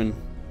coachman.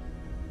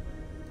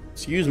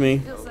 Excuse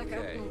me.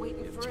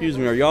 Excuse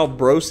me, are y'all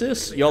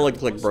brosis? Y'all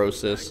look like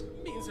brosis.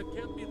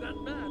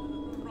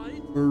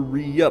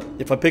 Hurry up.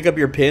 If I pick up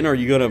your pin, are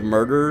you gonna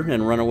murder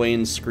and run away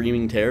in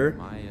screaming terror?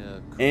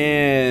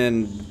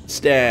 And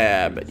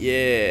stab.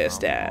 Yeah,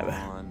 stab.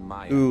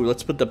 Ooh,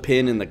 let's put the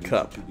pin in the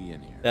cup.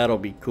 That'll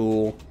be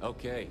cool.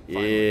 Okay.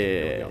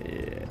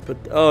 Yeah.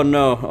 Put. Oh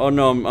no. Oh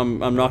no.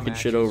 I'm knocking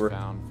shit over.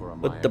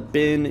 Put the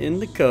pin in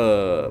the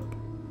cup.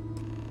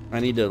 I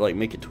need to like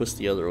make it twist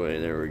the other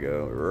way. There we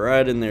go.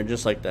 Right in there,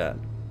 just like that.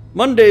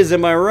 Mondays,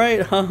 am I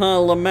right? Haha,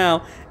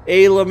 Lamau.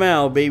 A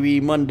Lamau,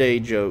 baby. Monday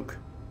joke.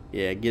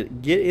 Yeah, get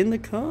in the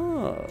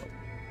cup.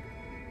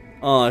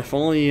 Oh, if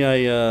only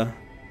I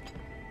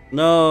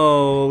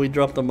no, we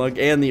dropped the mug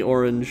and the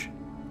orange.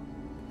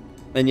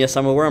 And yes,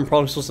 I'm aware I'm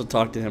probably supposed to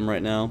talk to him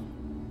right now.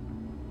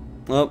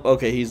 Oh,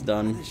 okay, he's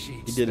done.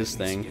 He did his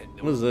thing.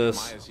 What is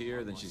this?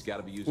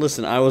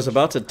 Listen, I was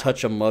about to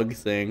touch a mug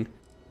thing.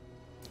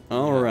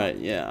 Alright,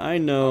 yeah, I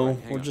know. Alright,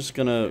 hang We're on. just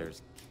gonna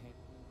There's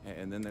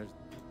and then there's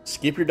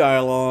skip your you're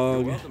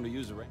dialogue. welcome to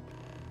use the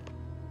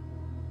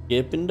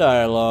Skip in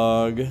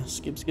dialogue.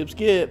 Skip, skip,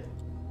 skip.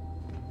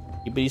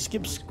 Skippity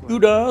skip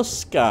scooter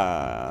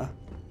sky.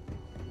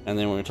 And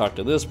then we're gonna talk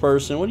to this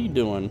person. What are you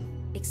doing?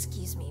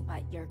 Excuse me,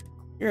 but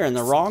You're in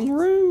the wrong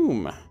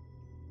room.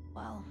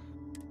 well.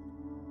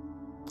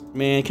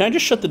 Man, can I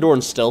just shut the door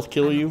and stealth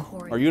kill I'm you?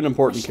 recording Are you an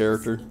important wishes.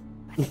 character?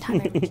 By the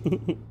time I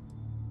reach,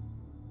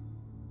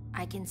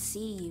 I can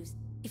see you.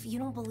 If you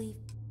don't believe,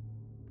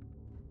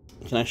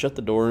 Can I shut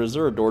the door? Is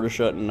there a door to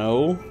shut?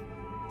 No.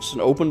 It's an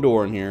open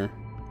door in here.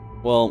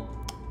 Well,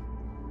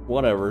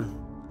 whatever.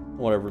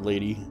 Whatever,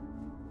 lady.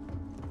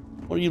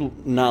 What are you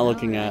not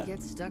looking at?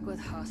 Get stuck with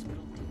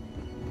hospital.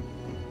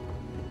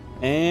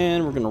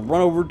 And we're gonna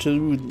run over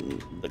to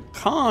the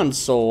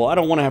console. I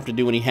don't want to have to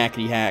do any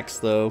hackety hacks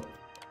though.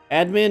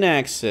 Admin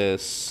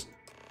access.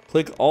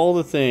 Click all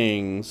the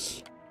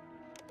things.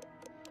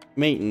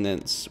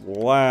 Maintenance.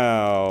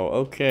 Wow.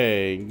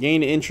 Okay.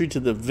 Gain entry to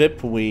the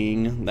VIP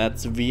wing.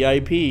 That's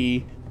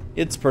VIP.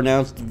 It's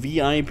pronounced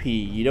VIP.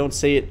 You don't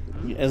say it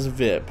as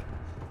VIP.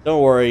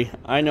 Don't worry.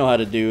 I know how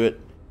to do it.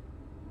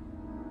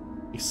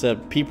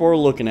 Except people are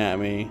looking at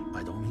me.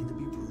 I don't mean to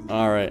be rude.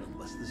 All right.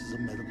 Unless this is a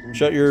medical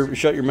Shut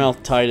your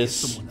mouth,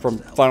 Titus from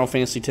Final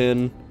Fantasy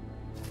X.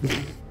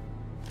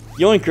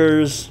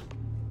 Yoinkers.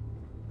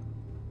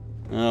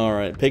 All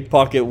right,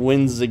 pickpocket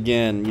wins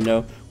again. You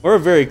know, we're a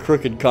very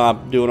crooked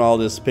cop doing all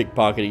this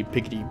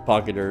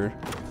pickety-pocketer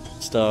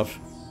stuff.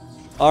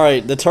 All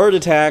right, the turret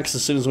attacks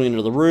as soon as we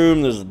enter the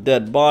room. There's a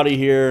dead body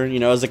here. You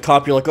know, as a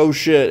cop, you're like, oh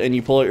shit, and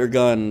you pull out your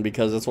gun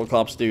because that's what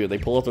cops do. They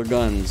pull out their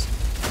guns.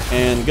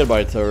 And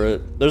goodbye,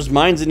 turret. There's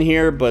mines in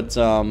here, but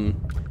I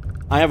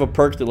have a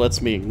perk that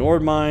lets me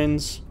ignore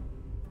mines.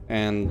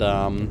 And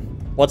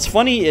what's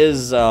funny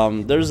is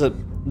there's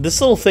this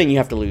little thing you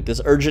have to loot.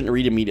 This urgent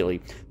read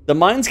immediately. The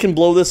mines can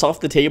blow this off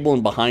the table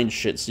and behind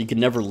shit, so you can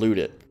never loot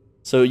it.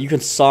 So you can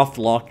soft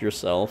lock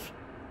yourself.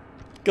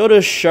 Go to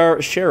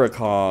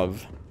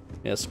Sharikov.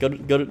 Yes, go to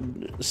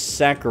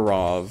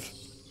Sakharov.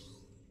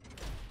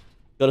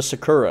 Go to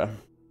Sakura.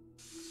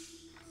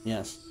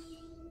 Yes.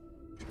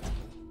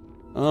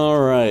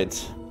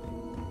 Alright.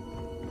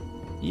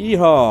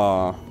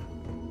 Yeehaw.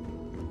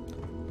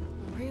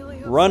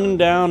 Running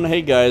down.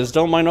 Hey guys,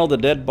 don't mind all the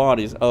dead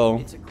bodies.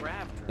 Oh.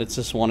 It's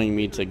just wanting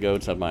me to go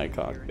to my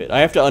cockpit.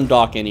 I have to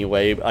undock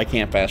anyway. I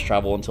can't fast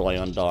travel until I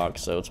undock,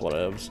 so it's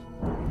whatevs.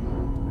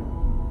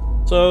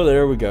 So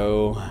there we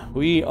go.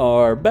 We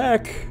are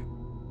back.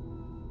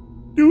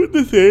 Doing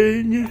the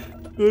thing.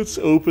 Let's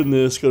open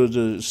this. Go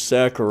to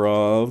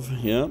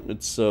Sakharov. Yep,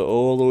 it's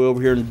all the way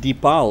over here in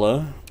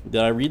Deepala.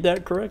 Did I read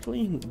that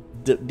correctly?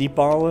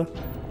 Deepala?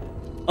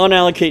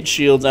 Unallocate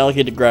shields,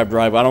 allocate to grab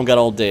drive. I don't got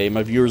all day.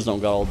 My viewers don't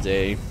got all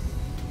day.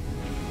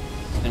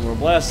 And we're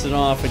blasting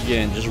off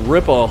again. Just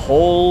rip a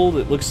hole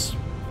that looks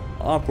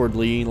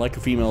awkwardly like a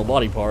female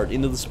body part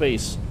into the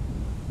space.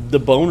 The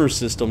boner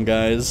system,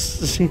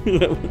 guys.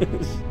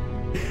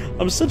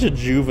 I'm such a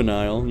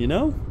juvenile, you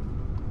know?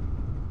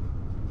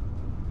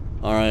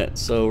 Alright,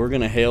 so we're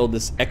gonna hail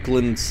this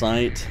Eklund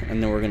site,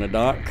 and then we're gonna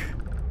dock.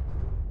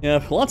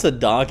 Yeah, lots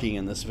of docking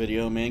in this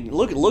video, man.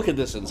 Look at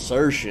this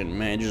insertion,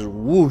 man. Just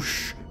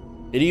whoosh.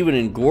 It even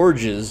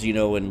engorges, you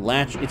know, and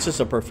latch. It's just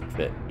a perfect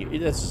fit.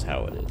 That's just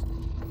how it is.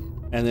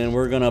 And then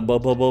we're gonna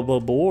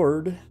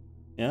board.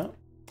 Yeah.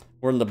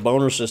 We're in the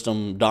boner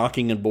system,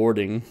 docking and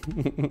boarding.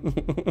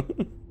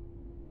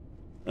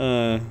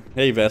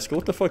 Hey Vesca,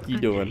 what the fuck are you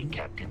doing?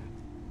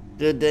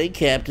 Good day,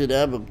 Captain.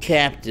 I'm a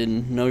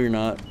captain. No, you're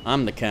not.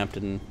 I'm the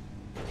captain.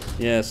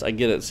 Yes, I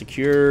get it.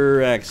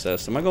 Secure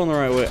access. Am I going the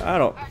right way? I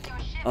don't.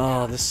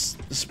 Oh, this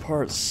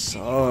part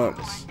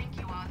sucks.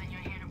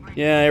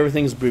 Yeah,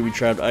 everything's booby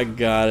trapped. I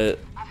got it.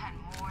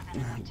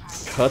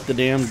 Cut the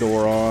damn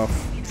door off.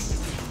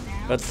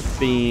 Cut the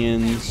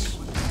fins.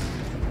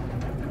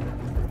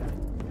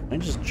 I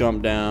just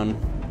jump down.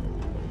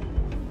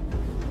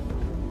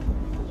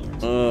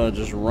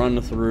 Just run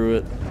through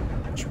it.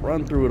 Just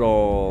run through it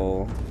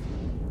all.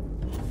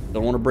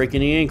 Don't want to break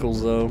any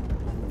ankles though.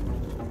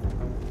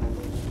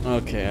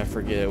 Okay, I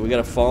forget. We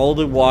gotta follow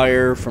the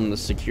wire from the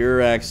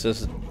secure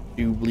access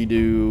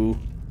doobly-doo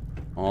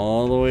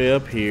all the way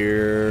up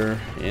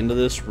here into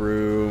this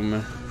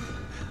room.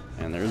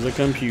 And there's a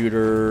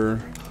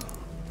computer.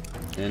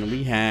 And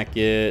we hack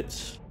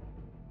it.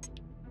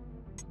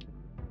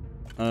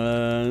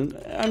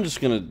 I'm just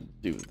gonna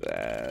do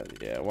that.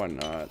 Yeah, why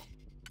not?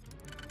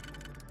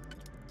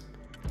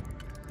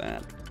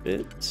 That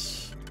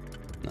fits.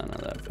 No,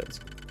 that fits.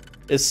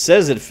 It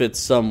says it fits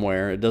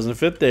somewhere. It doesn't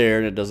fit there,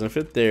 and it doesn't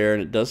fit there,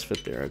 and it does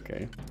fit there.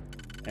 Okay.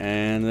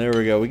 And there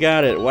we go. We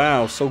got it.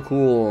 Wow, so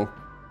cool.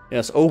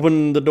 Yes,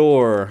 open the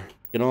door.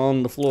 Get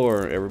on the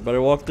floor. Everybody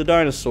walk the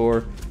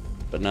dinosaur,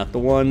 but not the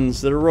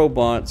ones that are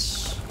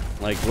robots.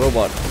 Like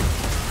Robot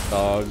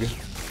Dog.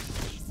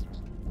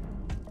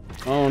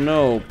 Oh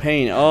no,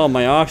 pain. Oh,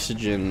 my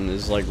oxygen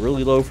is like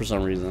really low for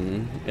some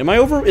reason.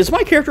 Is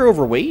my character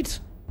overweight?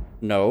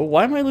 No.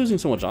 Why am I losing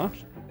so much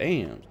oxygen?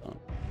 Damn. Son.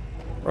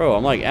 Bro,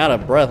 I'm like out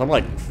of breath. I'm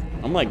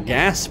like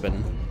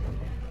gasping.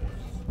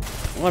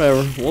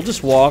 Whatever. We'll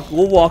just walk.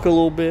 We'll walk a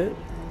little bit.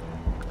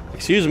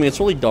 Excuse me, it's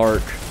really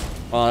dark.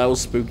 Wow, that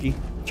was spooky.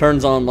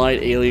 Turns on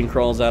light, alien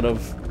crawls out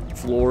of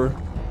floor.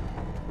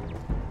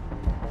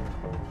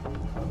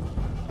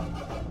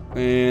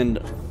 And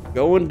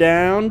going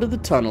down to the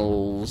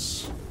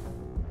tunnels.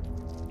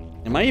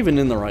 Am I even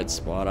in the right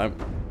spot? I'm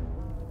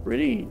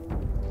pretty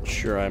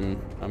sure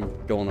I'm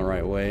going the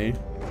right way.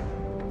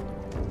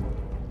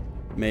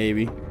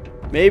 Maybe.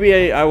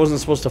 Maybe I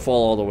wasn't supposed to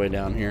fall all the way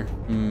down here.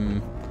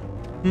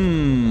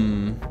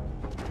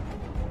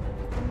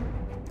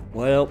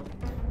 Well,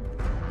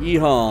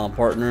 yeehaw,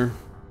 partner.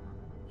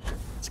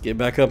 Let's get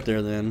back up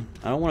there then.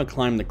 I don't want to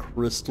climb the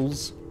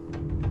crystals.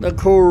 The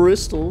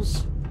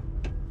crystals.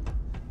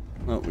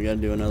 Oh, we gotta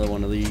do another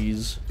one of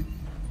these.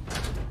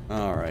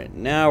 Alright,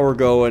 now we're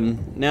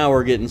going. Now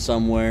we're getting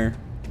somewhere.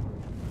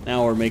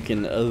 Now we're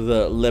making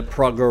the le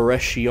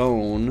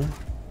progression.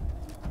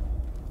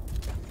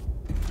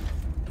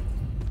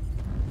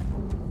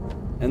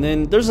 And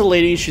then there's a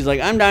lady, she's like,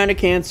 I'm dying of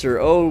cancer.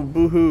 Oh,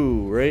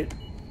 boo-hoo, right?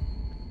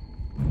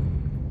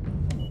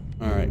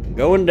 Alright,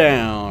 going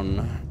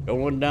down.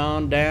 Going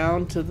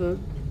down to the...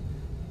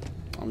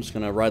 I'm just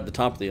gonna ride the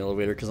top of the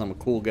elevator because I'm a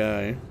cool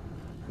guy.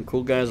 And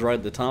cool guys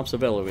ride the tops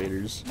of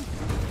elevators.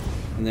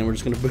 And then we're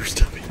just gonna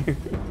boost up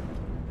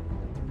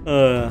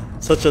here.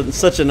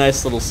 Such a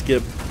nice little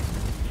skip.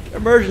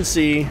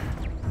 Emergency.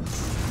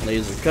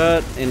 Laser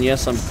cut. And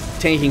yes, I'm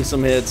tanking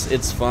some hits.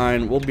 It's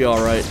fine. We'll be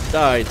alright.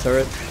 Die,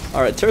 turret.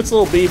 Alright, turret's a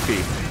little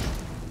beefy.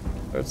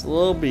 Turret's a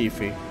little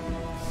beefy.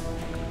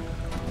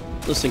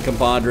 Listen,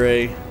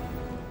 compadre.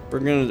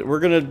 We're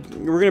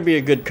gonna be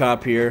a good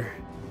cop here.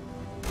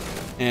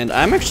 And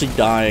I'm actually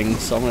dying,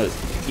 so I'm gonna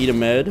eat a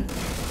med.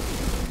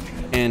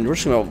 And we're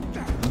just gonna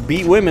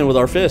beat women with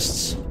our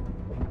fists.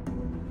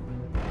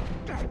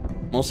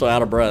 I'm also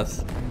out of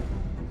breath.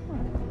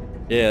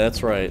 Yeah,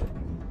 that's right.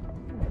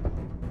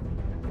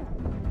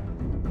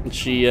 And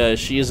she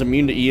is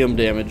immune to EM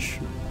damage.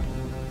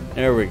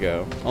 There we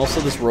go.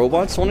 Also, this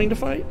robot's wanting to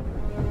fight.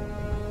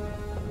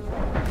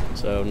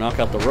 So, knock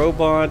out the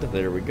robot.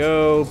 There we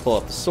go. Pull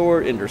out the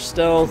sword. Enter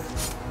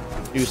stealth.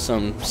 Do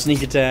some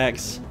sneak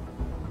attacks.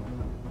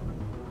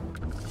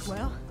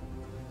 Well?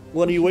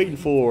 What are you waiting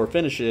for?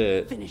 Finish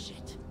it. Finish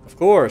it. Of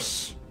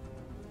course.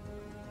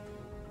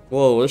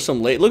 Whoa, there's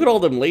some look at all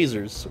them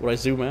lasers when I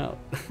zoom out.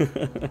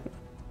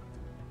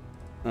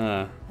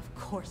 Of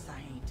course I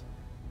ain't.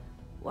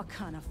 What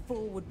kind of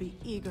fool would be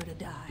eager to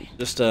die?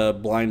 Just a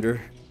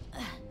blinder.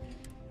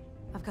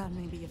 I've got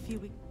maybe a few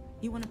weeks.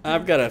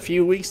 I've got a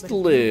few weeks to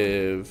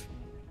live.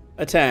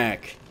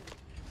 Attack.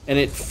 And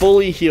it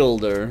fully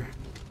healed her.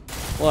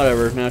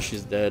 Whatever, now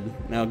she's dead.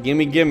 Now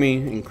gimme,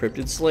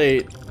 encrypted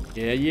slate.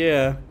 Yeah,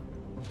 yeah.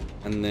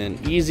 And then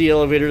easy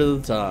elevator to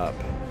the top.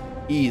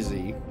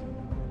 Easy.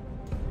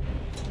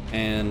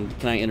 And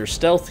can I enter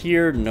stealth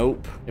here?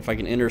 Nope. If I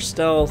can enter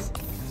stealth,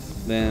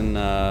 then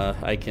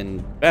I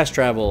can fast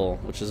travel,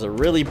 which is a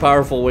really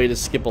powerful way to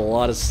skip a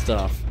lot of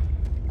stuff.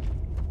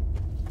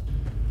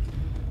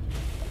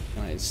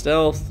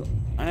 Stealth.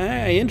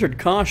 I entered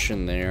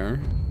caution there.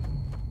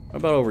 What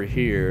about over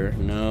here?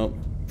 Nope.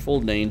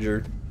 Full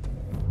danger.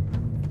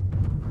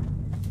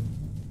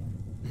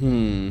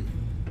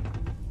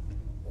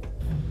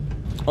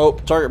 Oh,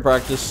 target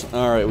practice.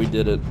 Alright, we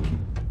did it.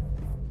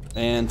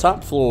 And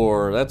top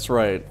floor. That's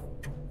right.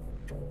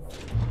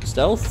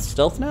 Stealth?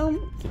 Stealth now?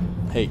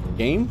 Hey,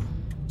 game?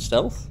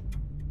 Stealth?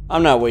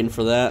 I'm not waiting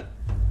for that.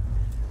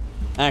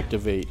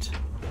 Activate.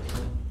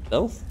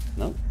 Stealth?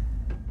 Nope.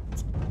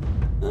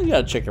 You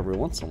gotta check every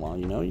once in a while,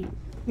 you know. You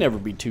never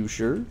be too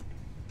sure.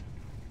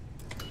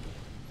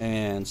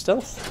 And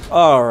stealth.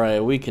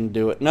 Alright, we can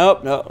do it.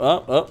 Nope, nope,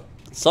 oh.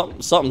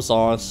 Something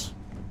saw us.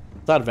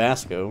 It's not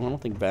Vasco. I don't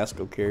think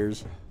Vasco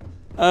cares.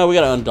 We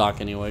gotta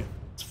undock anyway.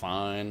 It's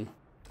fine.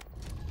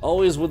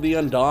 Always with the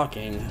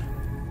undocking.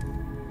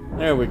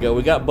 There we go.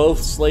 We got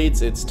both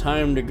slates. It's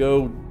time to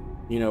go,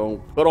 you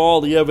know, put all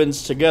the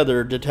evidence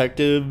together,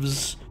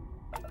 detectives.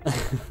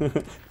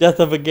 Death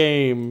of a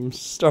game.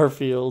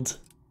 Starfield.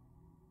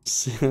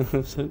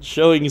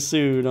 Showing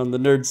soon on the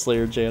Nerd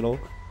Slayer channel.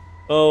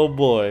 Oh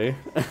boy.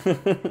 I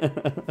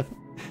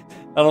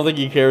don't think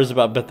he cares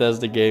about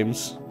Bethesda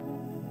games.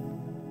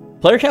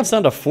 Player count's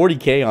down to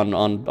 40k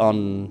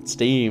on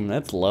Steam.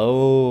 That's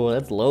low.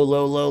 That's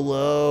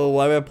low.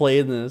 Why am I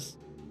playing this?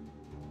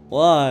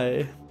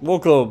 Why?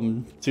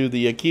 Welcome to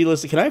the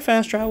Achilles. Can I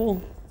fast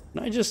travel?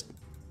 Can I just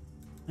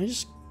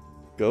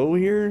go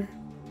here?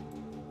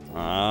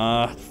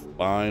 Ah,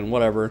 fine,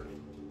 whatever.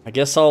 I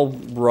guess I'll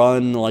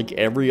run like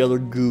every other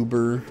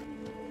goober.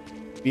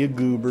 Be a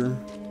goober.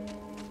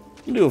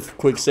 I'll do a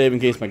quick save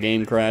in case my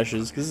game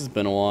crashes, because it's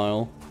been a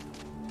while.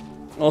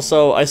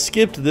 Also, I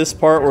skipped this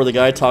part where the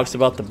guy talks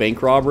about the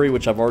bank robbery,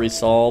 which I've already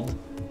solved.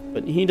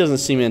 But he doesn't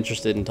seem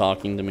interested in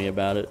talking to me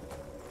about it.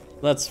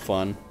 That's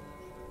fun.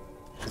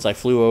 Because I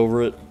flew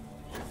over it.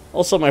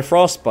 Also, my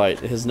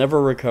frostbite has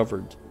never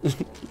recovered.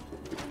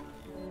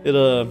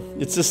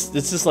 It's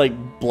just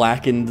like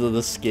blackened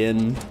the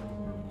skin.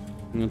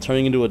 You know,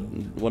 turning into a,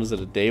 what is it,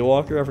 a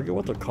daywalker? I forget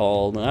what they're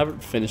called. I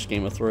haven't finished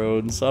Game of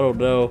Thrones, so I don't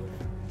know.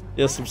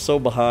 Yes, I'm so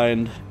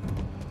behind.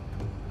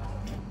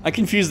 I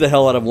confused the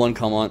hell out of one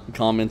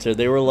commenter.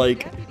 They were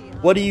like,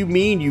 what do you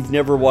mean you've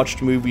never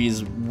watched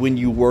movies when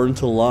you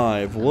weren't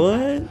alive?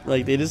 What?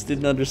 Like, they just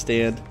didn't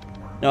understand.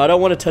 No, I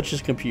don't want to touch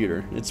his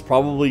computer. It's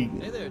probably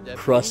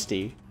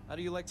crusty. How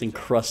do you like It's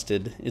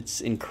encrusted.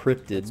 It's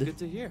encrypted. Good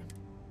to hear.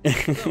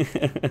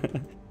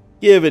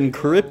 Give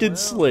encrypted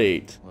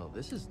slate. Well,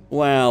 this is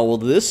Wow, well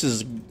this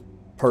is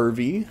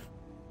pervy.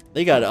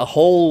 They got a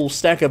whole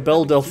stack of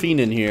Belle Delphine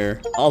in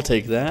here. I'll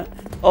take that.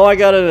 Oh, I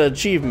got an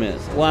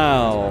achievement.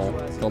 Wow.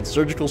 It's called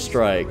Surgical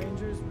Strike.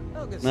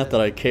 Not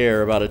that I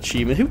care about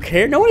achievement. Who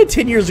cares? No one in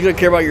 10 years is gonna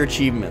care about your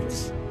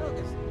achievements.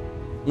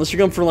 Unless you're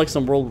going for like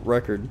some world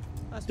record.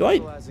 Do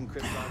I?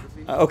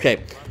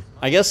 Okay.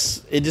 I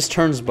guess it just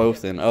turns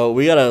both in. Oh,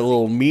 we got a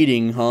little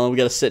meeting, huh? We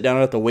gotta sit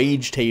down at the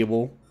wage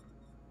table.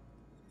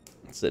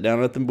 Sit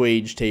down at the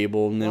wage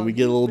table, and then we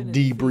get a little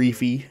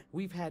debriefy.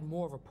 We've had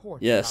more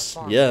reports. Yes,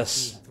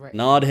 yes.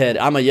 Nod head.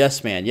 I'm a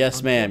yes man.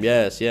 Yes, ma'am.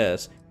 Yes,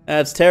 yes.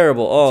 That's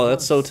terrible. Oh,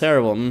 that's so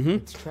terrible.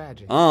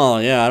 Mm-hmm. Oh,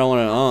 yeah, I don't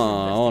want to.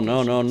 Oh,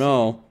 no, no,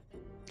 no.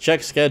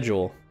 Check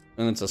schedule.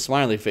 And it's a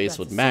smiley face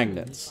with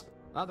magnets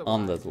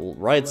on the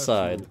right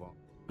side.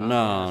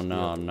 No,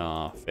 no,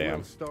 no,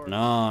 fam.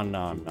 No,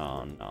 no,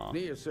 no, no.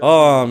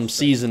 Oh, I'm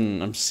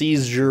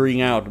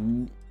seizuring out.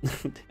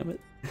 Damn it.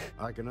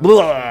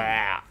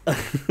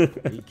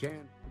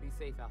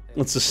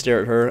 Let's just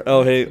stare at her.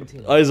 Oh, hey,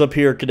 eyes up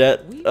here,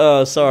 cadet.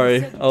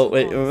 Sorry. Oh,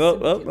 wait.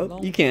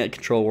 You can't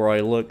control where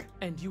I look.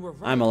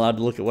 I'm allowed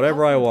to look at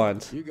whatever I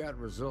want. You got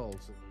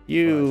results.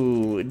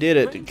 You did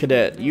it,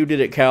 cadet. You did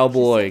it,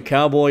 cowboy.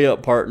 Cowboy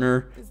up,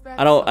 partner.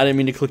 I didn't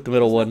mean to click the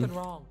middle one.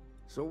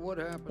 So what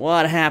happened?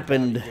 What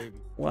happened?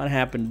 What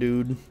happened,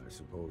 dude?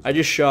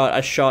 I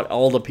shot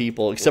all the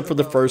people except for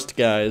the first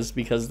guys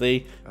because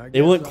they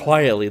went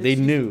quietly. They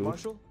knew.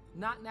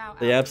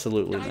 They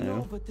absolutely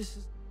knew.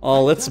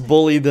 Oh, let's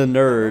bully the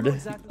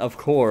nerd. Of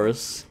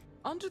course.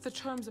 Under the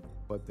terms of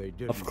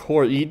Of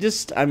course. You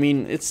just, I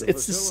mean, it's the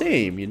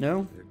same, you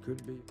know?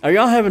 Are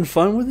y'all having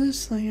fun with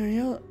this thing? Are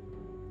y'all?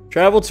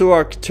 Travel to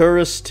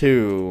Arcturus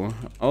 2.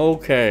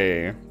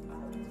 Okay.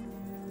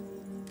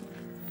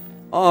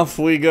 Off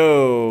we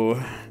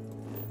go.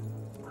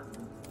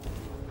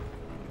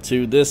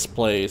 To this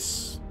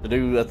place. To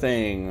do a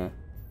thing.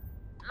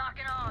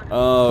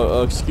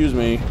 Excuse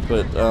me,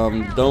 but,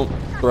 don't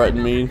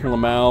threaten me.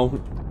 Lamau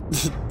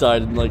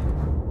died in, like...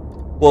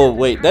 Whoa,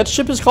 wait, that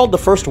ship is called the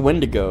First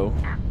Wendigo.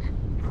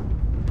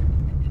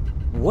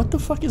 What the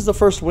fuck is the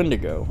First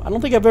Wendigo? I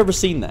don't think I've ever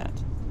seen that.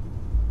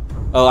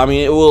 Oh, I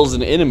mean, it was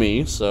an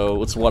enemy,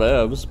 so it's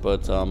whatevs,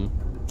 but,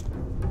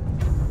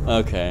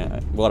 okay,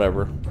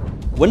 whatever.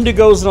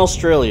 Wendigos in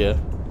Australia.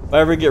 If I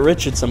ever get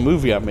rich, it's a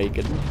movie I'm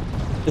making.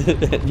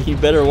 You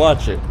better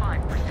watch it.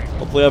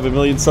 Hopefully I have 1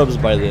 million subs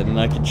by then, and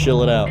I can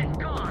chill it out.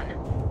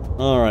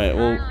 Alright,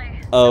 well...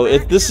 Oh,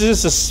 this is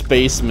just a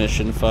space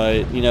mission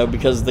fight, you know,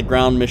 because the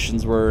ground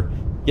missions were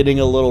getting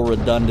a little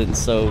redundant,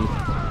 so...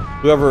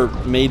 Whoever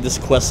made this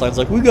questline's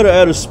like, we gotta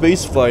add a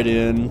space fight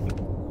in.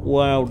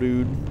 Wow,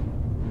 dude.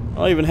 I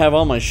don't even have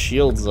all my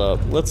shields up.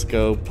 Let's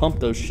go. Pump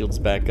those shields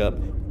back up.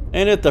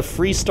 And at the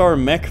Freestar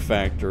Mech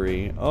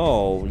Factory.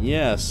 Oh,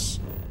 yes.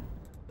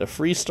 The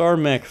Freestar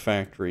Mech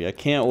Factory. I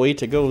can't wait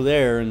to go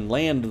there and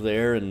land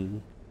there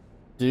and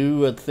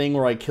do a thing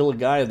where I kill a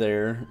guy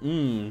there.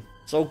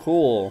 So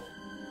cool.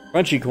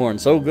 Crunchy corn,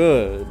 so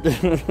good.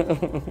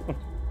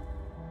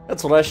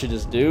 That's what I should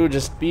just do.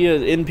 Just be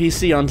an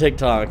NPC on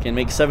TikTok and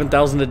make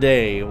 7,000 a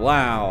day.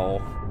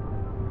 Wow.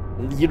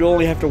 You'd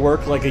only have to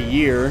work like a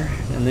year,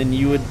 and then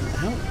you would...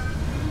 How?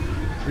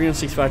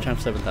 365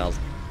 times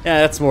 7,000. Yeah,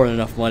 that's more than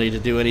enough money to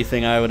do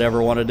anything I would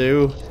ever want to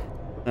do.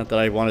 Not that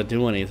I want to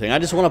do anything. I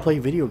just want to play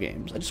video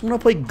games. I just want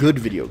to play good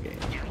video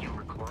games.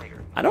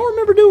 I don't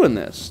remember doing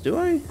this. Do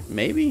I?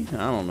 Maybe?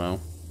 I don't know.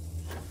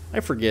 I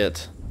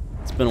forget.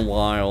 It's been a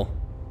while.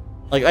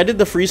 Like, I did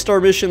the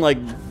Freestar mission, like,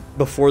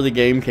 before the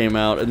game came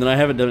out, and then I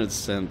haven't done it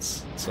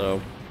since.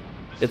 So,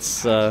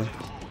 it's,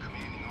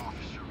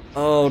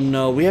 Oh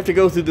no, we have to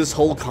go through this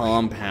whole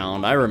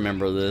compound. I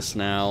remember this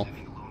now.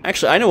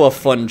 Actually, I know a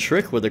fun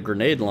trick with a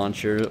grenade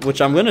launcher,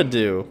 which I'm gonna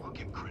do.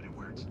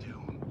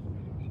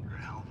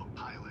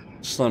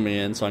 Just let me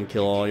in so I can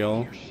kill all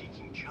y'all.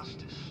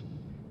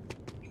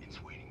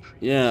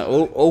 Yeah,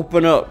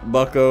 open up,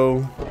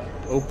 bucko.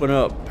 Open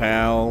up,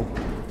 pal.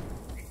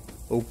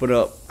 Open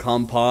up,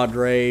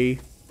 compadre.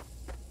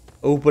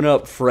 Open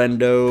up,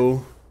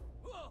 friendo.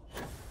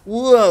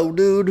 Whoa,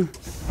 dude.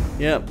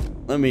 Yep,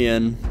 let me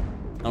in.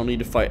 I don't need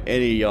to fight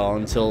any of y'all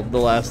until the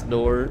last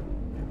door.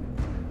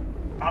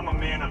 I'm a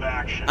man of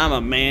action. I'm a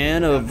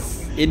man of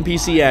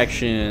NPC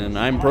action.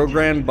 I'm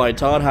programmed by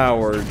Todd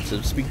Howard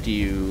to speak to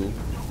you.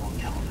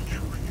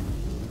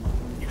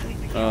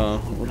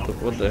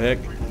 What the heck?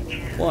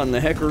 What in the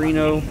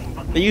heckerino?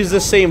 They use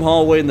this same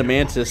hallway in the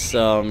Mantis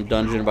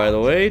dungeon, by the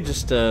way.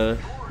 Just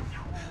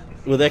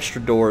with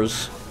extra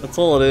doors. That's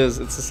all it is.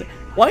 It's the same.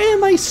 Why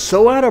am I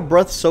so out of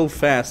breath so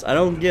fast? I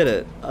don't get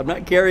it. I'm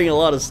not carrying a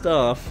lot of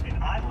stuff.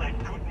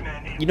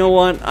 You know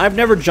what? I've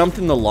never jumped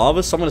in the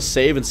lava, so I'm gonna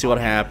save and see what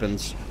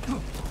happens.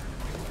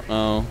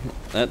 Oh,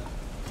 that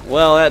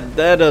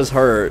does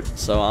hurt.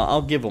 So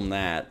I'll give them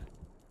that.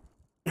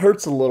 It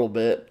hurts a little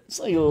bit. It's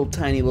like a little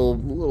tiny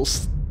little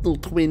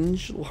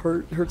twinge.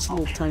 Hurts a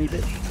little tiny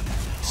bit.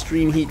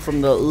 Extreme heat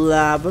from the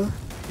lava.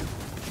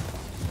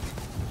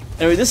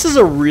 Anyway, this is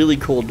a really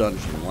cool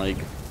dungeon. Like,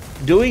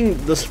 doing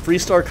this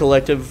Freestar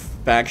Collective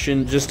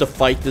faction just to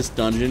fight this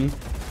dungeon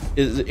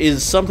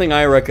is something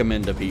I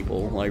recommend to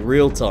people. Like,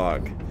 real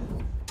talk.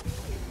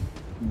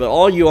 But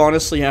all you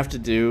honestly have to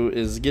do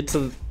is get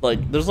to,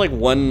 like, there's like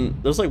one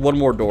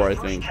more door I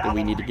think that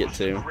we need to get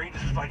to.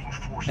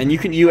 And you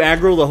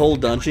aggro the whole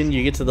dungeon,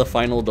 you get to the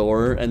final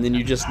door, and then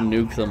you just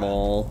nuke them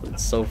all.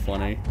 It's so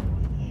funny.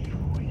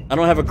 I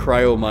don't have a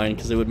cryo mine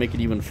because it would make it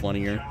even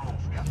funnier.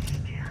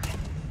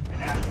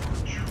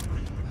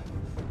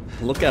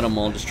 Look at them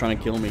all just trying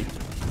to kill me.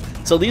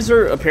 So these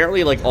are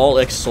apparently like all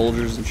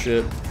ex-soldiers and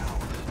shit.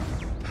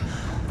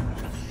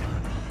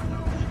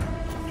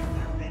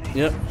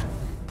 Yep.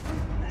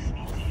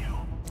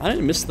 I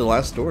didn't miss the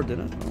last door, did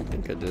I? I don't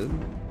think I did.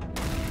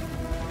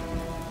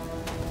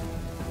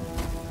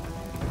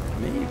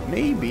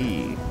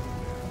 Maybe.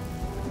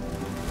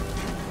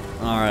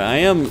 Alright, I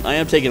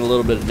am taking a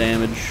little bit of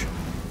damage.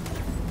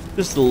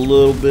 Just a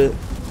little bit.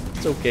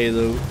 It's okay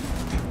though.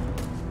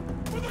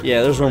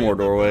 Yeah, there's one more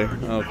doorway.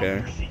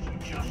 Okay.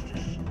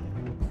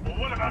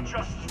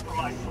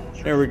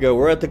 There we go.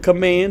 We're at the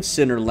command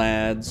center,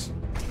 lads.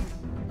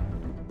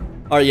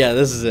 Alright, yeah,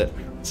 this is it.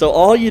 So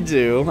all you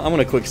do, I'm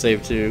gonna quick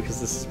save too,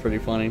 because this is pretty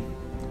funny.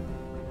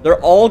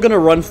 They're all gonna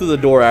run through the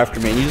door after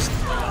me, and you just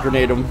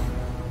grenade them.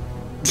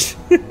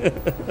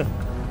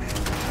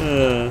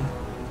 Yeah.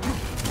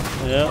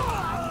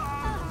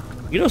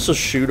 You can also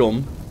shoot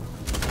them.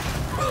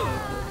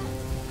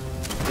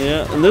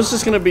 Yeah, and this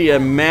is gonna be a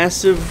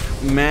massive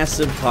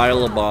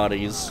pile of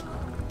bodies.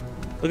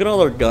 Look at all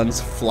their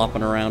guns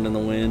flopping around in the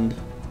wind.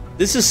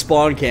 This is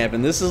spawn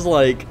camping. This is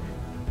like...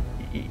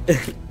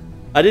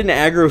 I didn't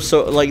aggro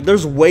so... Like,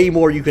 there's way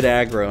more you could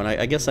aggro, and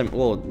I guess I'm...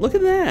 Whoa, look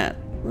at that!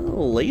 A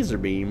little laser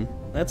beam.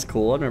 That's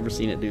cool. I've never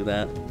seen it do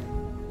that.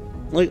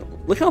 Like,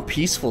 look how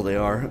peaceful they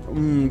are.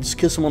 Just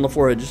kiss them on the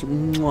forehead. Just...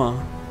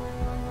 Mwah.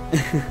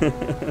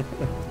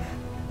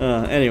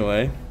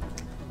 Anyway.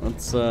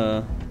 Let's,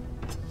 go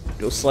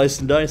slice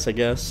and dice, I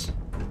guess.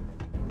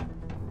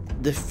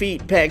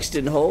 Defeat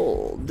Paxton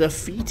Hole.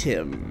 Defeat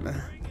him.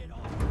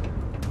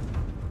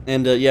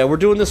 And, yeah, we're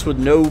doing this with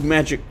no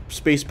magic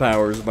space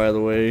powers, by the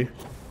way.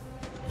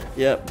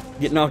 Yep,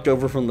 get knocked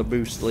over from the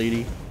boost,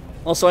 lady.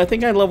 Also, I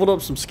think I leveled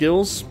up some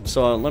skills,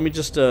 so let me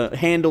just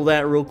handle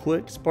that real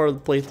quick. It's part of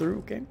the playthrough,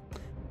 okay?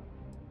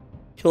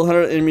 Kill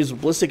 100 enemies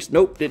with ballistics.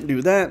 Nope, didn't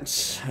do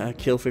that.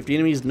 Kill 50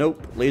 enemies.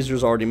 Nope.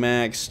 Lasers already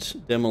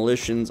maxed.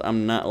 Demolitions,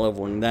 I'm not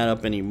leveling that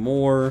up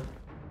anymore.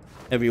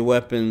 Heavy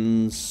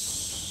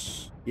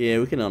weapons. Yeah,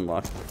 we can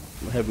unlock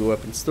heavy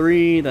weapons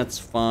 3. That's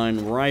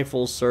fine.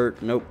 Rifle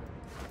cert. Nope.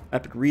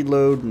 Epic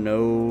reload.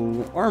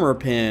 No. Armor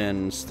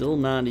pen. Still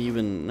not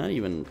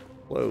even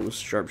close.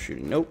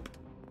 Sharpshooting. Nope.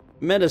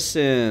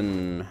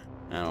 Medicine.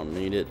 I don't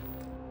need it.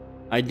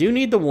 I do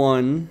need the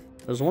one.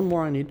 There's one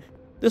more I need.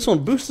 This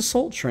one, boost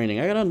assault training.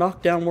 I gotta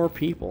knock down more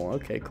people.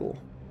 Okay, cool.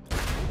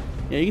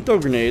 Yeah, you can throw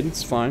grenades.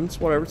 It's fine. It's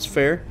whatever. It's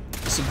fair.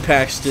 This is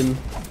Paxton.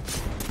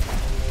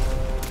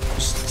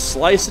 Just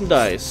slice and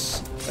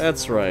dice.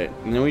 That's right.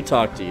 And then we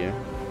talk to you.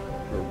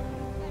 Or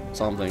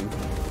something.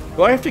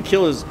 Do I have to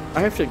kill his... I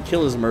have to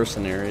kill his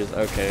mercenaries.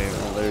 Okay,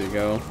 well, there you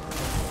go.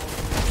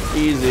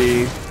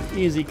 Easy.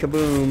 Easy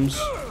kabooms.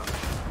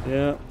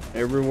 Yeah,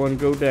 everyone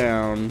go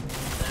down.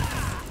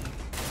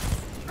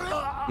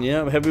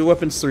 Yeah, heavy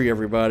weapons 3,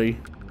 everybody.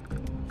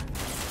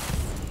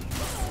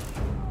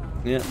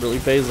 Yeah, it really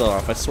pays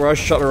off. I swear I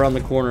shot around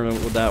the corner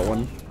with that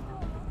one.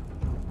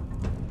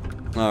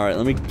 Alright,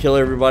 let me kill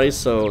everybody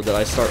so that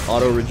I start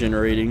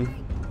auto-regenerating.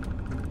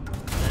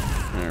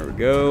 There we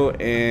go,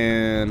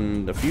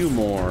 and a few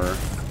more.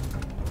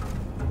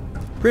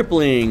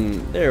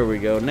 Crippling! There we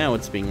go, now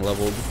it's being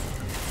leveled.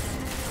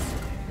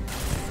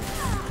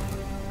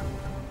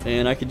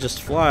 And I could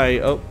just fly.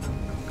 Oh,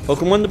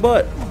 poke him in the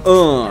butt.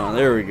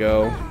 There we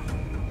go.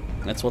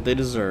 That's what they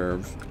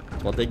deserve.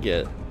 That's what they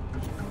get.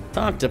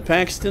 Talk to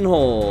Paxton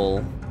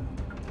Hole.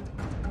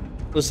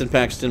 Listen,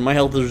 Paxton, my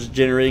health is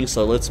regenerating,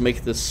 so let's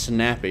make this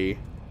snappy.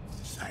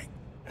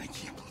 I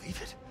can't believe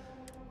it.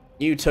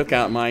 You took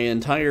out my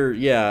entire...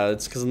 Yeah,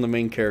 it's because I'm the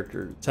main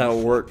character. It's how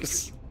it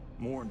works.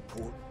 More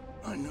important.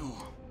 I know.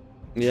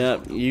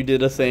 Yeah, you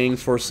did a thing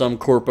for some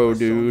corpo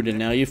dude, and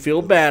now you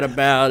feel bad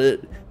about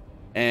it.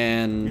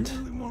 And...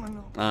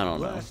 I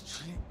don't know.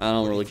 I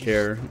don't really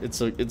care.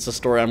 It's a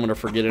story I'm gonna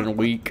forget in a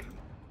week.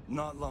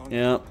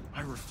 Yeah.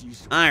 I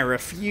refused.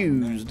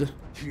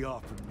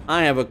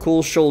 I have a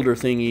cool shoulder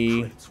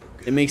thingy.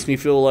 It makes me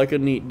feel like a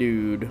neat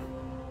dude.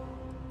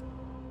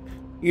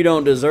 You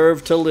don't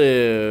deserve to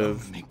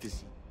live.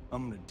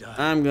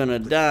 I'm gonna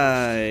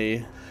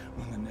die.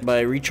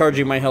 by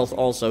recharging my health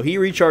also. He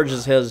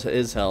recharges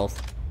his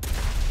health.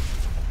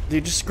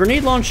 Dude, just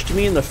grenade launched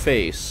me in the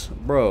face.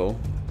 Bro.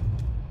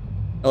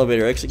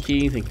 Elevator exit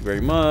key, thank you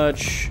very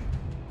much.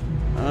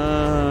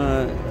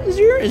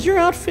 Is your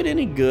outfit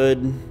any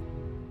good?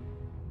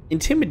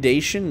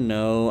 Intimidation?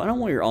 No. I don't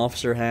want your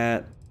officer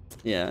hat.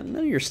 Yeah,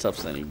 none of your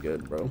stuff's any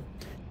good, bro.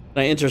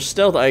 Can I enter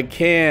stealth? I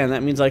can.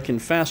 That means I can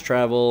fast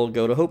travel,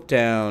 go to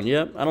Hopetown.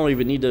 Yep, I don't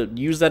even need to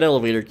use that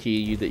elevator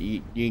key that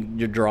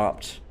you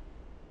dropped.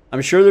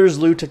 I'm sure there's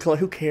loot to collect.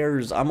 Who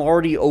cares? I'm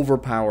already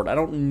overpowered. I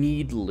don't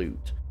need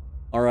loot.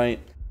 Alright?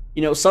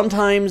 You know,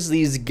 sometimes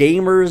these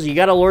gamers, you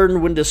gotta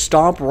learn when to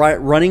stop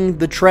running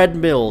the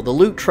treadmill, the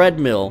loot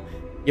treadmill.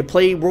 You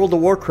play World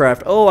of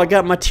Warcraft. Oh, I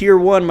got my tier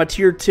 1, my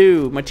tier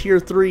 2, my tier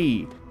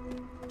 3.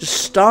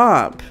 Just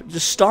stop.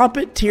 Just stop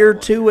at tier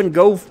 2 and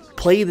go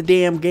play the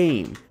damn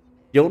game.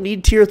 You don't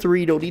need tier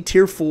 3, don't need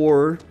tier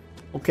 4.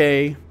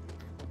 Okay.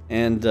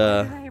 And,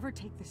 Why did I ever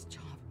take this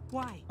job?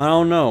 Why? I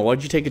don't know.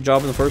 Why'd you take a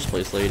job in the first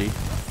place, lady?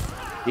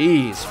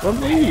 Jeez,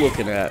 what are you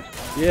looking at?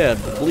 Yeah,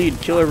 bleed,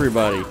 kill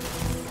everybody.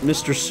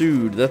 Mr.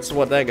 Sood, that's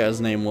what that guy's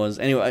name was.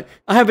 Anyway,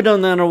 I haven't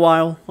done that in a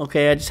while.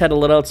 Okay, I just had to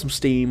let out some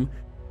steam.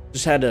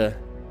 Just had to,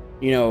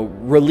 you know,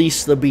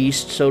 release the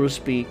beast, so to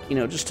speak. You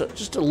know, just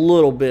a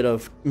little bit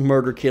of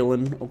murder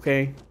killing.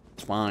 Okay,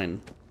 it's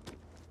fine.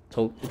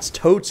 It's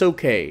totes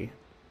okay.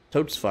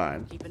 Totes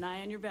fine. Keep an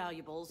eye on your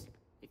valuables.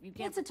 If you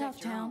can't It's a tough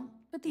town,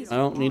 but these I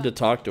don't need to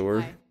talk to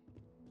her.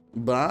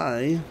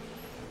 Bye.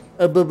 Bye.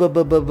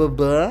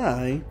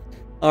 Alright,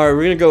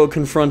 we're gonna go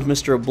confront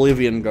Mr.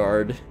 Oblivion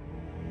Guard.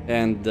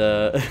 And,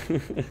 and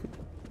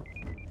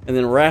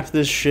then wrap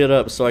this shit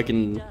up so I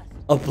can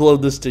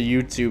upload this to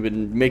YouTube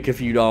and make a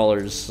few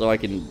dollars so I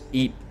can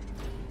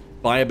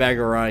buy a bag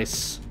of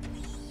rice.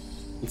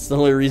 It's the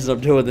only reason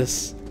I'm doing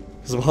this.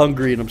 Because I'm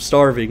hungry and I'm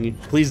starving.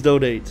 Please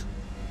donate.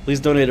 Please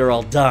donate or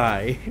I'll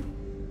die.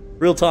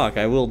 Real talk,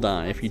 I will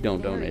die if you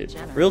don't donate.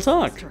 Real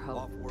talk.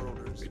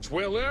 It's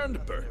well earned,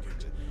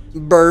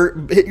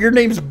 Birgit. Your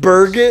name's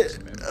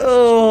Birgit?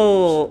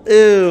 Oh,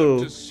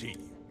 ew.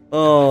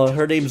 Oh,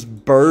 her name's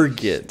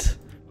Birgit.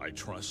 I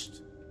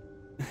trust.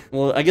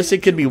 Well, I guess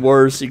it could be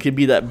worse. It could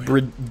be that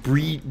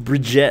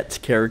Bridget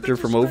character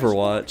from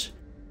Overwatch.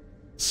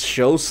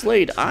 Show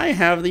Slate. I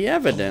have the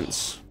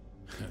evidence.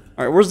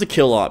 Alright, where's the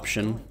kill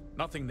option?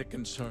 Nothing to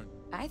concern.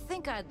 I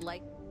think I'd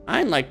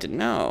like to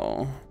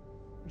know.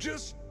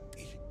 Just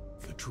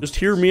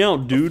hear me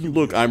out, dude.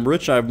 Look, I'm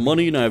rich, I have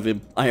money, and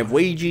I have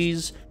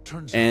wages.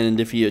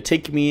 And if you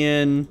take me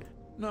in,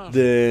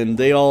 then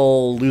they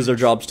all lose their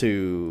jobs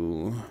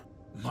too.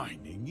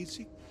 Mining, is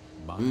it?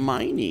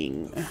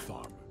 Mining.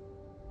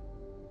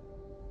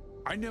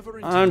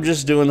 I'm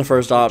just doing the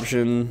first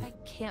option.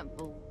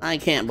 I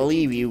can't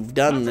believe you've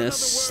done this.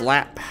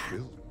 Slap.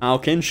 How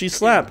can she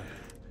slap?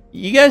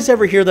 You guys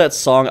ever hear that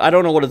song? I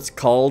don't know what it's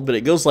called, but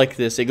it goes like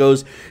this. It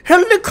goes,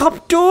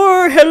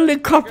 helicopter,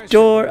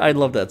 helicopter. I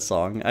love that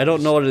song. I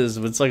don't know what it is,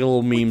 but it's like a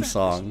little meme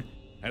song.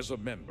 As a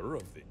member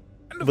of the...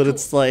 But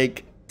it's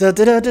like, da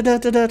da da da da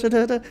da da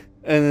da da,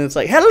 and it's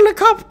like,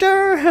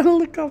 helicopter,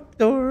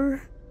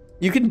 helicopter.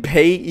 You can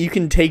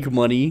take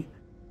money,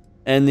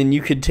 and then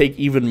you could take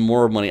even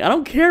more money. I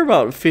don't care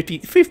about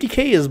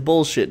 50K is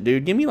bullshit,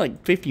 dude. Give me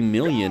like 50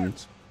 million,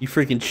 you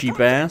freaking cheap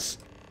ass.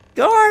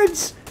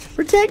 Guards,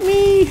 protect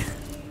me!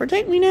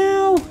 Protect me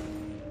now!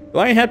 Do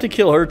I have to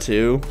kill her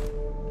too?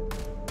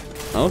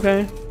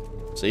 Okay.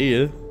 See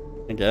ya,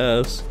 I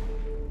guess.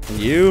 And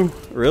you?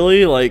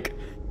 Really? Like,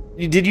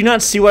 did you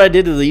not see what I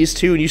did to these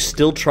two and you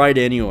still tried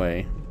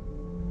anyway?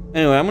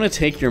 Anyway, I'm gonna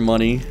take your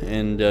money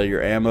and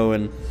your ammo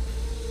and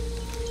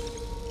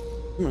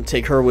I'm gonna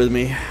take her with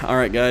me.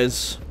 Alright,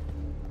 guys.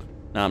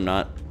 No, I'm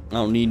not. I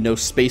don't need no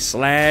space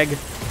slag.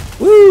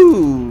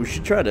 Woo! She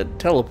tried to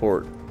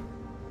teleport.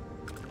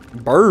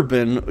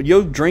 Bourbon?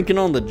 Yo, drinking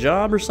on the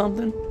job or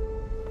something?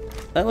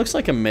 That looks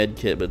like a med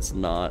kit, but it's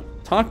not.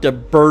 Talk to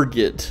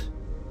Birgit.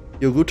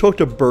 Yo, go talk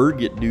to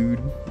Birgit, dude.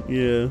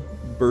 Yeah,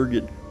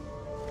 Birgit.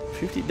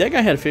 50. That guy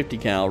had 50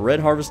 cal.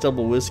 Red Harvest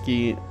Double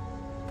Whiskey.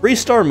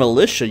 Freestar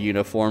Militia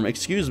uniform.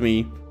 Excuse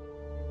me.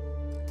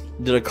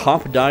 Did a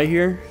cop die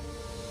here?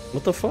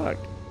 What the fuck?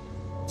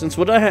 Since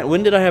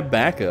when did I have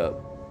backup?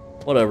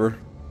 Whatever.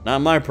 Not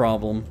my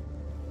problem.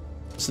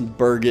 Listen,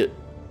 Birgit.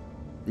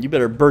 You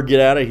better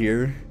Birgit out of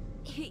here.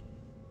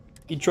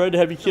 He tried to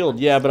have you killed.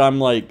 Yeah, but I'm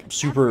like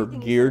super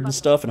geared and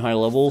stuff and high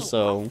level,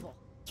 so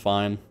it's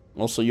fine.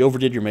 Also, you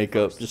overdid your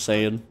makeup. Just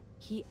saying.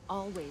 He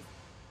always.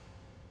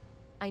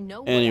 I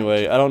know.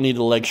 Anyway, I don't need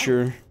a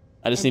lecture.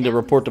 I just need to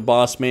report to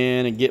boss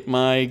man and get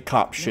my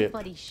cop ship.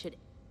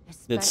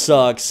 It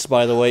sucks,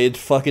 by the way. It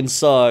fucking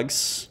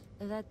sucks.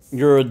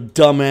 You're a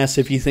dumbass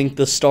if you think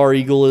the Star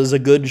Eagle is a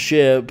good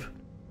ship.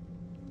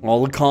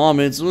 All the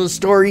comments, well,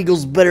 Star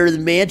Eagle's better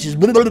than Manches.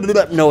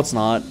 No, it's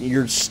not.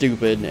 You're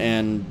stupid,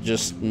 and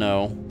just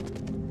no.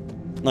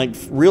 Like,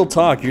 real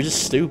talk, you're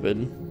just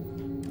stupid.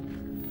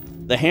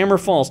 The Hammer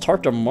Falls.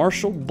 Talk to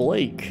Marshall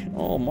Blake.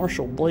 Oh,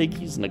 Marshall Blake,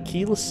 he's in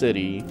Aquila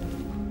City.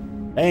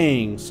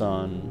 Dang,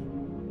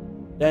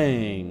 son.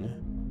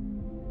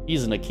 Dang.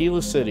 He's in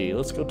Aquila City.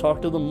 Let's go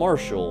talk to the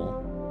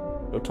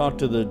marshal. Go talk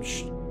to the...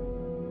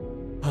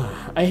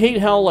 I hate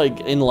how, like,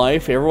 in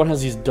life, everyone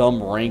has these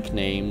dumb rank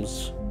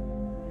names.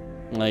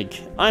 Like,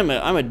 I'm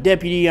a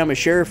deputy, I'm a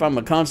sheriff, I'm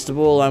a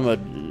constable, I'm a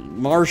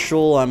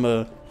marshal, I'm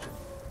a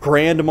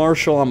grand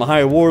marshal, I'm a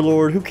high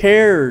warlord. Who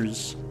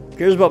cares? Who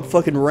cares about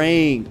fucking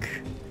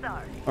rank?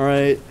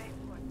 Alright?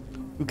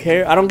 Who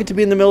cares? I don't get to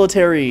be in the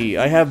military.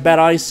 I have bad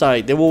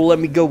eyesight. They won't let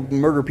me go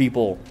murder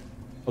people.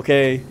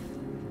 Okay?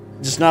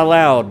 Just not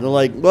allowed. They're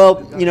like,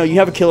 well, you know, you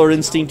have a killer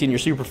instinct and you're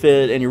super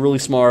fit and you're really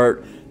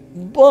smart,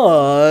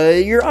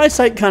 but your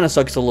eyesight kind of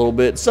sucks a little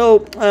bit,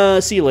 so,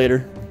 see you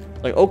later.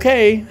 Like,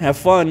 okay, have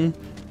fun.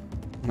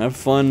 Have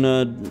fun,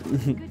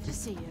 Good to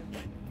see you.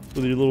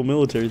 with your little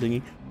military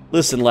thingy.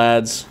 Listen,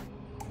 lads.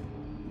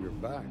 You're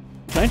back.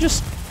 Can I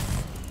just...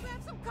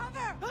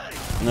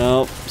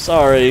 No,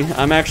 sorry.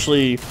 I'm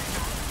actually...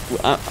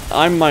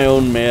 I'm my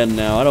own man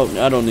now. I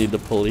don't need the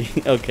pulley.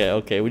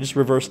 Okay, we just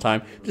reverse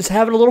time. Just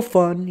having a little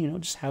fun, you know,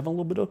 just having a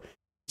little bit of...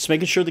 Just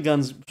making sure the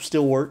gun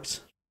still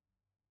works.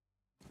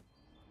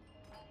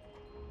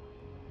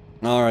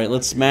 Alright,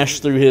 let's smash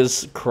through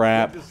his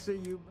crap. Good to see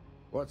you.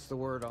 What's the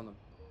word on them?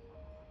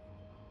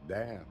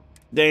 Damn.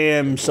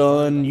 Damn,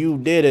 son, you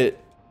did it.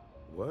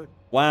 What?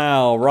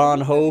 Wow,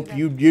 Ron Hope,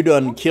 you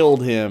done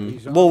killed him.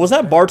 Well, was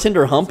that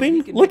bartender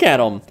humping? Look at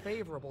him.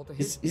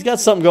 He's got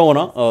something going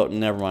on. Oh,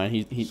 never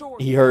mind.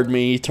 He heard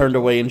me. He turned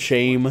away in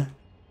shame.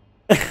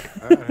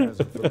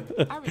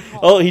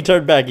 Oh, he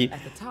turned back. He's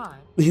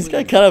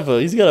got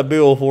he's got a big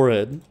old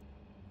forehead.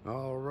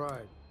 All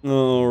right.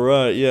 All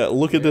right, yeah.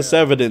 Look at this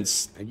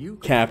evidence,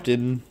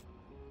 Captain.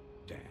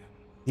 Damn.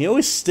 He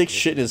always sticks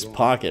shit in his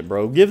pocket,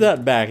 bro. Give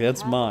that back.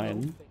 That's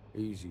mine.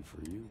 Easy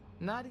for you.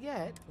 Not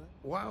yet. But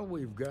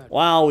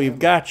While we've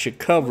got you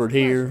covered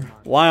here,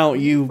 why don't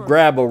you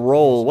grab a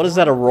roll? What is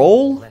that, a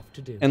roll?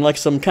 And like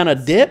some kind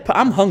of dip?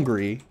 I'm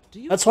hungry.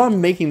 That's why I'm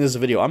making this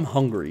video. I'm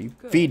hungry.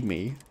 Feed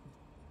me.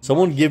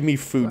 Someone give me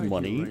food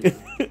money.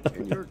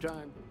 in your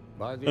time,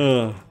 by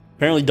the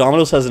Apparently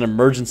Domino's has an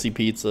emergency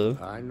pizza.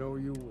 I know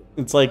you will.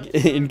 It's like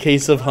in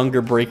case of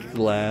hunger break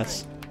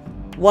glass.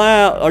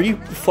 Wow, are you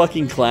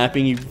fucking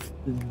clapping? You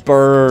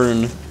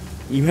burn.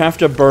 You have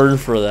to burn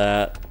for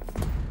that.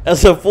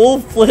 As a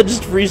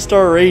full-fledged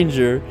Freestar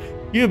Ranger,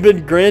 you have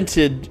been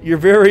granted your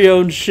very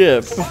own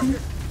ship.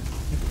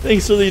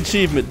 Thanks for the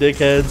achievement,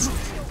 dickheads.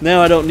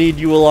 Now I don't need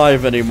you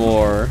alive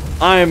anymore.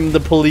 I'm the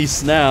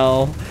police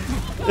now.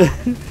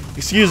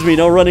 Excuse me,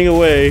 no running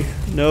away.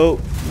 Nope.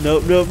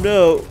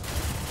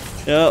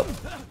 Yep.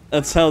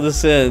 That's how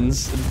this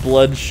ends.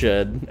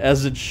 Bloodshed,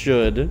 as it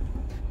should.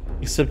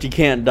 Except you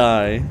can't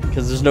die,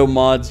 because there's no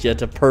mods yet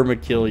to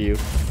perma-kill you.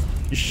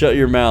 You shut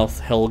your mouth,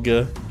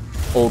 Helga.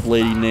 Old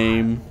lady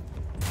name.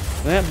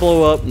 Did that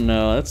blow up?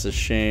 No, that's a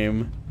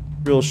shame.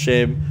 Real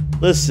shame.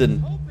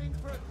 Listen,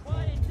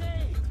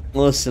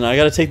 I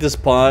gotta take this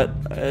pot.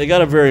 I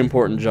got a very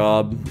important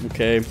job,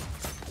 okay?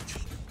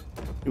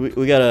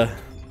 We gotta...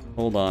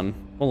 Hold on.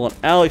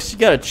 Alex, you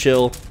gotta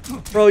chill.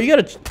 Bro, you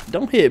gotta...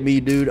 Don't hit me,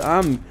 dude.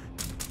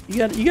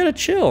 You gotta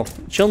chill.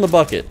 Chill in the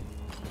bucket.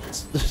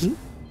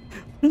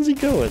 Where's he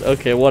going?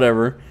 Okay,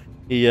 whatever.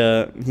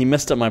 He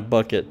messed up my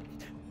bucket.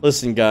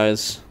 Listen,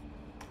 guys.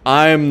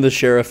 I'm the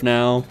sheriff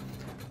now.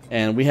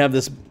 And we have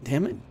this...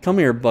 Damn it. Come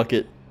here,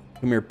 bucket.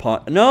 Come here,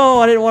 pot. No,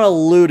 I didn't want to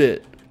loot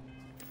it.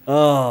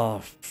 Oh,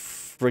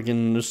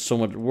 freaking... There's so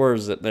much... Where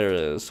is it? There it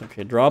is.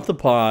 Okay, drop the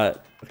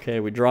pot.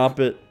 Okay, we drop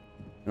it.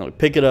 And we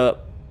pick it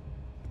up.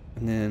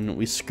 And then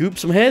we scoop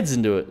some heads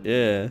into it.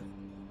 Yeah.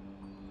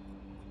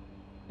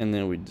 And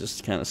then we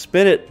just kind of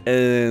spin it.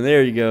 And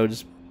there you go.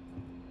 Just...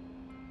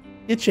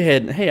 Get your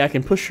head. Hey, I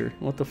can push her.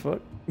 What the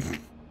fuck?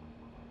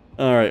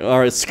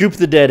 Alright, scoop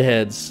the dead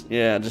heads.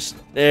 Yeah, just,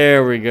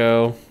 there we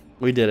go.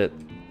 We did it.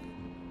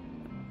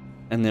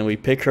 And then we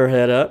pick her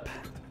head up.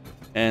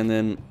 And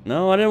then,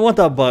 no, I didn't want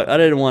I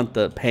didn't want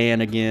the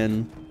pan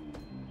again.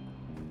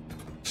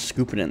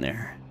 Scoop it in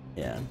there.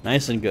 Yeah,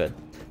 nice and good.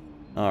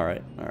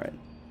 Alright.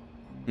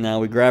 Now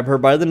we grab her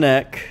by the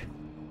neck.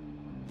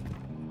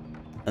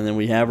 And then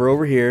we have her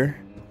over here.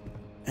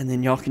 And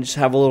then y'all can just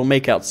have a little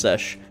makeout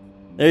sesh.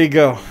 There you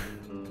go.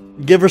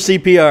 Give her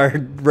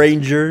CPR,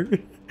 Ranger.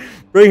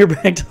 Bring her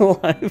back to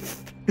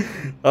life.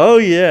 Oh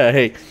yeah,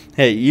 hey,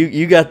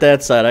 you got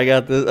that side. I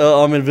got this.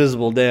 Oh, I'm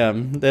invisible.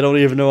 Damn, they don't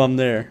even know I'm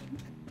there.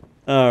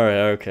 All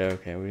right, okay.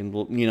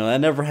 You know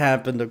that never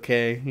happened.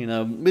 Okay, you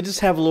know we just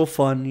have a little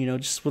fun. You know,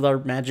 just with our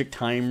magic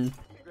time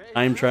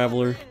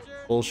traveler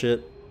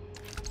bullshit.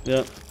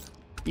 Yep.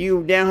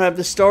 You now have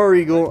the Star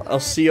Eagle. I'll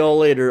see y'all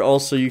later.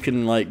 Also, you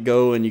can like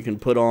go and you can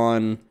put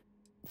on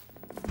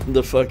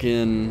the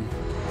fucking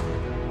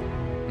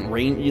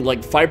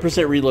like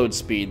 5% reload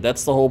speed.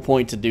 That's the whole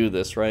point to do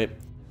this, right?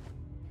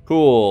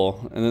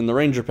 Cool. And then the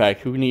Ranger pack.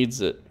 Who needs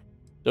it?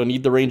 Don't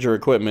need the Ranger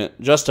equipment.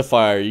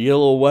 Justifier. You get a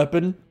little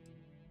weapon.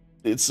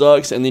 It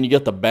sucks. And then you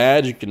get the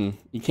badge.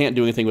 You can't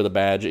do anything with a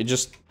badge. It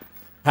just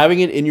having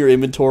it in your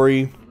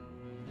inventory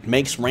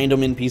makes random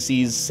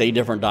NPCs say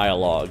different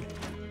dialogue.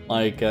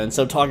 Like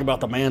instead of talking about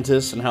the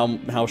Mantis and how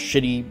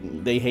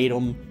shitty they hate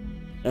them,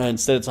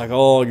 Instead, it's like,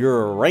 oh,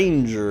 you're a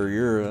ranger.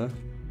 You're a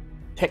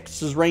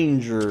Texas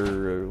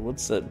Ranger.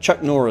 What's that?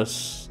 Chuck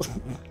Norris.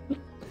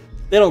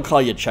 They don't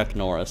call you Chuck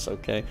Norris,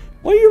 okay?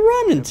 Where are you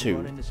running to?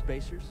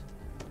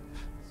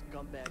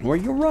 Where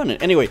are you running?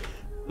 Anyway,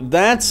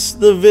 that's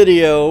the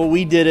video.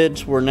 We did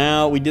it.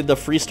 We did the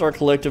Freestar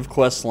Collective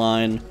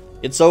Questline.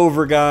 It's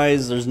over,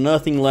 guys. There's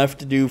nothing left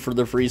to do for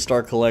the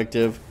Freestar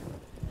Collective.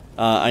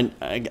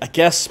 I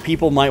guess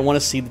people might want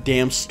to see the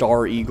damn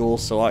Star Eagle,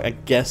 so I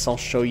guess I'll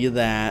show you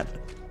that.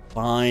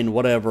 Fine,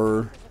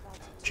 whatever.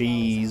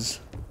 Jeez.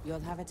 Get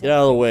out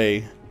of the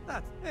way.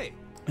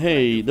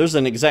 Hey, there's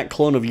an exact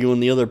clone of you on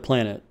the other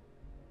planet.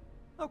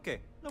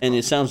 Okay. And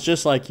it sounds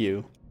just like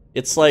you.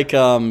 It's like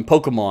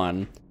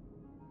Pokemon.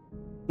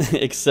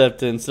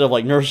 Except instead of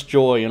like Nurse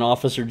Joy and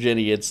Officer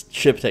Jenny, it's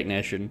Ship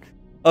Technician.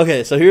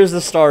 Okay, so here's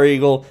the Star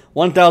Eagle.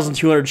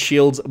 1,200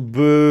 shields.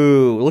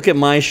 Boo. Look at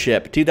my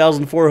ship.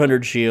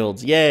 2,400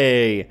 shields.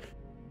 Yay.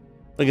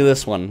 Look at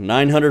this one.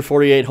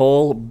 948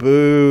 hull.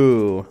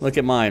 Boo. Look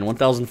at mine.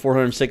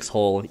 1,406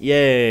 hull.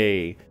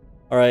 Yay.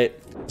 Alright.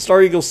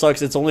 Star Eagle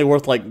sucks. It's only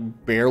worth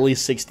like barely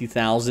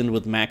 60,000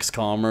 with max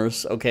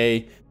commerce.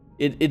 Okay.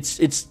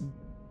 It's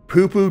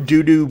poo-poo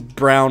doo-doo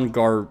brown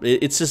garb.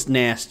 It's just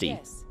nasty.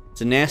 It's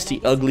a nasty,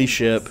 ugly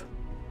ship.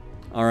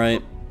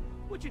 Alright.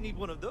 What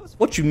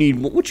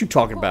you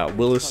talking about,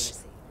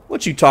 Willis?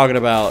 What you talking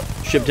about,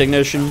 Ship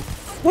Technician?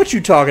 What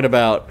you talking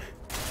about?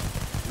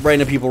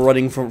 Random people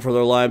running for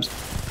their lives.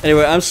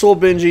 Anyway, I'm Soul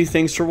Benji.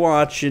 Thanks for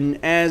watching.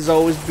 As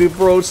always, big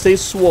bro, stay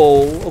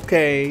swole.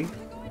 Okay.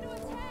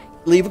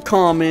 Leave a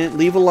comment.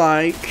 Leave a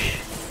like.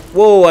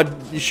 Whoa,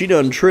 she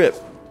done trip.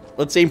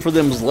 Let's aim for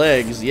them's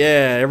legs.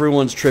 Yeah,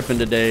 everyone's tripping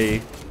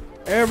today.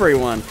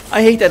 Everyone.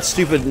 I hate that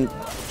stupid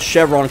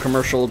Chevron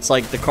commercial. It's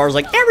like the car's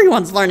like,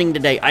 everyone's learning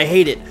today. I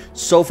hate it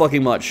so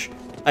fucking much.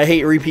 I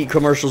hate repeat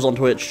commercials on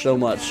Twitch so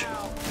much.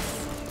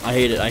 I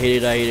hate it. I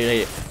hate it. I hate it. I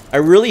hate it. I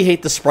really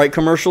hate the Sprite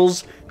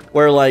commercials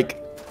where like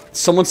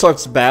someone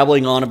starts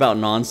babbling on about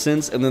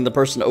nonsense and then the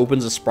person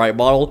opens a Sprite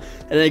bottle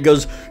and then it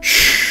goes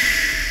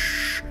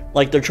shh,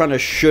 like they're trying to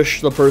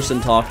shush the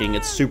person talking.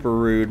 It's super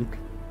rude.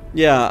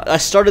 Yeah, I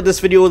started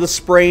this video with a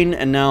sprain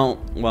and now,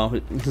 well,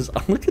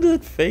 look at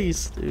that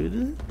face,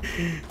 dude.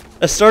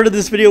 I started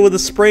this video with a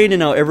sprain and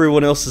now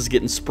everyone else is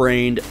getting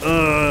sprained.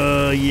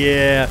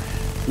 Yeah.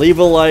 Leave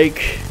a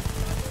like.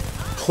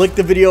 Click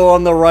the video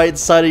on the right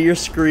side of your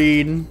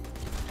screen.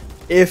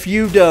 If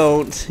you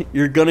don't,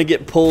 you're gonna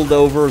get pulled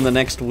over in the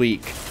next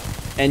week.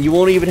 And you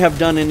won't even have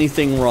done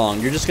anything wrong.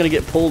 You're just gonna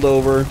get pulled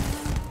over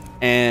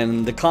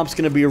and the cop's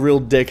gonna be a real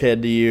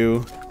dickhead to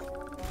you.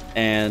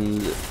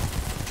 And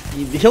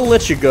he'll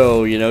let you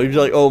go, you know. He'll be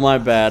like, oh, my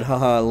bad,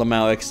 haha,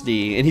 Lamau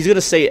XD. And he's gonna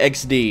say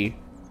XD.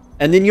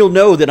 And then you'll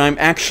know that I'm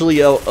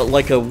actually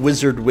like a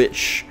wizard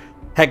witch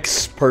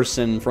hex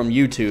person from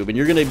YouTube. And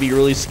you're gonna be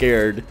really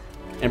scared.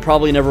 And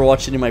probably never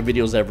watch any of my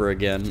videos ever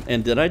again.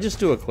 And did I just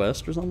do a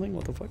quest or something?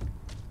 What the fuck?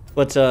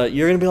 But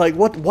you're gonna be like,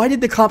 what? Why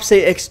did the cop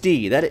say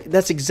XD?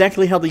 That's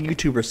exactly how the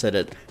YouTuber said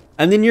it.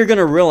 And then you're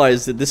gonna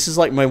realize that this is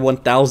like my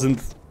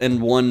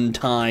 1,000th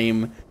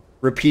time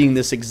repeating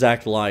this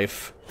exact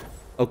life.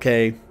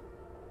 Okay.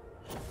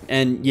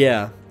 And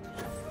yeah,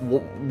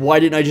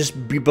 why didn't I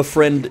just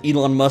befriend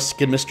Elon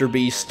Musk and Mr.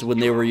 Beast when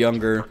they were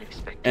younger?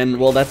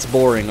 And well, that's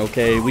boring,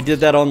 okay? We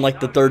did that on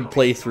like the 3rd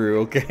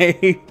playthrough,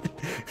 okay?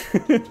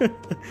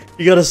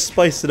 You gotta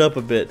spice it up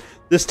a bit.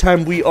 This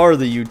time we are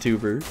the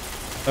YouTuber.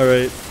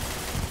 Alright.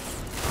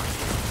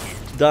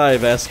 Die,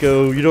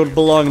 Vasco. You don't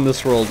belong in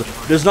this world.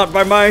 It is not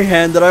by my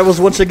hand that I was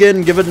once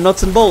again given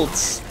nuts and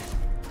bolts.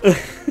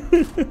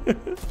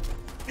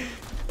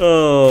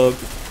 Oh.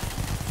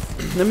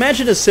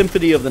 Imagine a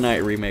Symphony of the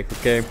Night remake,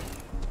 okay?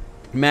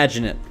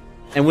 Imagine it.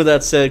 And with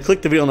that said,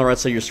 click the video on the right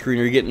side of your screen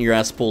or you're getting your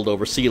ass pulled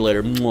over. See you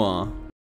later. Mwah.